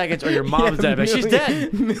 10 seconds or your mom's dead, but she's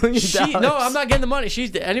dead. $1,000,000. No, I'm not getting the money.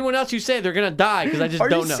 She's dead. Anyone else you say, they're gonna die because I just Are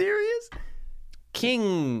don't you know. serious?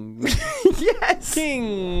 King. Yes.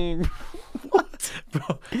 King. What?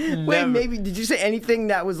 Bro, Wait, never. maybe did you say anything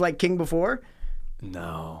that was like king before?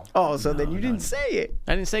 No. Oh, so then you didn't say it.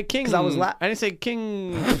 I didn't say King. 'Cause I was I didn't say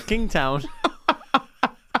Kingtown.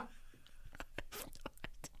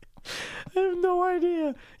 I have no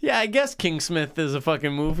idea. Yeah, I guess Kingsmith is a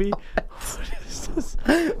fucking movie. What is this?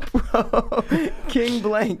 Bro, King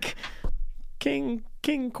blank. King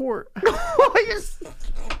Court.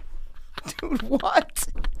 Dude, what?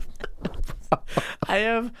 I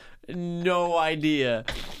have no idea.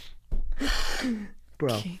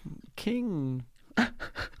 Bro, King.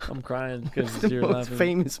 I'm crying because the you're most laughing.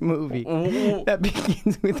 famous movie Ooh. that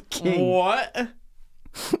begins with king. What?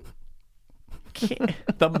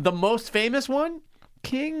 The most famous one?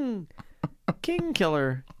 King. King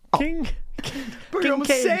Killer. King. Bro, you're almost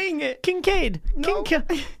saying it. Kincaid. No.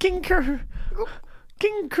 King Kerr.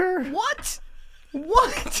 King Kerr. What?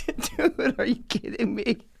 What? Dude, are you kidding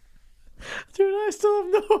me? Dude, I still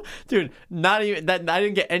have no. Dude, not even that. I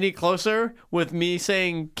didn't get any closer with me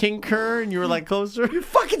saying King Kerr, and you were like closer. You're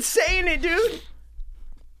fucking saying it, dude.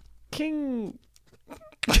 King.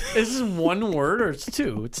 Is this one word or it's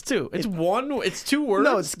two? It's two. It's one. It's 2 words.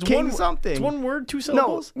 No, it's King one, something. It's 1 word, 2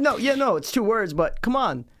 syllables. No, it's 2 words, but come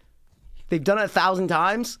on. They've done it 1,000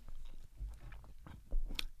 times.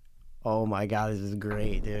 Oh my god, this is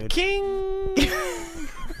great, dude. King.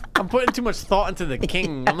 I'm putting too much thought into the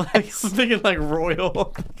king. I'm like thinking like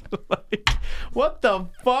royal. Like, what the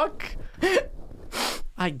fuck?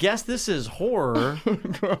 I guess this is horror.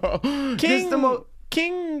 Bro, King.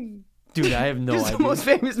 King. Dude, I have no this idea. is the most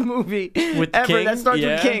famous movie With ever King? that starts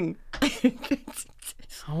Yeah. with King.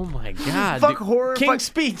 Oh my god. Fuck dude. horror. King fuck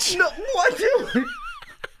speech. No, what, dude?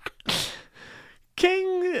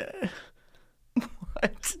 King.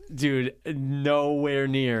 What? Dude, nowhere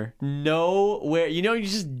near. Nowhere. You know, you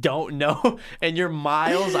just don't know. And you're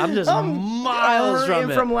miles. I'm just miles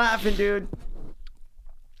from it. from laughing, dude.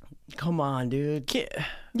 Come on, dude. The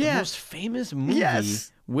Yeah. most famous movie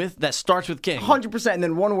Yes. that starts with King. 100%, and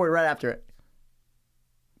then 1 word right after it.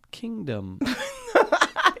 Kingdom.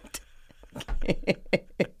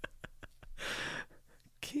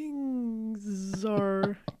 Kings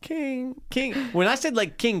are king. When I said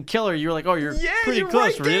like King Killer, you were like, oh, you're pretty you're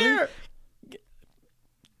close, right really? there.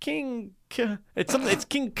 King. It's something. It's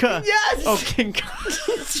King K. Yes. Oh, King K.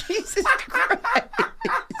 Jesus Christ.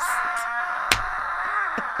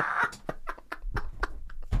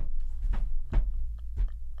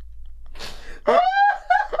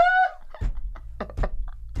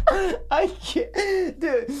 I can't,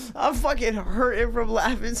 dude. I'm fucking hurting from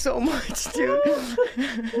laughing so much, dude.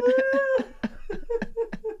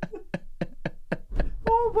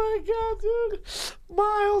 Oh my god, dude!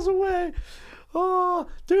 Miles away. Oh,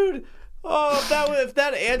 dude. Oh, if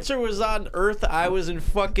that answer was on Earth, I was in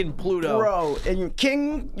fucking Pluto. Bro, and you're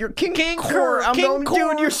King King Core. Core, I'm King going,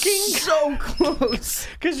 Core, dude, you're King- so close.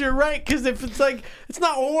 Because you're right. Because if it's like it's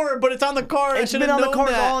not horror, but it's on the card. It's I been should've on the known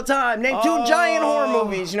cards that. all the time. Name 2 giant horror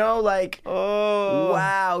movies, you know, like. Oh,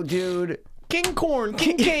 Wow, dude. King Corn,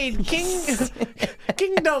 Kincaid,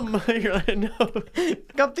 Kingdom. You're like, no.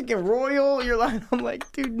 I'm thinking royal. You're like, I'm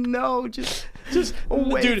like, dude, no, just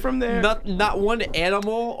away Dude, from there. Not one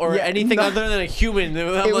animal or Yeah, anything no. other than a human.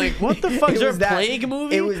 I'm It like, was- what the fuck? it Is there a was that- plague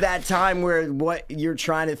movie? It was that time where what you're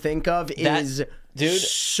trying to think of is dude,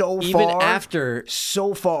 so even far. after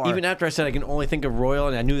Even I said I can only think of royal,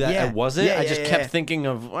 and I knew that Yeah. I wasn't. Yeah, I just yeah, kept yeah. thinking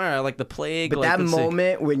of like the plague. But like, that let's see.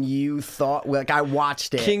 moment when you thought, like, I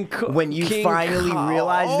watched it, when you King finally Kong.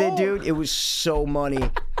 realized it, dude, it was so money.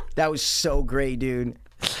 That was so great, dude.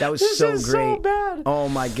 That was This so is great. so bad. Oh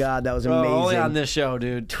my god, that was Bro, amazing. only on this show,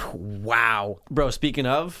 dude. Wow. Bro, speaking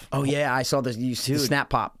of, Oh yeah, I saw the snap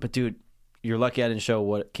pop. but dude, you're lucky I didn't show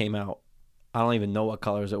what came out. I don't even know what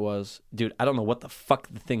colors it was. Dude, I don't know what the fuck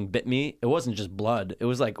the thing bit me. It wasn't just blood. It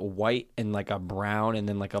was like white and like a brown and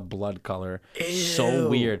then like a blood color. So Ew.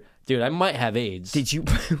 weird. Dude, I might have AIDS. Did you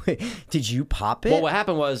pop it? Well, what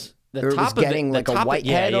happened was the Or it top was of it, getting the like a top white of,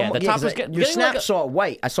 yeah, head. yeah, almost? the Yeah, top 'cause was your getting snap like a, saw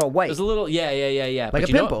white. I saw white. it was a little, yeah. Like but a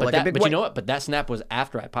you know pimple, what? like a big but you white- know what? But that snap was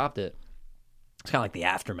after I popped it. It's kind of like the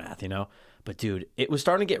aftermath, you know. But dude, it was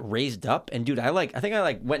starting to get raised up, and dude, I think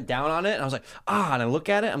I went down on it, and I was like, and I look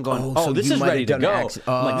at it, I'm going, Oh, so this you is might have ready to done go. an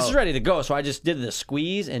I'm like, this is oh. ready to go. So I just did the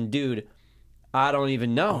squeeze, and dude, I don't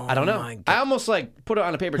even know. I don't know. my God. I almost like put it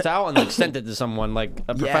on a paper towel and like sent it to someone, like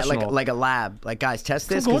a Yeah, professional. like a lab. Like, guys, test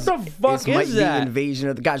this. What 'cause the fuck this might is be that? invasion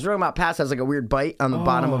of the guys. We're talking about Pass has like a weird bite on the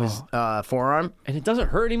bottom of his forearm. and it doesn't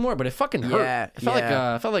hurt anymore, but it fucking hurt. Yeah, it felt yeah. like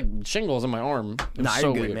I felt like shingles on my arm. It was Nah, so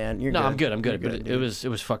you're good, weird. man. You're no, good. I'm good. I'm good. You're But good, it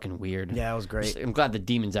was fucking weird. Yeah, it was great. I'm glad the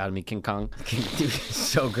demon's out of me, King Kong. Dude,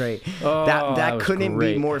 so great. Oh, that that was couldn't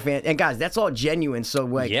great. be more fan. And guys, that's all genuine. So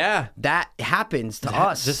like, Yeah. that happens to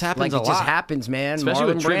us. this happens like, a it just lot. happens, man. Especially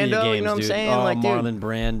Marlon with trivia Brando, games, you know what I'm dude. saying? Oh, like, dude, Marlon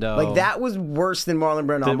Brando. like that was worse than Marlon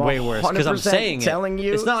Brando. I'm way worse because I'm 100% saying telling it.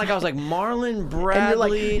 you. It's not like I was like Marlon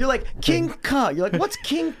Bradley. And you're like King Ka. You're like, what's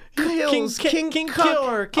King Kills? King Cuck?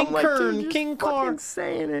 Killer, King I'm like, Kern, dude, you're King fucking Carr.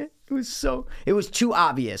 saying it. It was too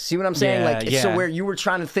obvious. See what I'm saying? Yeah, like, yeah. so where you were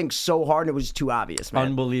trying to think so hard and it was too obvious, man.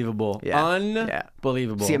 Unbelievable. Yeah.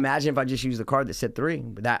 Unbelievable. See, imagine if I just used the card that said 3.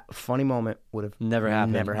 But that funny moment would have Never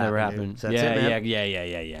happened. Never happened. happened. So that's yeah, it, man.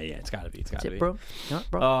 yeah. It's gotta be. It's gotta That's be. it, bro. Yeah,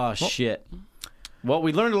 bro. Oh shit. Well,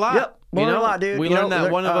 we learned a lot. Yep. You Learned know? a lot, dude. We You learned know,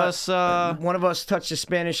 that one of us. one of us touched a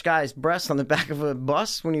Spanish guy's breast on the back of a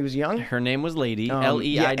bus when he was young. Her name was Lady. Leidy.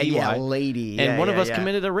 Yeah, lady. And Yeah, one of yeah, us yeah.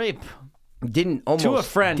 committed a rape. Didn't almost To a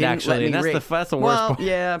friend, didn't actually, let me and that's ring. the worst well, part.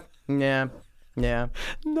 Yeah.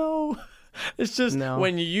 No. It's just No.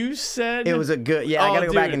 when you said It was a good. Yeah, I gotta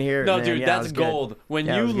go dude. back and hear it. No, man. dude, Yeah, it that's was good. gold. When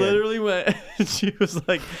Yeah, it you was good. literally went, she was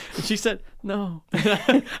like, she said no.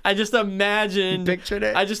 I just imagined. You pictured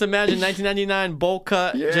it? I just imagined 1999 bowl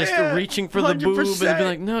cut, just Yeah, reaching for the boob, and 100%. be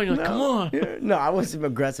like, no, you're like, come on. Yeah. No, I wasn't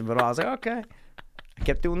aggressive at all. I was like, okay. I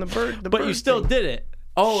kept doing the bird. But you still did it.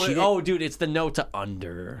 Oh, She did. oh, dude, it's the no to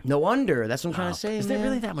under. No wonder. That's what I'm trying to say. Is man. there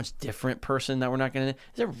really that much different person that we're not gonna? Is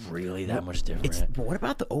there really that much different? But what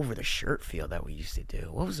about the over the shirt feel that we used to do?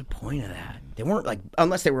 What was the point of that? They weren't like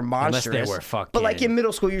unless they were monstrous. were fucking But like in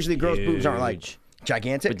middle school, usually girls' boobs aren't like huge.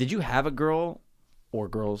 gigantic. But did you have a girl or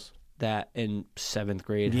girls that in 7th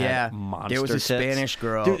grade Yeah, had monster there was a tits? Spanish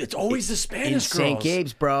girl. Dude, it's always the in Spanish St. girls.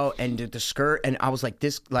 Gabe's, bro, and the skirt, and I was like,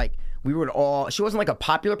 this, like, we were all. She wasn't like a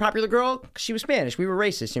popular girl. 'Cause she was Spanish. We were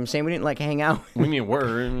racist. You know what I'm saying? We didn't like hang out. We mean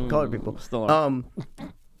we're Colored people. Still are.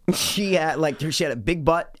 She had a big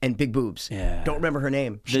butt and big boobs. Yeah. Don't remember her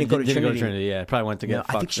name. She didn't go to Trinity. Yeah, probably went to get No,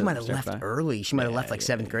 fucked. I think she might have left early. She might have left like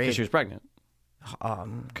 7th grade. because she was pregnant.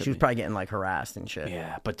 She was probably getting like harassed and shit.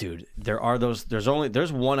 Yeah, but dude, there are those. There's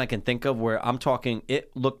one I can think of where I'm talking. It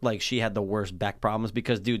looked like she had the worst back problems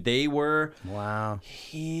because, dude, they were Wow.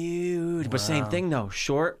 huge. But same thing though.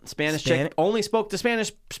 Short Spanish Spani- chick, only spoke to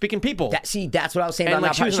Spanish speaking people. That's what I was saying And, about like,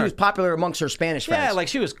 now. she was She in was her- popular amongst her Spanish friends. Yeah, like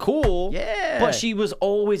she was cool. Yeah. but she was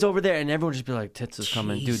always over there, and everyone would just be like, "Tits is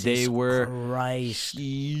coming, dude." They Jesus were Christ.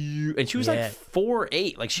 huge, and she was Yeah. like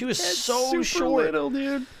 4'8". Like she was so super short. little,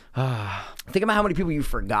 dude. Think about how many people you've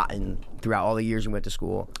forgotten throughout all the years you went to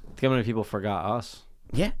school. Think how many people forgot us.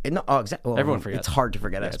 Yeah, no, oh, exactly. Well, Everyone forgets. It's hard to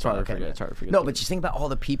forget us. it's hard to okay. forget. It's hard to forget. No, but just think about all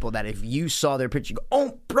the people that if you saw their picture, you go,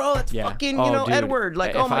 "Oh, bro, that's Yeah. fucking, Oh, dude. Edward." Like,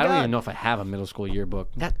 If oh my I don't god. even know if I have a middle school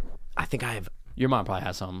yearbook. That I think I have. Your mom probably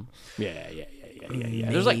has some. Yeah.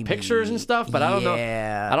 There's like pictures and stuff, but I don't know.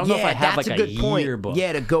 Yeah. I don't know if I have that's like a good point. yearbook.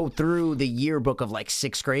 Yeah, to go through the yearbook of like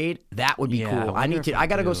 6th grade, that would be Yeah, I cool. I wonder need to. if I I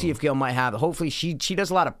gotta go do. see if Gail might have it. Hopefully, she does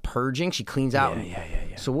a lot of purging. She cleans out. Yeah.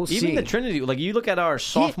 So we'll Even see. the Trinity, like you look at our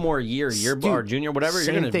sophomore year yearbook Dude, or junior, whatever, you're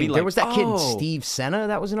same gonna thing. be like, there was that kid "Oh, Steve Senna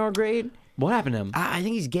that was in our grade. What happened to him? I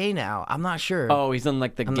think he's gay now. I'm not sure. Oh, he's in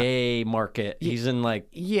like the gay market. He's in like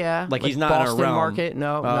yeah, like he's not in Boston our realm. market.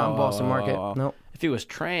 No, not in Boston market. No If he was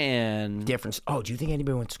trans, difference. Oh, do you think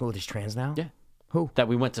anybody went to school with his trans now? Yeah. Who? that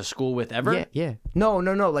we went to school with ever. Yeah. No.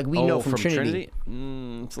 Like we know from Trinity.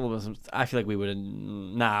 It's a little bit. I feel like we would have.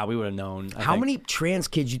 Nah, we would have known. I How think. many trans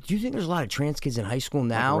kids? Do you think there's a lot of trans kids in high school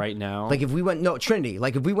now? right now? Like if we went Trinity.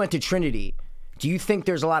 Like if we went to Trinity, do you think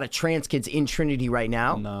there's a lot of trans kids in Trinity right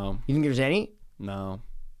now? No, You think there's any? no.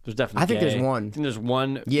 There's definitely. I think there's gay. one. I think there's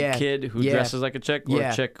one Yeah. kid who Yeah. dresses like a chick, or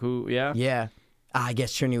Yeah. a chick who, yeah. Yeah. I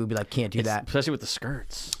guess Trinity would be like, can't do that. Especially with the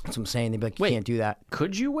skirts. That's what I'm saying. They'd be like, you Wait. can't do that.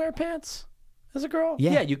 Could you wear pants as a girl?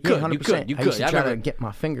 Yeah, you could. 100%. You could. You I used could. to I try to remember- get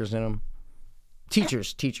my fingers in them.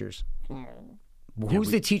 Teachers.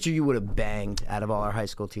 Who's the teacher you would have banged out of all our high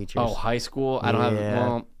school teachers? Oh, high school. I don't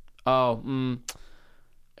Yeah. have.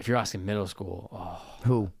 If you're asking middle school,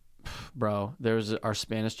 Who? bro, there was our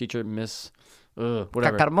Spanish teacher, Miss,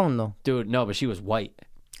 whatever. Cacarbono. Dude, no, but she was white.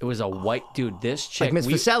 It was a white dude. This chick, Like Miss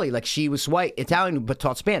Vaselli. Like she was white, Italian, but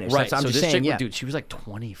taught Spanish. right? I'm so just this saying, chick, yeah. dude, she was like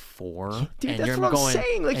 24. Dude, and that's you're what I'm going,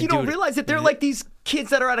 saying. Like and you don't dude, realize that they're like these kids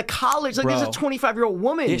that are out of college. Like there's a Bro. 25-year-old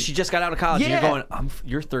woman. Yeah, she just got out of college. Yeah. And you're going,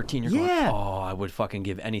 you're 13. You're Yeah. going, oh, I would fucking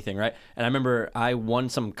give anything, right? And I remember I won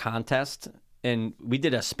some contest, and we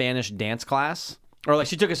did a Spanish dance class, or like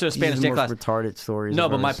she took us to a These are Spanish the dance most class. retarded stories. No, I've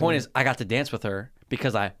but ever my seen. point is, I got to dance with her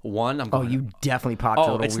because I won. I'm Oh, going, you definitely popped a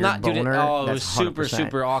oh, little it's weird not, dude. boner. It That's was super, 100%.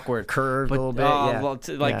 super awkward. Curved but, a little bit. Oh, Yeah. well,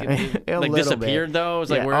 like, Yeah. A like little disappeared bit. though. It was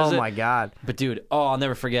like, Yeah. where is Oh it? my god. But dude, I'll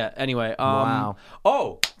never forget. Anyway, Wow.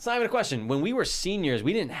 Oh, it's not even a question. When we were seniors,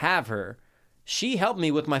 we didn't have her. She helped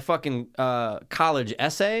me with my fucking college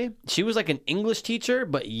essay. She was like an English teacher,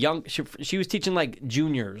 but young. She was teaching like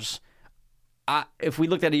juniors. If we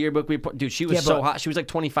looked at a yearbook, dude, she was Yeah, so but- hot. She was like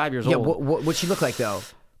 25 years Yeah. old. What'd she look like though?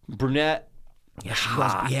 Brunette. Yeah, she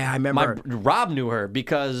was. Yeah, I remember. Rob knew her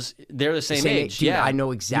because they're the same age. Dude, yeah, I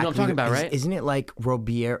know exactly. You know what I'm talking about, right? Isn't it like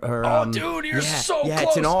Robier? Or, Oh, dude, you're yeah, so yeah, close.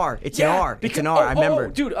 it's an R. It's an R. It's an R. I remember.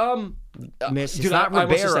 dude, Miss, dude, it's not I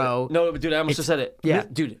almost just said it. Ribeiro. No, dude, I almost just said it. yeah.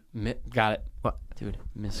 Dude, got it. What? Dude,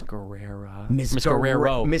 Miss Guerrero. Miss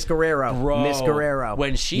Guerrero. Bro, Miss Guerrero.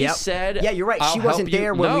 When she said, yeah, you're right. I'll She wasn't help you-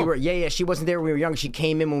 there when No. we were. Yeah, she wasn't there when we were young. She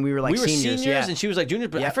came in when we were like we were seniors. Yeah. and she was like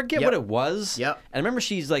juniors, but I Yep, forget yep. what it was. Yep. And I remember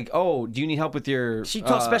she's like, "Oh, do you need help with your?" She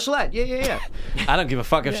taught special ed. Yeah. I don't give a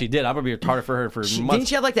fuck if she did. I'm gonna be retarded for her for Didn't months.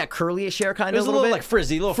 she have like that curly-ish hair kind It of was a little bit? like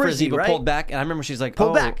frizzy, but right? pulled back. And I remember she's like,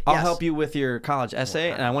 Pulled "Oh, back, I'll yes. help you with your college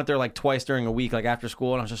essay." And I went there like twice during a week, like after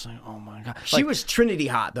school, and I was just like, "Oh my god." She was Trinity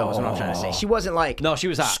hot though. Is what I'm trying to say. She wasn't like No, she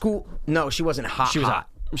was hot. School. No, she wasn't hot. She was hot.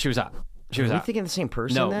 She was hot. She was Are we hot. thinking of the same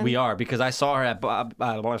person? No, then? we are because I saw her at I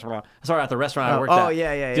saw her at the restaurant I worked oh, at. yeah.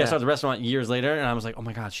 I saw her at the restaurant years later, and I was like, "Oh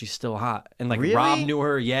my god, she's still hot." And like Really? Rob knew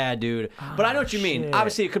her, yeah, dude. But I know what you mean. shit.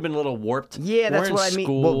 Obviously, it could have been a little warped. Yeah, We're that's in what I mean.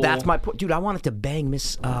 school. Well, that's my point, dude. I wanted to bang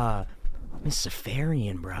Miss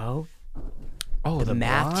Safarian, bro. Oh, The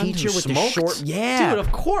math blonde teacher who with the smoked? short, yeah, Dude,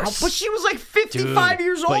 of course. But she was like 55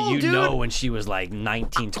 years old, But you dude. know when she was like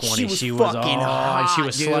 19, 20, She was fucking hot, and she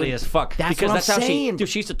was dude. slutty as fuck. That's because what that's I'm how saying.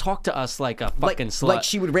 she used to talk to us like a fucking slut. Like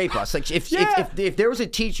she would rape us. Like if there was a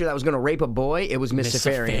teacher that was going to rape a boy, it was Miss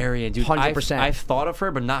Safarian, dude. 100%. I've thought of her,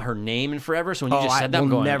 but not her name in forever. So when you Oh, just said that, I I'm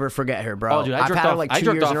will going, never forget her, bro. Oh, dude, I I've jerked had her off. like I 2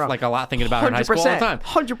 jerked years off in a row. like a lot thinking about her in high school all the time.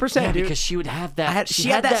 100%, Yeah, dude. because she would have that. She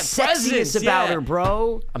had that sexiness presence, about yeah. her,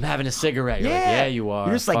 bro. I'm having a cigarette. You're like, yeah, you are.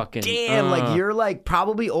 You're just like, fucking, damn, like you're like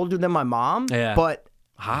probably older than my mom, Yeah. but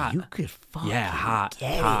hot. you could fucking hot,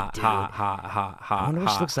 get it, hot, dude. hot. I wonder what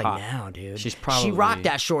she hot, looks like hot. now, dude. She's probably She rocked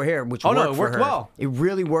that short hair, which Oh, no, worked it for worked her. well. It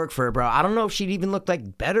really worked for her, bro. I don't know if she'd even look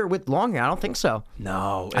like better with long hair. I don't think so.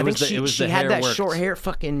 No, I think she had that short hair,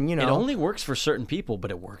 fucking, you know. It only works for certain people,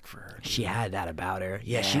 but it worked for her. She had that about her.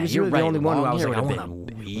 Yeah, Yeah, she was you're really the right. only one who I was Long like, I hair want would've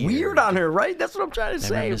to been weird weird. on her, right? That's what I'm trying to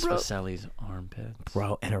say, Miss bro. Vaselli's armpits.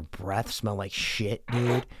 Bro, and her breath smelled like shit,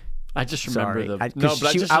 dude. I just remember Sorry.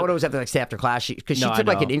 the. I would always have to like stay after class because she No, I took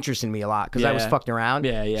like know. an interest in me a lot because I was Yeah. fucking around.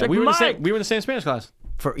 Yeah, yeah. She's like, we were "Mike!" in the same Spanish class.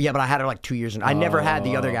 But I had her like 2 years. I never had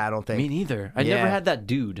the other guy. I don't think Me neither. I Yeah. never had that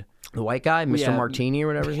dude. the white guy, Mr. Yeah. Martini or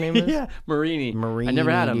whatever his name is. Yeah, Marini. I never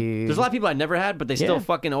had him. dude. There's a lot of people I never had, but they still Yeah.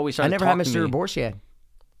 fucking always I try to never had talk to Mr. me. Borsier,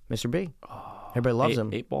 Mr. B. Everybody loves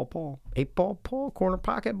him. 8-ball Paul. 8-ball Paul, corner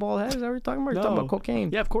pocket, bald head. Is that what you're talking about? You're talking No. about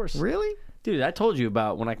cocaine. Yeah, of course. Really? Dude, I told you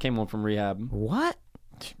about when I came home from rehab. What?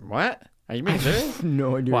 What? Are you being serious?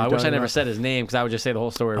 No idea. Well, I what you're wish I talking never about. said his name because I would just say the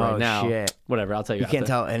whole story right Oh, now. shit. Whatever, I'll tell you. You can't after.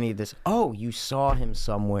 tell any of this. Oh, you saw him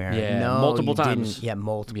somewhere. Yeah, no, multiple you times. Didn't. Yeah,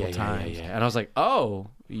 multiple times. Yeah. And I was like, oh,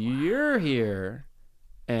 you're here.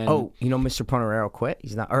 And Oh, you know, Mr. Ponerero quit.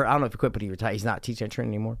 He's not, or I don't know if he quit, but he retired. He's not teaching at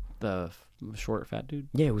Trinity anymore. the short, fat dude.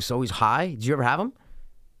 Yeah, he was always high. Did you ever have him?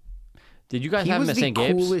 Did you guys He have was him at the St.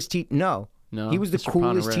 Gabe's? coolest teacher. No, No, he was the Mr.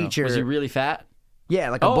 coolest Ponerero. teacher. Was he really fat? Yeah,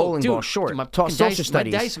 like a bowling ball, short. Dude, my Taught fucking social dad,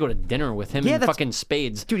 studies. My dad used to go to dinner with him Yeah, and that's- fucking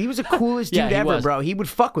spades. Dude, he was the coolest Yeah, dude he ever, was. bro. He would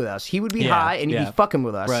fuck with us. He would be Yeah, high and he'd yeah. be fucking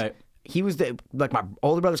with us. Right. He was like my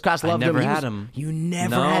older brother's class loved I never him. He had was- him. You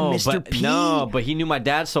never had Mr. But, P. No, but he knew my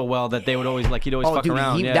dad so well that they would always he'd always fuck dude,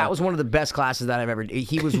 around. Yeah. that was one of the best classes that I've ever.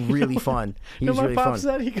 He was really fun. He You was know, my really pop fun.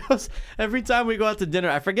 said, he goes, every time we go out to dinner,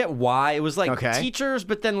 I forget why. It was like Okay. teachers,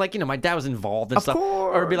 but then like, my dad was involved and Of stuff.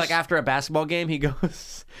 Or it'd be like course. after a basketball game, he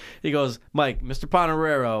goes, Mike, Mr.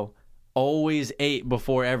 Ponerero always ate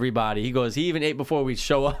before everybody. He goes, he even ate before we'd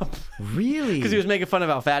show up. Really? Because he was making fun of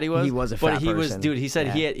how fat he was. He was a but fat he was, person. dude. He said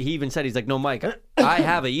he even said he's like, no, Mike, I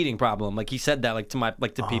have a eating problem. Like he said that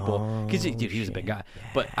to people because dude, he was a big guy.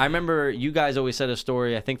 But I remember you guys always said a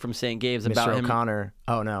story. I think from St. Gabe's about Mr. him. O'Connor.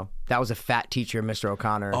 Oh no, that was a fat teacher, Mr.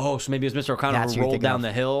 O'Connor. Oh, so maybe it was Mr. O'Connor That's who who you're rolled thinking down of.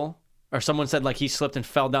 the hill, or someone said like he slipped and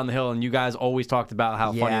fell down the hill, and you guys always talked about how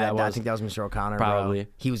funny that was. I think that was Mr. O'Connor. Probably.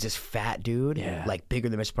 Bro. He was this fat dude, Yeah. like bigger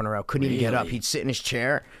than Mr. Ponerero. Couldn't even get up. Really? He'd sit in his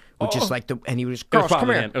chair with just like and he would just, It was girls, come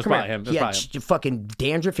probably here, him. It was come probably here. him. It was He had probably him. fucking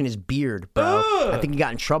dandruff in his beard, bro. I think he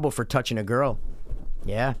got in trouble for touching a girl.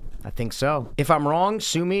 Yeah, I think so. If I'm wrong,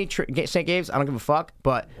 sue me, St. Gabe's. I don't give a fuck.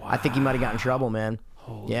 But I think he might have gotten in trouble, man.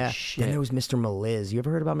 Yeah. shit. Then there was Mr. Meliz. You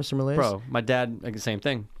ever heard about Mr. Meliz? Bro, my dad, like the same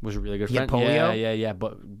thing, was a really good He had friend. polio? Yeah,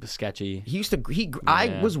 but sketchy. He used to.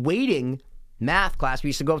 I was waiting math class. We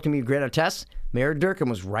used to go up to me, grade our tests. Mayor Durkin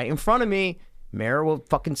was right in front of me. Mayor will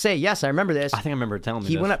fucking say, "Yes, I remember this." I think I remember telling me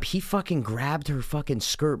He this. went up. He fucking grabbed her fucking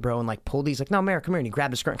skirt, bro, and like pulled. He's like, "No, Mayor, come here." And he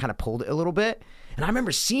grabbed the skirt and kind of pulled it a little bit. And I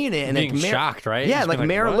remember seeing it and Being like, shocked, right? Yeah, Just like being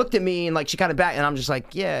like, Mayor "What?" looked at me and like she kind of back, and I'm just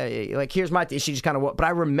like, "Yeah, like here's my." She just kind of. But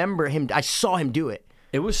I remember him. I saw him do it.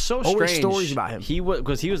 It was so Always strange. stories about him. He was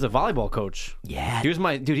because he was the volleyball coach. Yeah. he was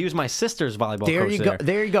my sister's volleyball There coach. you go.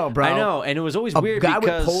 There you go, bro. I know, and it was always A weird guy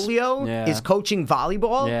because with polio Yeah. is coaching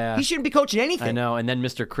volleyball. Yeah. He shouldn't be coaching anything. I know, and then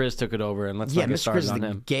Mr. Chris took it over, and let's Yeah, not get Mr. started Chris is on the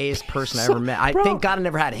him. gayest person I ever met. I Bro. thank God I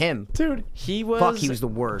never had him. Dude, he was Fuck, he was the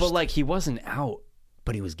worst. But like, he wasn't out.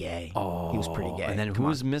 but he was gay. Oh, he was pretty gay. And then who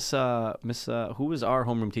was who was our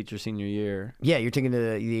homeroom teacher senior year? Yeah, you're thinking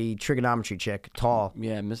the trigonometry chick, tall.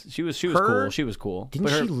 Yeah, she was cool. She was cool. Didn't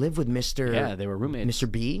she live with Mr. Yeah, they were roommates.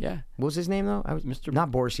 Mr. B? Yeah. What was his name though? Mr.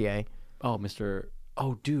 Not Borsier. Oh, Mr.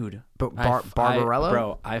 Oh, dude. Barbarella?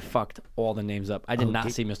 Bro, I fucked all the names up. I did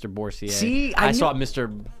not see Mr. Borsier. See, I saw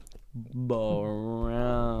Mr.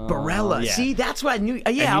 Barella. Yeah. See, that's what I knew.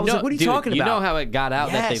 Yeah, I was like, what are you talking about? You know how it got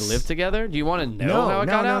out that they lived together? Do you want to know how it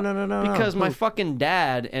got out? No. Because my fucking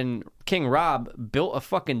dad and King Rob built a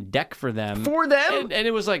fucking deck for them. For them? And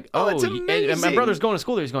it was like, that's amazing. And my brother's going to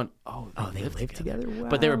school there. He's going, they lived together? Wow.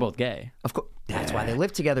 But they were both gay. Of course. That's why they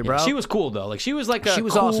lived together, bro. She was cool, though. Like, she was like a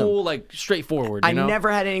cool, awesome. like, straightforward, you know? I never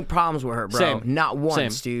had any problems with her, bro. Same. Not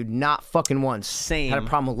once, dude. Not fucking once. Same. Had a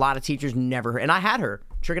problem with a lot of teachers, never. And I had her.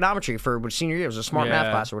 Trigonometry for senior year. It was a smart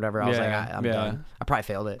math class or whatever. I was like, I'm done. I probably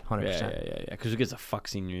failed it, 100%. Yeah. Because who gets a fuck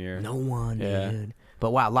senior year? No one, dude.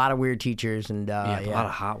 But wow, a lot of weird teachers and a lot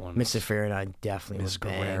of hot ones. Mrs. Fahrenheit definitely Miss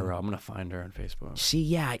Guerrero. I'm gonna find her on Facebook.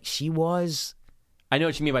 She was. I know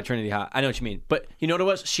what you mean by Trinity Hot. I know what you mean. But you know what it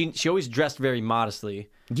was? She always dressed very modestly.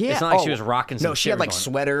 Yeah. It's not like she was rocking some No, she had like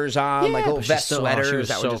sweaters on, like little vest sweaters. She was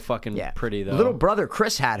that so were just, fucking pretty, though. Little brother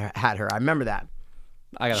Chris had her. I remember that.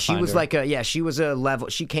 I gotta She find was her. like she was a level.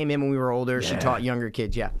 She came in when we were older. She taught younger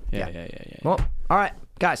kids. Yeah. Well, all right,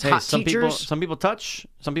 guys. Hey, hot some teachers. some people touch,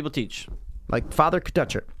 some people teach. Like Father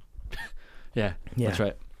Kutcher. Yeah, that's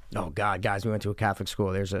right. Oh, God, guys, we went to a Catholic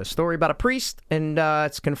school. There's a story about a priest, and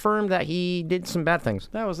it's confirmed that he did some bad things.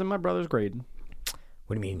 That was in my brother's grade. What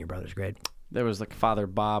do you mean in your brother's grade? There was like Father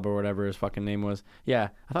Bob or whatever his fucking name was. Yeah,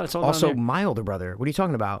 I thought it's all Also, down here. my older brother. What are you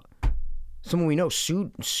talking about? Someone we know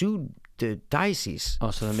sued the diocese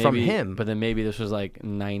from him. But then maybe this was like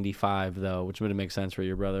 95, though, which wouldn't make sense for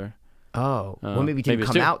your brother. Oh, well, maybe it didn't maybe it was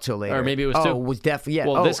come two. out till later. Or maybe it was two. two. Oh, it was definitely, yeah.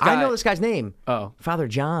 Well, this guy, I know this guy's name. Oh. Father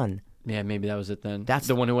John. Yeah, maybe that was it then. That's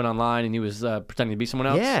the one who went online and he was pretending to be someone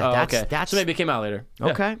else. Yeah, okay. So maybe it came out later. Yeah.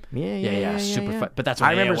 Okay. Yeah. Super fun. But that's I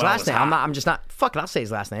remember his AOL last was name. hot. I'm just not. Fuck it. I'll say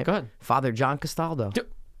his last name. Go ahead. Father John Castaldo.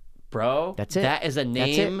 Bro, that's it. That is a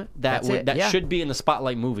name that should be in the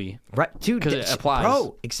Spotlight movie. Right, dude. Because it applies.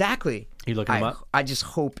 Bro, exactly. You looking him up? I just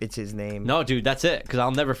hope it's his name. No, dude, that's it. Because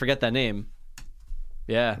I'll never forget that name.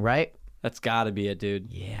 Yeah. Right? That's got to be it,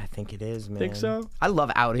 dude. Yeah, I think it is, man. Think so? I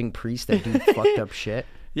love outing priests that do fucked up shit.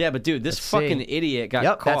 Yeah, but dude, this fucking idiot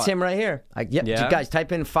got caught. That's him right here. You guys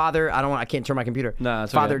type in Father. I can't turn my computer. No,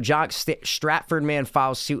 it's Father okay. Jock Stratford man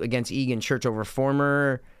files suit against Egan Church over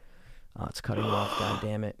former. Oh, it's cutting off. God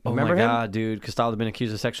damn it! Remember oh my him? God, dude! Castaldo had been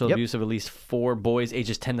accused of sexual abuse of at least 4 boys,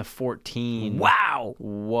 ages 10 to 14. Wow!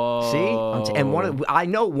 Whoa! See, and I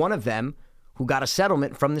know one of them who got a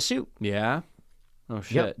settlement from the suit. Yeah. Oh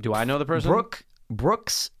shit! Yep. Do I know the person?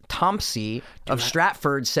 Brooks Thompson of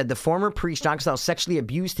Stratford said the former priest John Castaldo sexually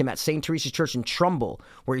abused him at St. Teresa's Church in Trumbull,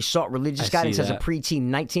 where he sought religious guidance as a preteen,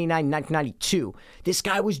 1990-1992. This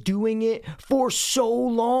guy was doing it for so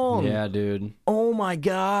long. Yeah, dude. Oh my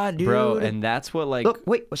God, dude. Bro, and that's what like. Look,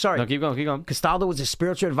 wait, sorry. No, keep going. Castaldo was a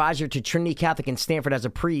spiritual advisor to Trinity Catholic in Stanford as a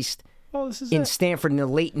priest. Oh, this is in Stanford in the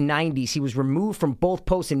late 90s. He was removed from both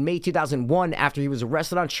posts in May 2001 after he was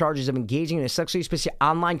arrested on charges of engaging in a sexually explicit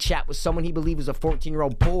online chat with someone he believed was a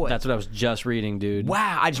 14-year-old boy. That's what I was just reading, dude.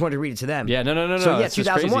 Wow, I just wanted to read it to them. Yeah, no. So yeah, that's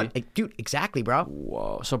 2001. just crazy. Dude, exactly, bro.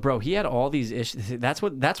 Whoa. So, bro, he had all these issues. That's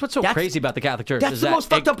what's so crazy about the Catholic Church. That's is the that most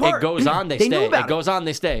fucked up part. It goes on, they Knew stay. about It goes on,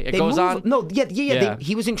 they stay. It They goes moved- on. No,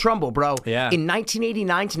 he was in Trumbull, bro. Yeah. In 1989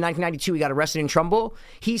 to 1992, he got arrested in Trumbull.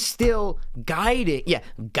 He's still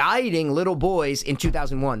guiding little boys in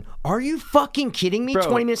 2001. Are you fucking kidding me? Bro,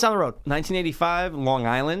 20 minutes down the road. 1985, Long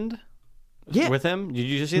Island. Yeah. With him? Did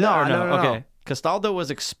you just see that? No, no. Okay. Castaldo was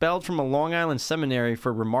expelled from a Long Island seminary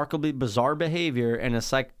for remarkably bizarre behavior and a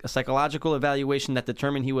psychological evaluation that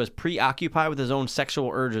determined he was preoccupied with his own sexual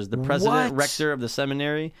urges. The president rector of the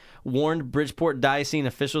seminary warned Bridgeport Diocese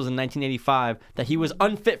officials in 1985 that he was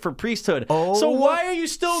unfit for priesthood. Oh, so why are you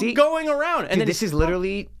still going around? And dude, then this is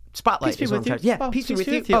literally Spotlight. Peace be with you. Yeah, Oh, peace be with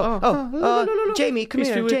you. Jamie, come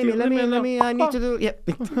here. Jamie, let me. I need to do. Yeah.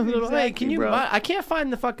 Hey, can you? Bro. I can't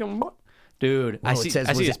find the fucking. Dude, I see. It says,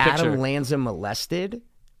 I see was his picture. Adam Lanza molested?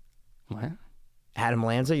 What? Adam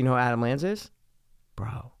Lanza? You know who Adam Lanza is?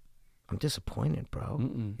 Bro, I'm disappointed, bro.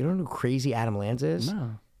 You don't know who crazy Adam Lanza is?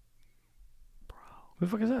 No. Bro. Who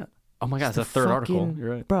the fuck is that? Oh my God, it's the third article. You're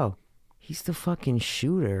right. Bro, he's the fucking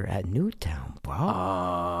shooter at Newtown,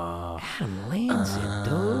 bro. Adam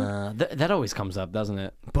Lanza, dude. That always comes up, doesn't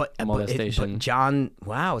it? But molestation. But John,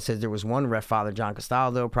 wow, it says there was one Father John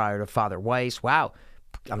Castaldo prior to Father Weiss. Wow.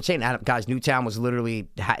 I'm saying, guys, Newtown was literally,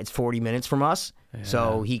 it's 40 minutes from us. Yeah.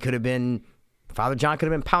 So he could have been Father John could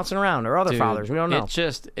have been pouncing around, or other Dude, fathers. We don't know.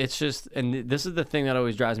 It's just, and this is the thing that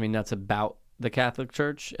always drives me nuts about the Catholic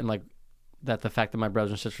Church, and like that the fact that my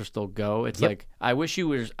brothers and sisters still go. It's like I wish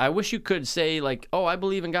you could say like, oh, I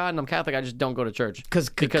believe in God and I'm Catholic. I just don't go to church because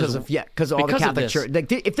of all the Catholic Church.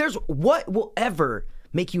 Like, if there's what will ever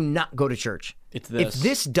make you not go to church, it's this. If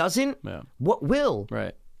this doesn't, what will?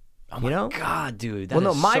 Right. Oh my God, dude.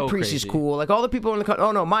 My priest is cool. Like all the people in the country.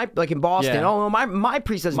 Oh no, like in Boston. Yeah. Oh no, my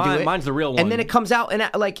priest doesn't do it. Mine's the real one. And then it comes out and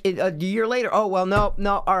like a year later. Oh well, no.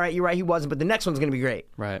 All right, you're right. He wasn't. But the next one's gonna be great.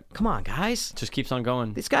 Right. Come on, guys. Just keeps on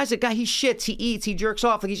going. This guy's a guy. He shits. He eats. He jerks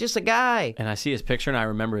off. Like he's just a guy. And I see his picture and I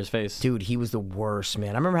remember his face. Dude, he was the worst,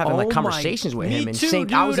 man. I remember having like conversations with him. Me too,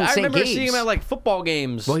 dude. I was in I St. remember Gabe's. seeing him at like football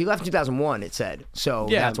games. Well, he left in 2001. It said so.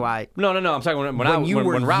 Yeah. That's why. No. I'm talking when Rob young,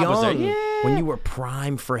 was there. Yeah. When you were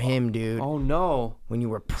prime for him, dude. Oh no. When you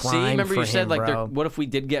were prime See, remember for you said him, like, bro. what if we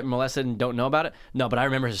did get molested and don't know about it? No, but I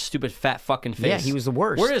remember his stupid fat fucking face. Yeah, he was the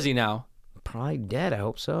worst. Where is he now? Probably dead. I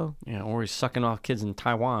hope so. Yeah, or he's sucking off kids in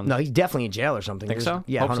Taiwan. No, he's definitely in jail or something. Think so?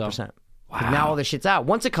 Yeah, Hope 100%. so. Wow. Now all this shit's out.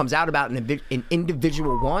 Once it comes out about an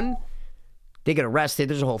individual one, they get arrested.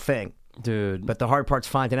 There's a whole thing. Dude. But the hard part's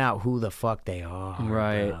finding out who the fuck they are.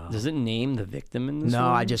 Right. Bro. Does it name the victim in this No,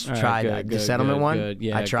 one? I just All tried right, the settlement one. Good.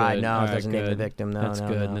 Yeah, I tried. good. No, All it doesn't name the good. victim. No, That's no,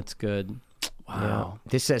 good. no. That's good. Wow. Yeah.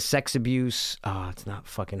 This says sex abuse. Oh, it's not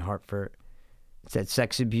fucking Hartford. It said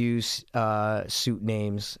sex abuse suit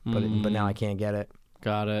names, but now I can't get it.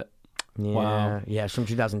 Got it. Yeah. Wow. Yeah, it's from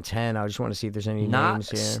 2010. I just want to see if there's any names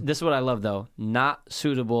here. This is what I love though. Not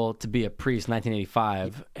suitable to be a priest,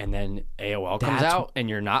 1985, and then AOL comes out, and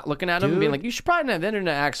you're not looking at them and being like, you should probably not have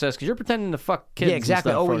internet access because you're pretending to fuck kids. Yeah,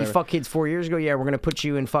 exactly. And stuff, Oh, you fuck kids 4 years ago? Yeah, we're gonna put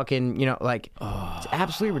you in fucking, like, it's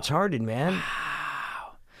absolutely retarded, man. Wow.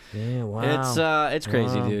 Yeah, wow. It's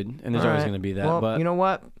crazy, dude. And there's always gonna be that. Well, but you know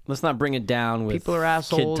what? Let's not bring it down with people are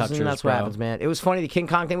assholes, kid touchers, and that's bro. what happens, man. It was funny. The King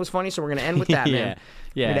Kong thing was funny, so we're gonna end with that, man.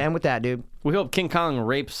 Yeah. We're gonna end with that, dude. We hope King Kong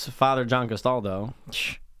rapes Father John Castaldo.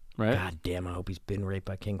 Right? God damn, I hope he's been raped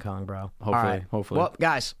by King Kong, bro. Hopefully, All right. hopefully. Well,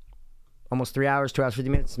 guys, almost 3 hours, 2 hours, 50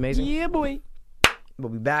 minutes. It's amazing. Yeah, boy. We'll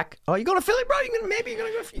be back. Oh, you going to Philly, bro? You're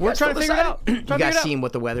gonna go. We're trying to figure it out. You guys seen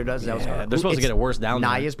what the weather does? That was They're supposed to get it worse down there.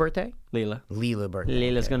 Naya's birthday? Leela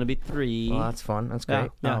birthday. Leela's going to be 3. Well, that's fun. That's great.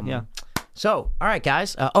 Yeah. So, all right,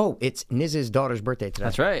 guys. It's Niz's daughter's birthday today.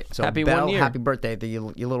 That's right. So, Happy Belle, 1 year. happy birthday to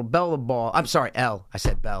your little Belle the ball. I'm sorry, L. I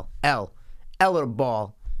said Belle. L the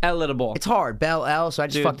ball. L little ball. It's hard, Belle L. So I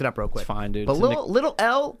just fucked it up real quick. It's fine, dude. But It's little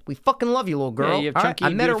L, we fucking love you, little girl. Yeah, you have all chunky, I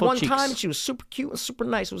met her beautiful one cheeks. time, and she was super cute and super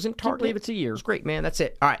nice. It was in Target. believe it's a year. It was great, man. That's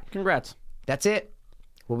it. All right, Congrats. that's it.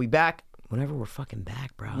 We'll be back whenever we're fucking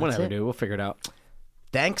back, bro. That's Whatever, it. dude. We'll figure it out.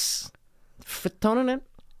 Thanks for tuning in.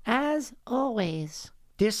 As always.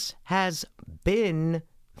 This has been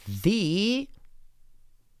the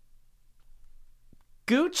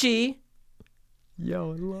Gucci.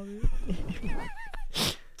 Yo, I love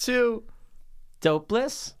it. To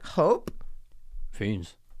Dopeless. Hope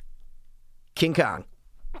Fiends. King Kong.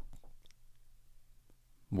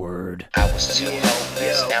 Word. I was too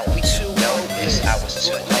hopeless, now we too hopeless. I was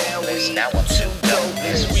too hopeless, now I'm too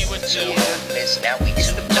dopeless. We were too hopeless, now we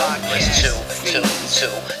too dopeless. Too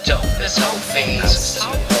dopeless hope fiends.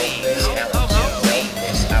 Now I'm